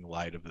making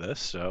light of this,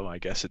 so I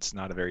guess it's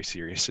not a very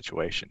serious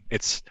situation.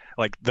 It's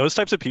like those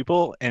types of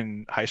people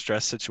in high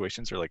stress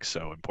situations are like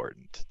so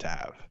important to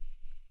have.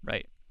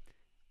 Right.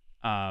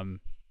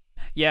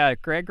 Yeah,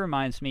 Greg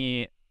reminds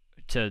me,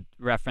 to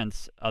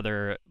reference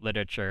other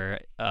literature,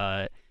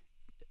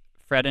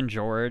 Fred and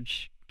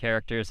George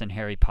characters in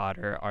Harry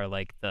Potter are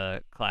like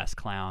the class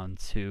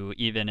clowns who,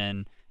 even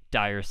in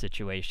dire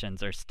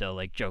situations, are still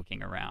like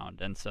joking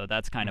around, and so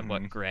that's kind of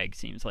what Greg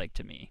seems like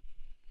to me.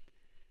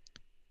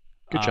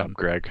 Good job,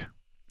 Greg.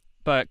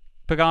 But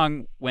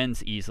Pagong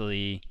wins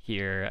easily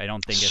here. I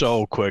don't think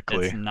so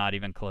quickly. It's not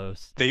even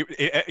close.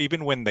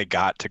 Even when they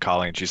got to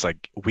Colleen, she's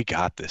like, "We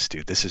got this,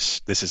 dude. This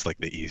is like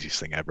the easiest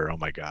thing ever. Oh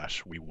my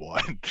gosh, we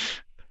won."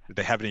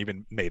 They haven't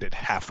even made it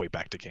halfway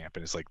back to camp,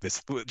 and it's like,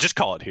 this. Just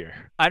call it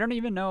here. I don't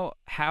even know,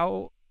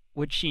 how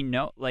would she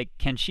know? Like,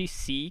 can she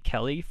see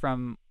Kelly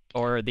from,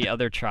 or the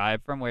other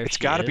tribe from where she is? It's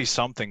got to be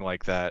something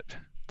like that,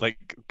 like,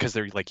 because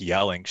they're like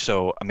yelling.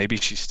 So maybe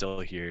she still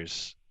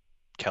hears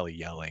Kelly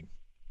yelling,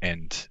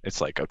 and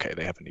it's like, okay,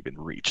 they haven't even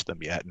reached them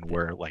yet, and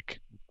we're like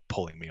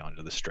pulling me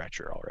onto the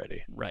stretcher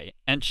already. Right,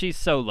 and she's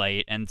so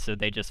light, and so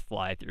they just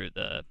fly through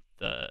the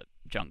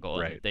jungle,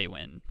 right, and they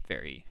win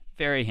very,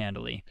 very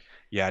handily.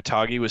 Yeah,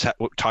 Tagi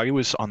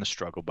was on the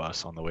struggle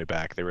bus on the way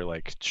back. They were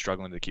like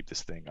struggling to keep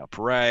this thing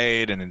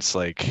upright, and it's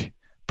like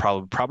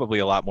probably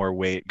a lot more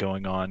weight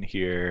going on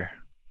here.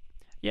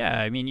 Yeah,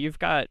 I mean, you've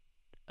got,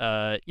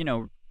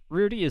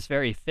 Rudy is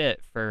very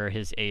fit for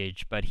his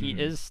age, but he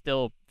is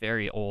still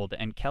very old,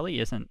 and Kelly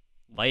isn't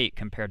light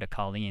compared to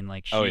Colleen.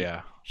 Like,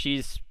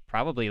 she's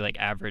probably like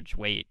average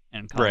weight,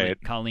 and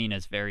Colleen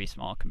is very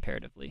small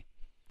comparatively.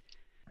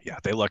 Yeah,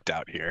 they lucked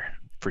out here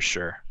for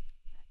sure.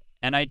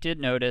 And I did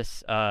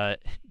notice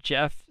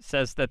Jeff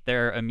says that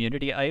their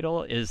immunity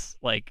idol is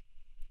like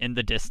in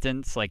the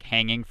distance, like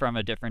hanging from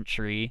a different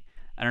tree.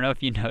 I don't know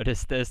if you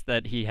noticed this,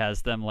 that he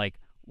has them like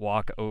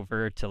walk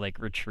over to like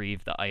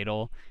retrieve the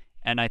idol.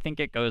 And I think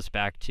it goes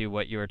back to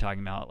what you were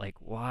talking about, like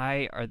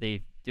why are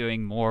they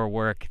doing more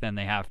work than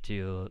they have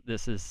to?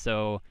 This is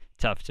so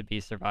tough to be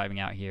surviving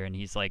out here. And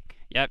he's like,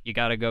 "Yep, you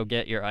got to go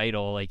get your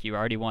idol. Like you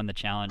already won the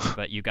challenge,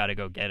 but you got to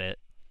go get it."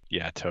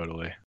 Yeah,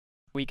 totally.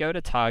 We go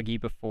to Tagi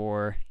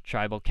before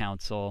tribal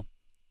council,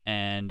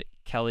 and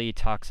Kelly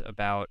talks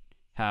about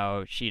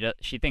how she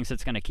thinks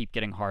it's going to keep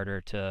getting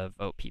harder to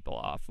vote people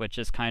off, which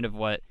is kind of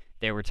what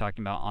they were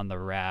talking about on the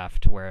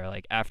raft, where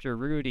like after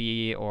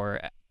Rudy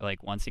or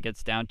like once it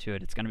gets down to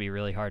it, it's going to be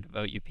really hard to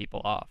vote you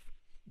people off.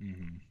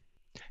 Mm-hmm.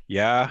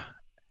 Yeah,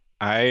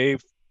 I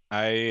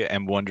I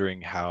am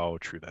wondering how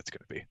true that's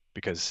going to be,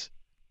 because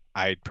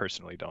I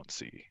personally don't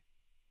see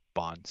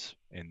bonds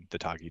in the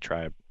Tagi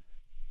tribe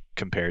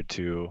compared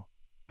to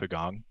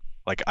Pagong.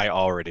 Like I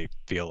already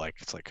feel like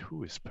it's like,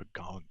 who is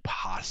Pagong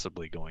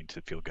possibly going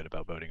to feel good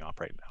about voting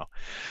off right now?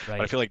 But I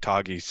Right. feel like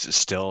Tagi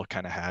still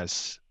kind of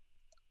has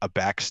a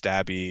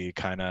backstabby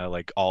kind of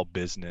like all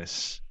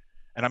business,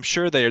 and I'm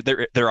sure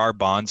there are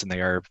bonds and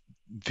they are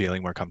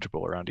feeling more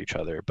comfortable around each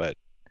other. But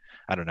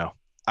I don't know.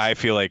 I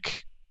feel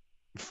like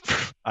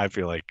I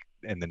feel like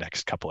in the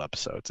next couple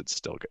episodes, it's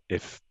still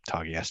if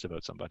Tagi has to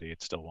vote somebody,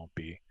 it still won't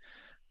be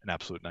an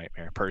absolute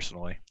nightmare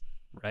personally.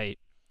 Right.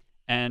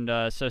 And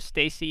so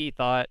Stacy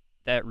thought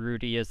that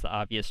Rudy is the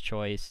obvious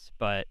choice,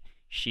 but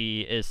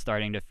she is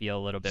starting to feel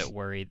a little bit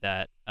worried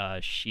that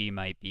she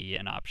might be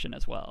an option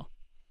as well.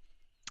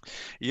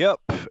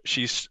 Yep,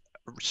 she's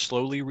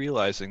slowly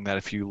realizing that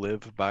if you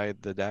live by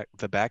the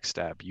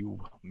backstab,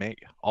 you may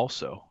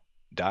also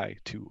die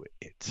to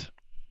it.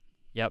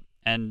 Yep.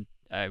 And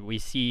we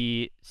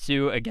see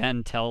Sue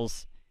again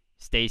tells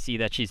Stacy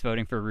that she's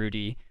voting for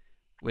Rudy,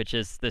 which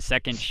is the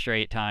second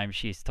straight time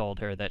she's told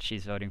her that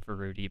she's voting for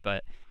Rudy,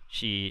 but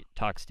she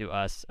talks to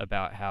us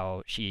about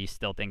how she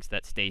still thinks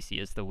that Stacy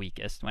is the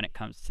weakest when it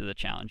comes to the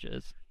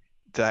challenges.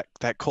 That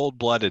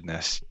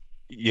cold-bloodedness.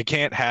 You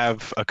can't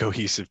have a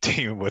cohesive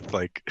team with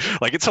like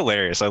it's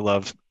hilarious. I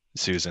love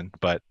Susan,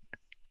 but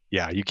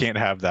yeah, you can't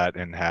have that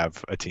and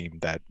have a team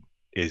that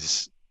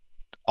is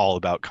all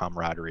about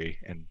camaraderie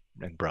and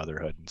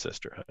brotherhood and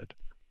sisterhood.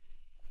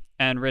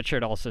 And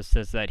Richard also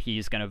says that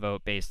he's going to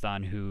vote based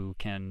on who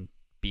can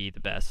be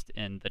the best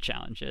in the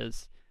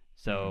challenges.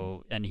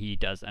 So, and he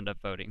does end up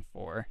voting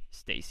for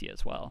Stacy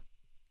as well.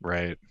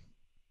 Right.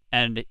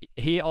 And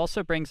he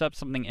also brings up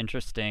something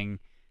interesting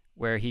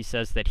where he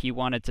says that he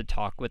wanted to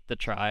talk with the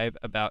tribe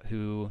about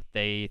who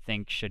they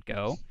think should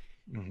go.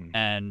 Mm-hmm.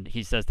 And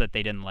he says that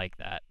they didn't like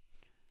that.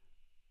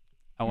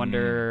 I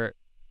wonder,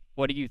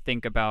 what do you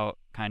think about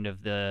kind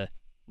of the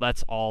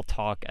let's all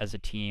talk as a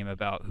team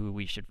about who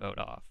we should vote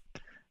off?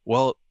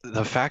 Well,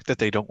 the fact that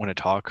they don't want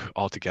to talk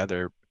all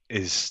together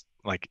is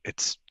like,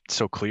 it's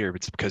so clear.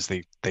 It's because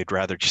they'd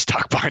rather just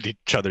talk behind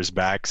each other's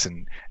backs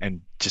and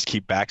just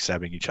keep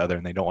backstabbing each other,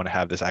 and they don't want to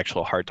have this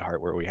actual heart to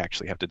heart where we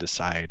actually have to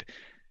decide,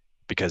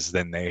 because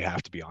then they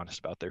have to be honest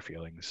about their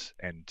feelings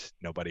and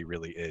nobody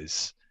really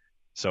is.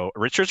 So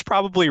Richard's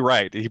probably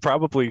right. He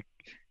probably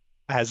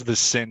has this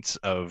sense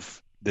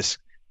of this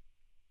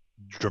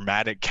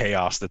dramatic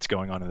chaos that's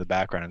going on in the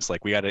background. It's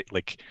like we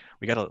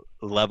gotta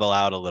level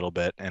out a little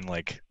bit and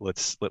like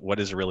what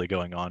is really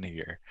going on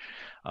here.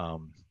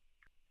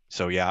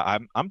 So yeah,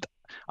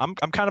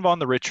 I'm kind of on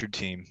the Richard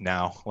team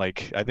now.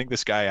 Like I think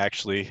this guy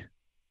actually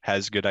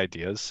has good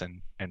ideas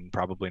and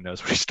probably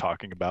knows what he's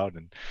talking about,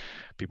 and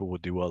people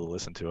would do well to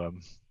listen to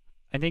him.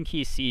 I think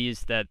he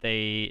sees that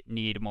they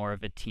need more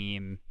of a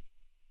team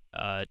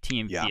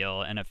Yeah.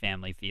 feel and a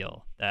family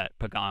feel that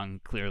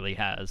Pagong clearly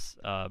has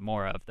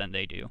more of than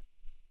they do.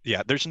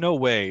 Yeah, there's no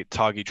way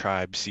Tagi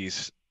tribe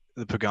sees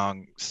the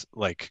Pagongs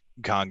like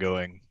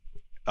congoing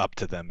up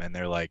to them and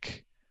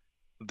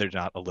they're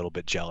not a little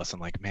bit jealous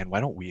and like, man, why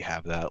don't we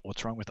have that?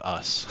 What's wrong with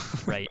us?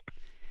 Right.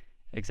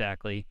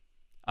 Exactly.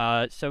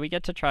 So we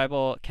get to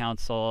tribal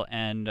council,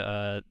 and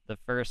the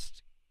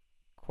first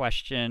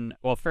question.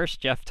 Well, first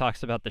Jeff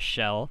talks about the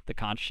shell, the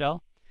conch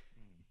shell,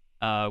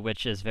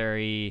 which is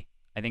very.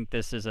 I think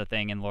this is a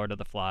thing in Lord of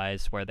the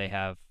Flies where they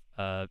have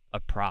a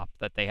prop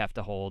that they have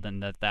to hold,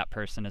 and that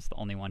person is the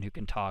only one who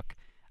can talk.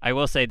 I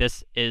will say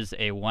this is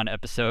a one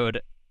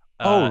episode.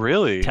 Oh,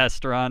 really?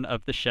 Test run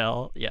of the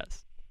shell.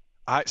 Yes.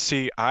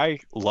 I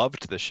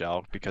loved the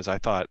shell because I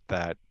thought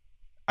that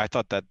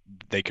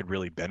they could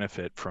really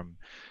benefit from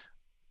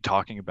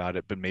talking about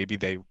it, but maybe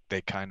they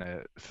kind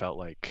of felt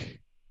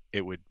like it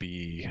would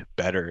be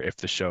better if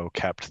the show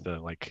kept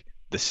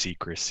the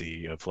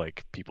secrecy of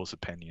like people's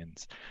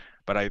opinions.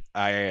 But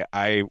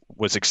I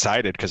was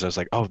excited because I was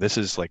like, oh, this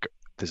is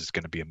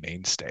going to be a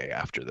mainstay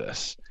after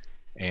this.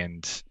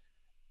 And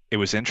it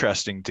was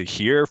interesting to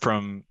hear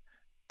from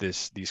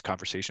these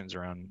conversations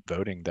around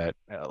voting that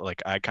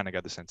like I kind of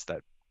got the sense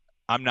that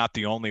I'm not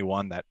the only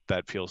one that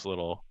feels a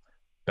little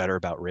better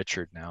about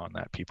Richard now, and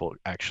that people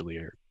actually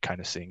are kind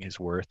of seeing his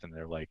worth, and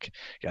they're like,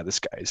 yeah, this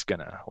guy is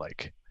gonna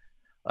like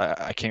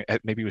I can't.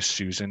 Maybe it was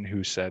Susan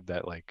who said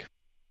that like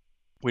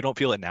we don't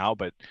feel it now,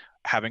 but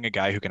having a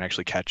guy who can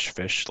actually catch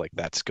fish, like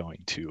that's going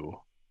to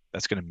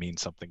mean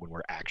something when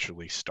we're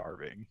actually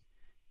starving.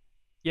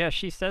 Yeah,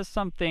 she says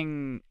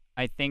something.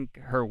 I think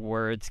her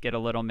words get a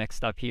little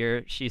mixed up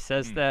here. She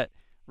says Hmm. that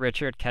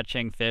Richard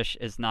catching fish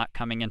is not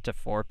coming into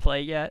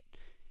foreplay yet,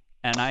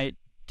 and I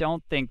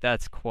don't think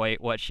that's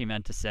quite what she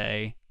meant to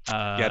say.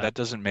 Yeah, that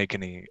doesn't make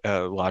any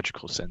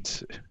logical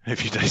sense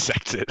if you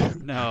dissect it.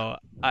 No,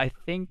 I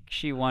think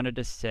she wanted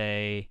to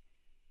say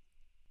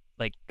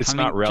like It's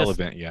not coming just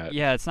relevant yet.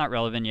 yeah, it's not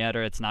relevant yet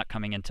or it's not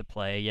coming into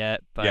play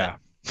yet, but Yeah,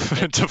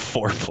 to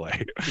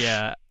foreplay.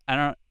 yeah,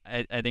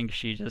 I think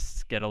she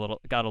just got a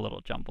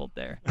little jumbled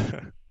there.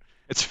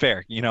 It's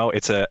fair.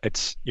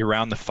 It's you're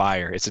around the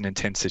fire. It's an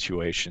intense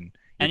situation.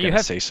 You're And you gonna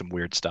have say some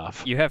weird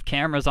stuff. you have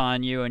cameras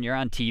on you and you're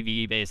on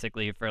TV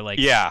basically for like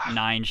Yeah.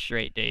 9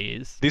 straight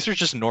days. These are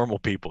just normal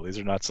people. These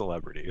are not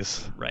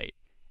celebrities. Right.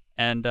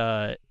 And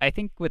I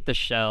think with the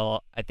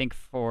shell, I think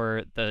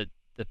for the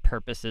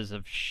purposes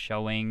of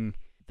showing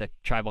the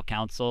tribal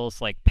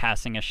councils, like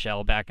passing a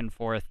shell back and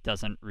forth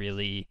doesn't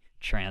really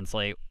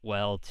translate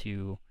well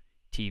to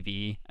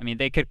TV. I mean,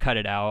 they could cut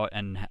it out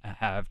and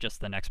have just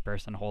the next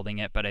person holding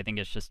it, but I think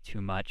it's just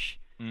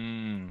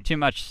Mm, too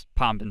much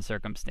pomp and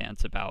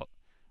circumstance about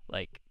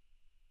like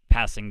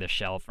passing the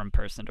shell from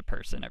person to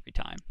person every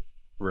time.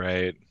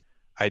 right.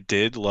 I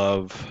did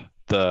love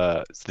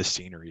the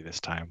scenery this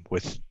time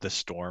with the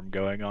storm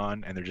going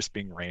on and they're just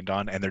being rained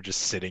on and they're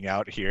just sitting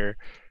out here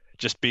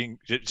just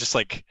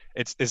like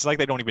it's like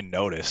they don't even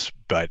notice,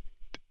 but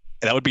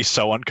that would be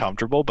so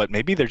uncomfortable, but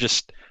maybe they're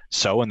just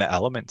so in the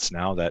elements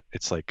now that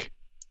it's like,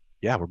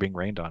 yeah, we're being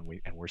rained on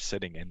and we're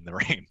sitting in the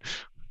rain.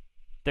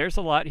 There's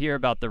a lot here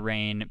about the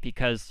rain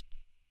because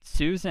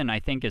Susan, I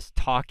think, is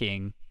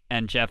talking,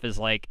 and Jeff is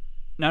like,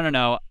 no, no,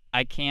 no,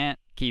 I can't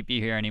keep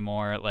you here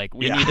anymore. Like,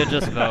 we Yeah. need to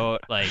just vote.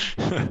 Like,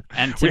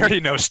 and We to already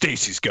know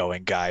Stacy's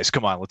going, guys.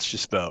 Come on, let's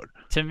just vote.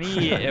 to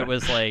me, it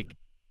was like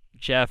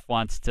Jeff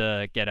wants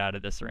to get out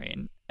of this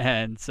rain,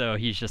 and so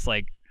he's just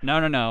like, no,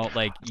 no, no,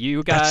 like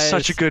you That's guys.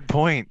 such a good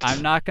point.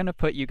 I'm not gonna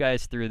put you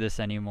guys through this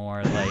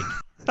anymore. Like,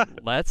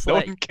 let's No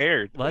let one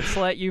cared. let's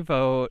let you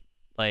vote.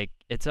 Like,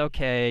 it's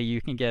okay,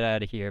 you can get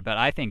out of here. But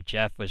I think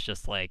Jeff was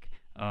just like,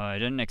 oh, I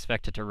didn't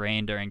expect it to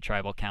rain during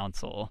tribal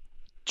council.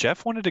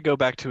 Jeff wanted to go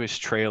back to his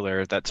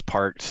trailer that's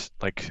parked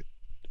like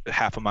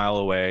half a mile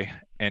away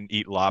and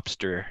eat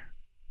lobster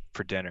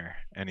for dinner.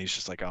 And he's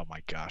just like, oh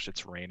my gosh,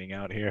 it's raining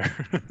out here.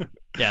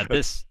 Yeah,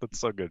 that's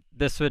so good.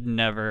 this would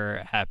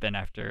never happen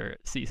after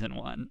season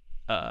 1.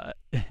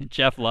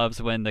 Jeff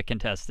loves when the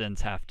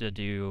contestants have to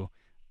do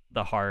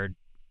the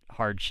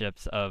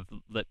hardships of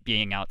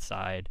being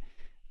outside.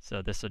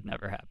 So this would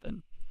never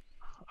happen.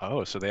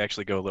 Oh, so they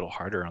actually go a little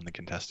harder on the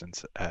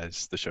contestants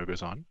as the show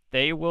goes on.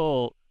 They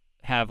will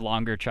have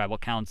longer tribal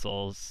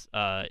councils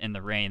in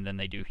the rain than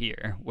they do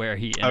here, where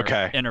he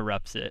Okay.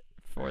 interrupts it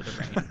for the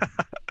rain.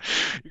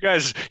 You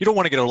guys, you don't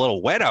want to get a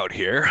little wet out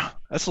here.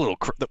 That's a little.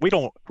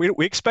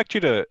 We expect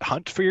you to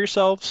hunt for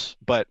yourselves,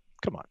 but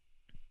come on,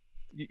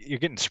 you're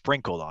getting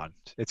sprinkled on.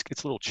 It's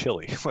a little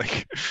chilly.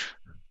 Like,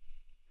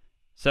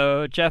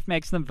 So Jeff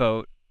makes them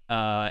vote,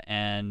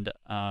 and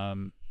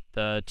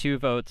the 2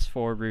 votes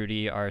for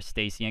Rudy are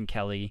Stacy and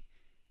Kelly.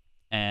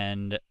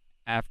 And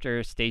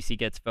after Stacy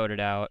gets voted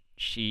out,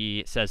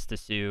 she says to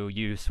Sue,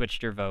 "You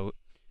switched your vote,"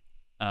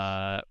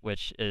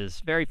 which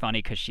is very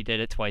funny because she did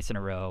it twice in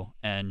a row,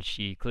 and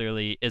she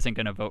clearly isn't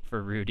going to vote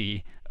for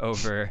Rudy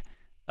over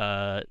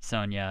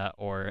Sonia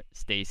or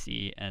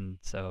Stacy, and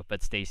so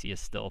but Stacy is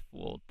still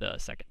fooled the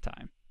second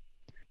time.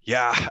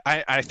 yeah,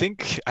 I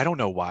think I don't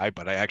know why,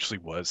 but I actually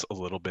was a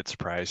little bit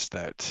surprised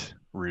that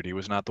Rudy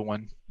was not the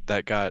one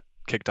that got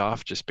kicked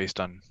off, just based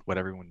on what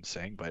everyone's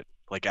saying. But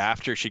like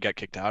after she got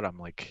kicked out, I'm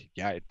like,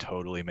 yeah, it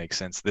totally makes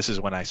sense. This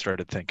is when I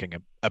started thinking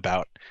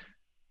about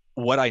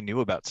what I knew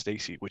about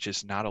Stacy, which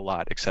is not a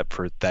lot, except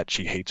for that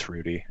she hates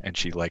Rudy and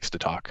she likes to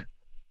talk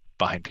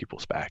behind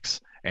people's backs,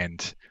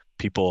 and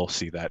people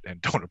see that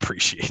and don't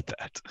appreciate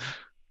that.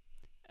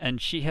 And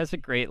she has a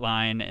great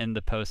line in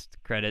the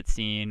post-credit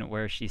scene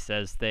where she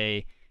says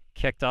they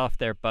kicked off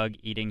their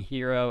bug-eating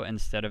hero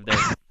instead of their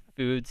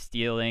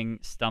food-stealing,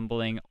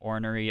 stumbling,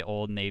 ornery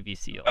old Navy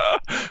SEAL.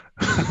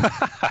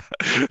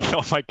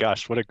 Oh my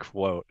gosh, what a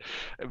quote.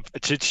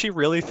 Did she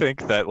really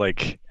think that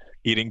like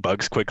eating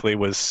bugs quickly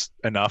was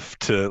enough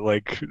to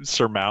like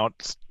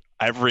surmount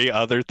every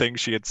other thing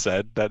she had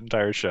said that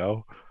entire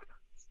show?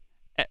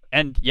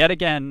 And yet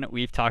again,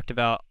 we've talked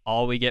about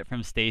all we get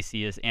from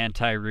Stacy is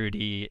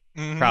anti-Rudy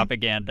Mhm.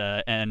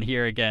 propaganda, and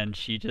here again,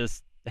 she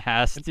just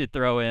has to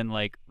throw in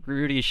like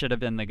Rudy should have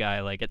been the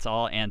guy. Like it's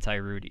all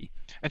anti-Rudy.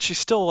 And she's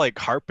still like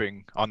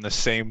harping on the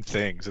same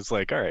things. It's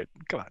like, all right,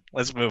 come on,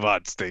 let's move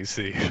on,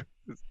 Stacy.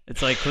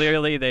 It's like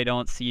clearly they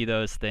don't see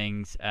those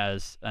things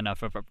as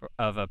enough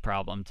of a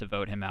problem to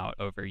vote him out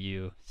over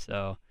you.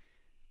 So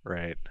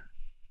Right.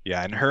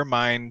 Yeah, in her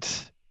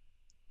mind,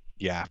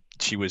 yeah,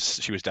 she was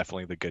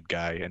definitely the good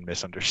guy and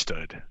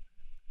misunderstood.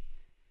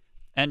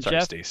 And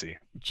Sorry, Stacy.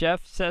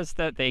 Jeff says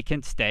that they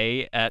can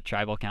stay at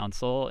tribal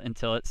council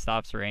until it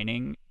stops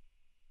raining,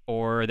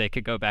 or they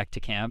could go back to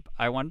camp.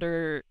 I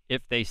wonder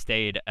if they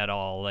stayed at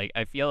all. Like,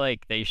 I feel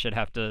like they should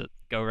have to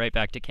go right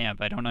back to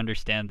camp. I don't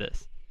understand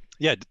this.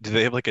 Yeah, do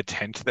they have like a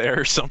tent there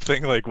or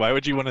something? Like, why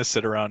would you want to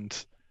sit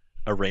around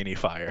a rainy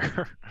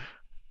fire?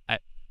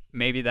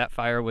 Maybe that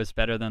fire was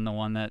better than the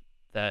one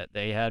that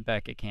they had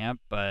back at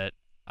camp, but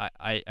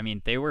I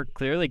mean, they were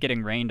clearly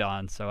getting rained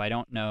on, so I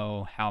don't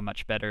know how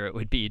much better it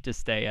would be to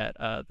stay at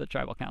the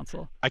tribal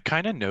council. I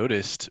kind of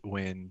noticed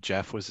when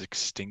Jeff was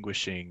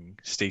extinguishing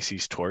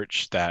Stacy's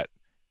torch that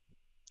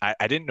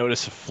I didn't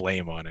notice a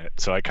flame on it,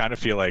 so I kind of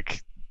feel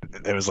like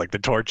it was like the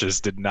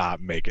torches did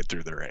not make it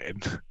through the rain.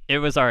 It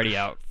was already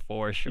out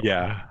for sure.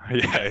 Yeah,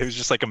 it was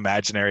just like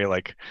imaginary,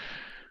 like,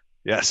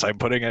 yes, I'm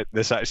putting it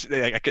this. I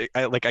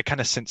kind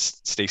of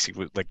sensed Stacy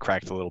would like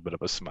cracked a little bit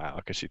of a smile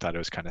because she thought it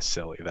was kind of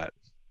silly that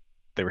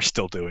they were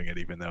still doing it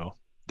even though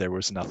there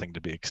was nothing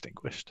to be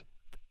extinguished.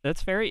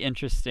 That's very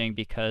interesting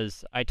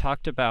because I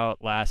talked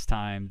about last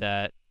time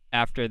that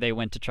after they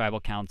went to tribal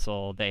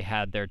council, they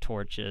had their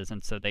torches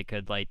and so they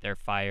could light their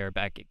fire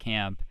back at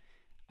camp.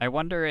 I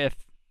wonder if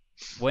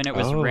when it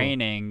was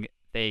raining,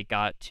 they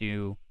got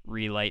to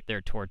relight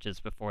their torches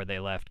before they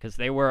left because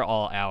they were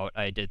all out.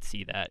 I did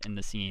see that in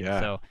the scene. Yeah.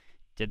 So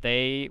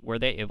were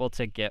they able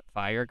to get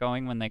fire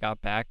going when they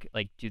got back?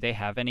 Like, do they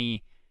have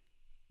any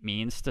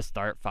means to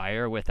start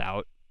fire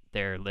without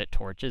their lit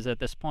torches at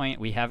this point?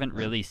 We haven't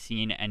really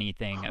seen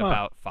anything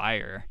about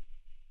fire.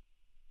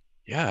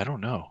 Yeah, I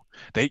don't know.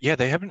 They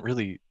haven't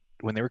really,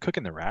 when they were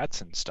cooking the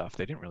rats and stuff,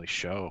 they didn't really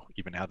show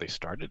even how they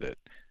started it.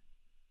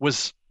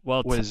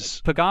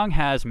 Pagong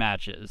has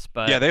matches,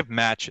 but yeah, they have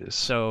matches.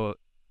 So,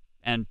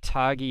 and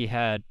Tagi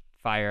had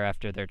fire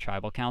after their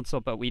tribal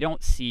council, but we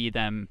don't see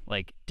them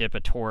like dip a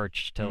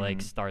torch to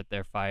like start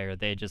their fire.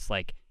 They just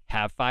like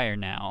have fire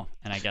now,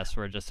 and I guess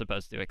we're just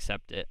supposed to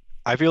accept it.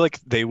 I feel like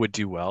they would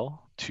do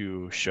well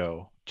to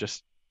show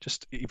just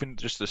even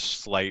just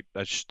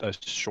a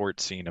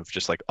short scene of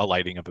just like a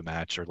lighting of a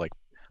match or like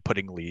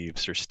putting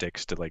leaves or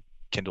sticks to like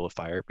kindle a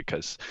fire,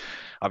 because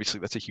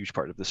obviously that's a huge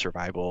part of the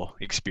survival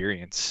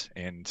experience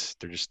and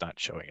they're just not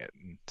showing it.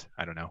 And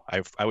I don't know,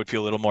 I would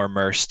feel a little more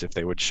immersed if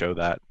they would show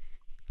that.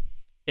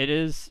 It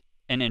is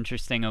an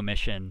interesting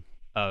omission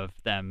of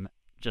them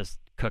just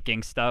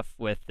cooking stuff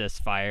with this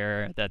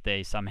fire that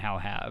they somehow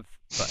have,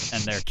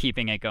 and they're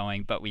keeping it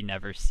going, but we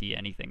never see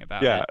anything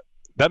about it. Yeah,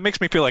 that makes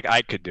me feel like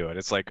I could do it.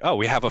 It's like, oh,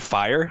 we have a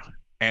fire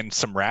and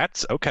some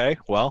rats. Okay,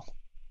 well,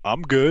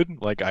 I'm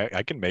good. Like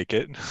I can make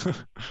it.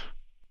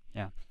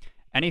 Yeah.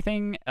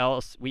 Anything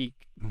else? We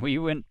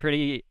went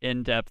pretty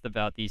in depth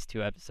about these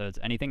two episodes.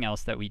 Anything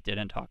else that we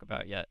didn't talk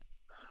about yet?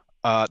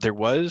 There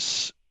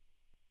was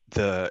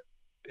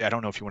I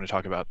don't know if you want to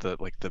talk about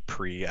the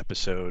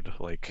pre-episode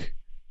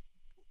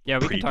yeah,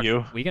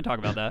 preview. We can talk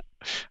about that.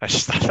 I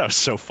just thought that was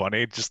so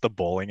funny. Just the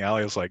bowling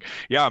alley. I was like,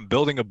 yeah, I'm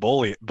building a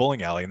bowling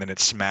alley, and then it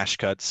smash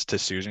cuts to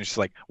Susan. She's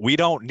like, we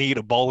don't need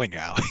a bowling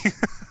alley.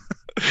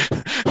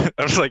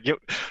 I was like,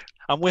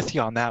 I'm with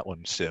you on that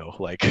one, Sue.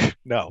 Like,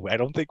 no, I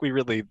don't think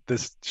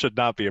this should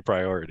not be a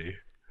priority.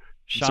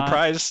 I'm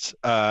surprised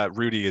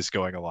Rudy is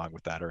going along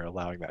with that or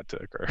allowing that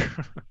to occur.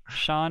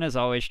 Sean is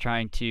always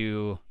trying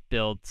to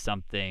build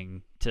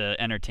something to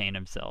entertain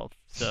himself,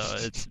 so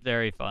it's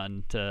very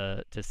fun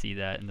to see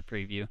that in the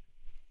preview.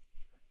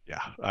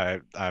 Yeah,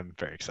 I'm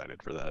very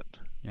excited for that.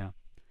 Yeah.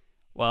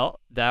 Well,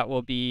 that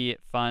will be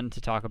fun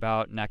to talk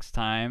about next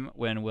time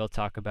when we'll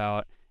talk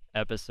about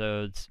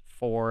episodes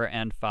 4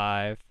 and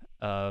 5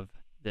 of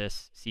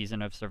this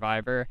season of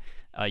Survivor.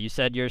 You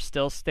said you're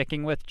still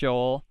sticking with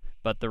Joel,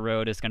 but the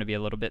road is going to be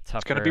a little bit tougher.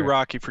 It's going to be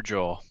rocky for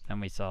Joel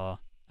than we saw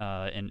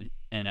in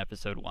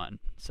episode 1.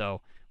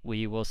 So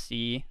we will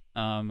see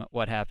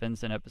what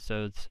happens in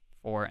episodes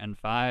 4 and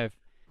 5.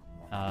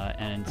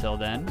 And until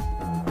then,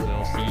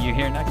 we'll see you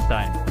here next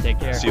time. Take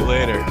care. See you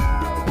later.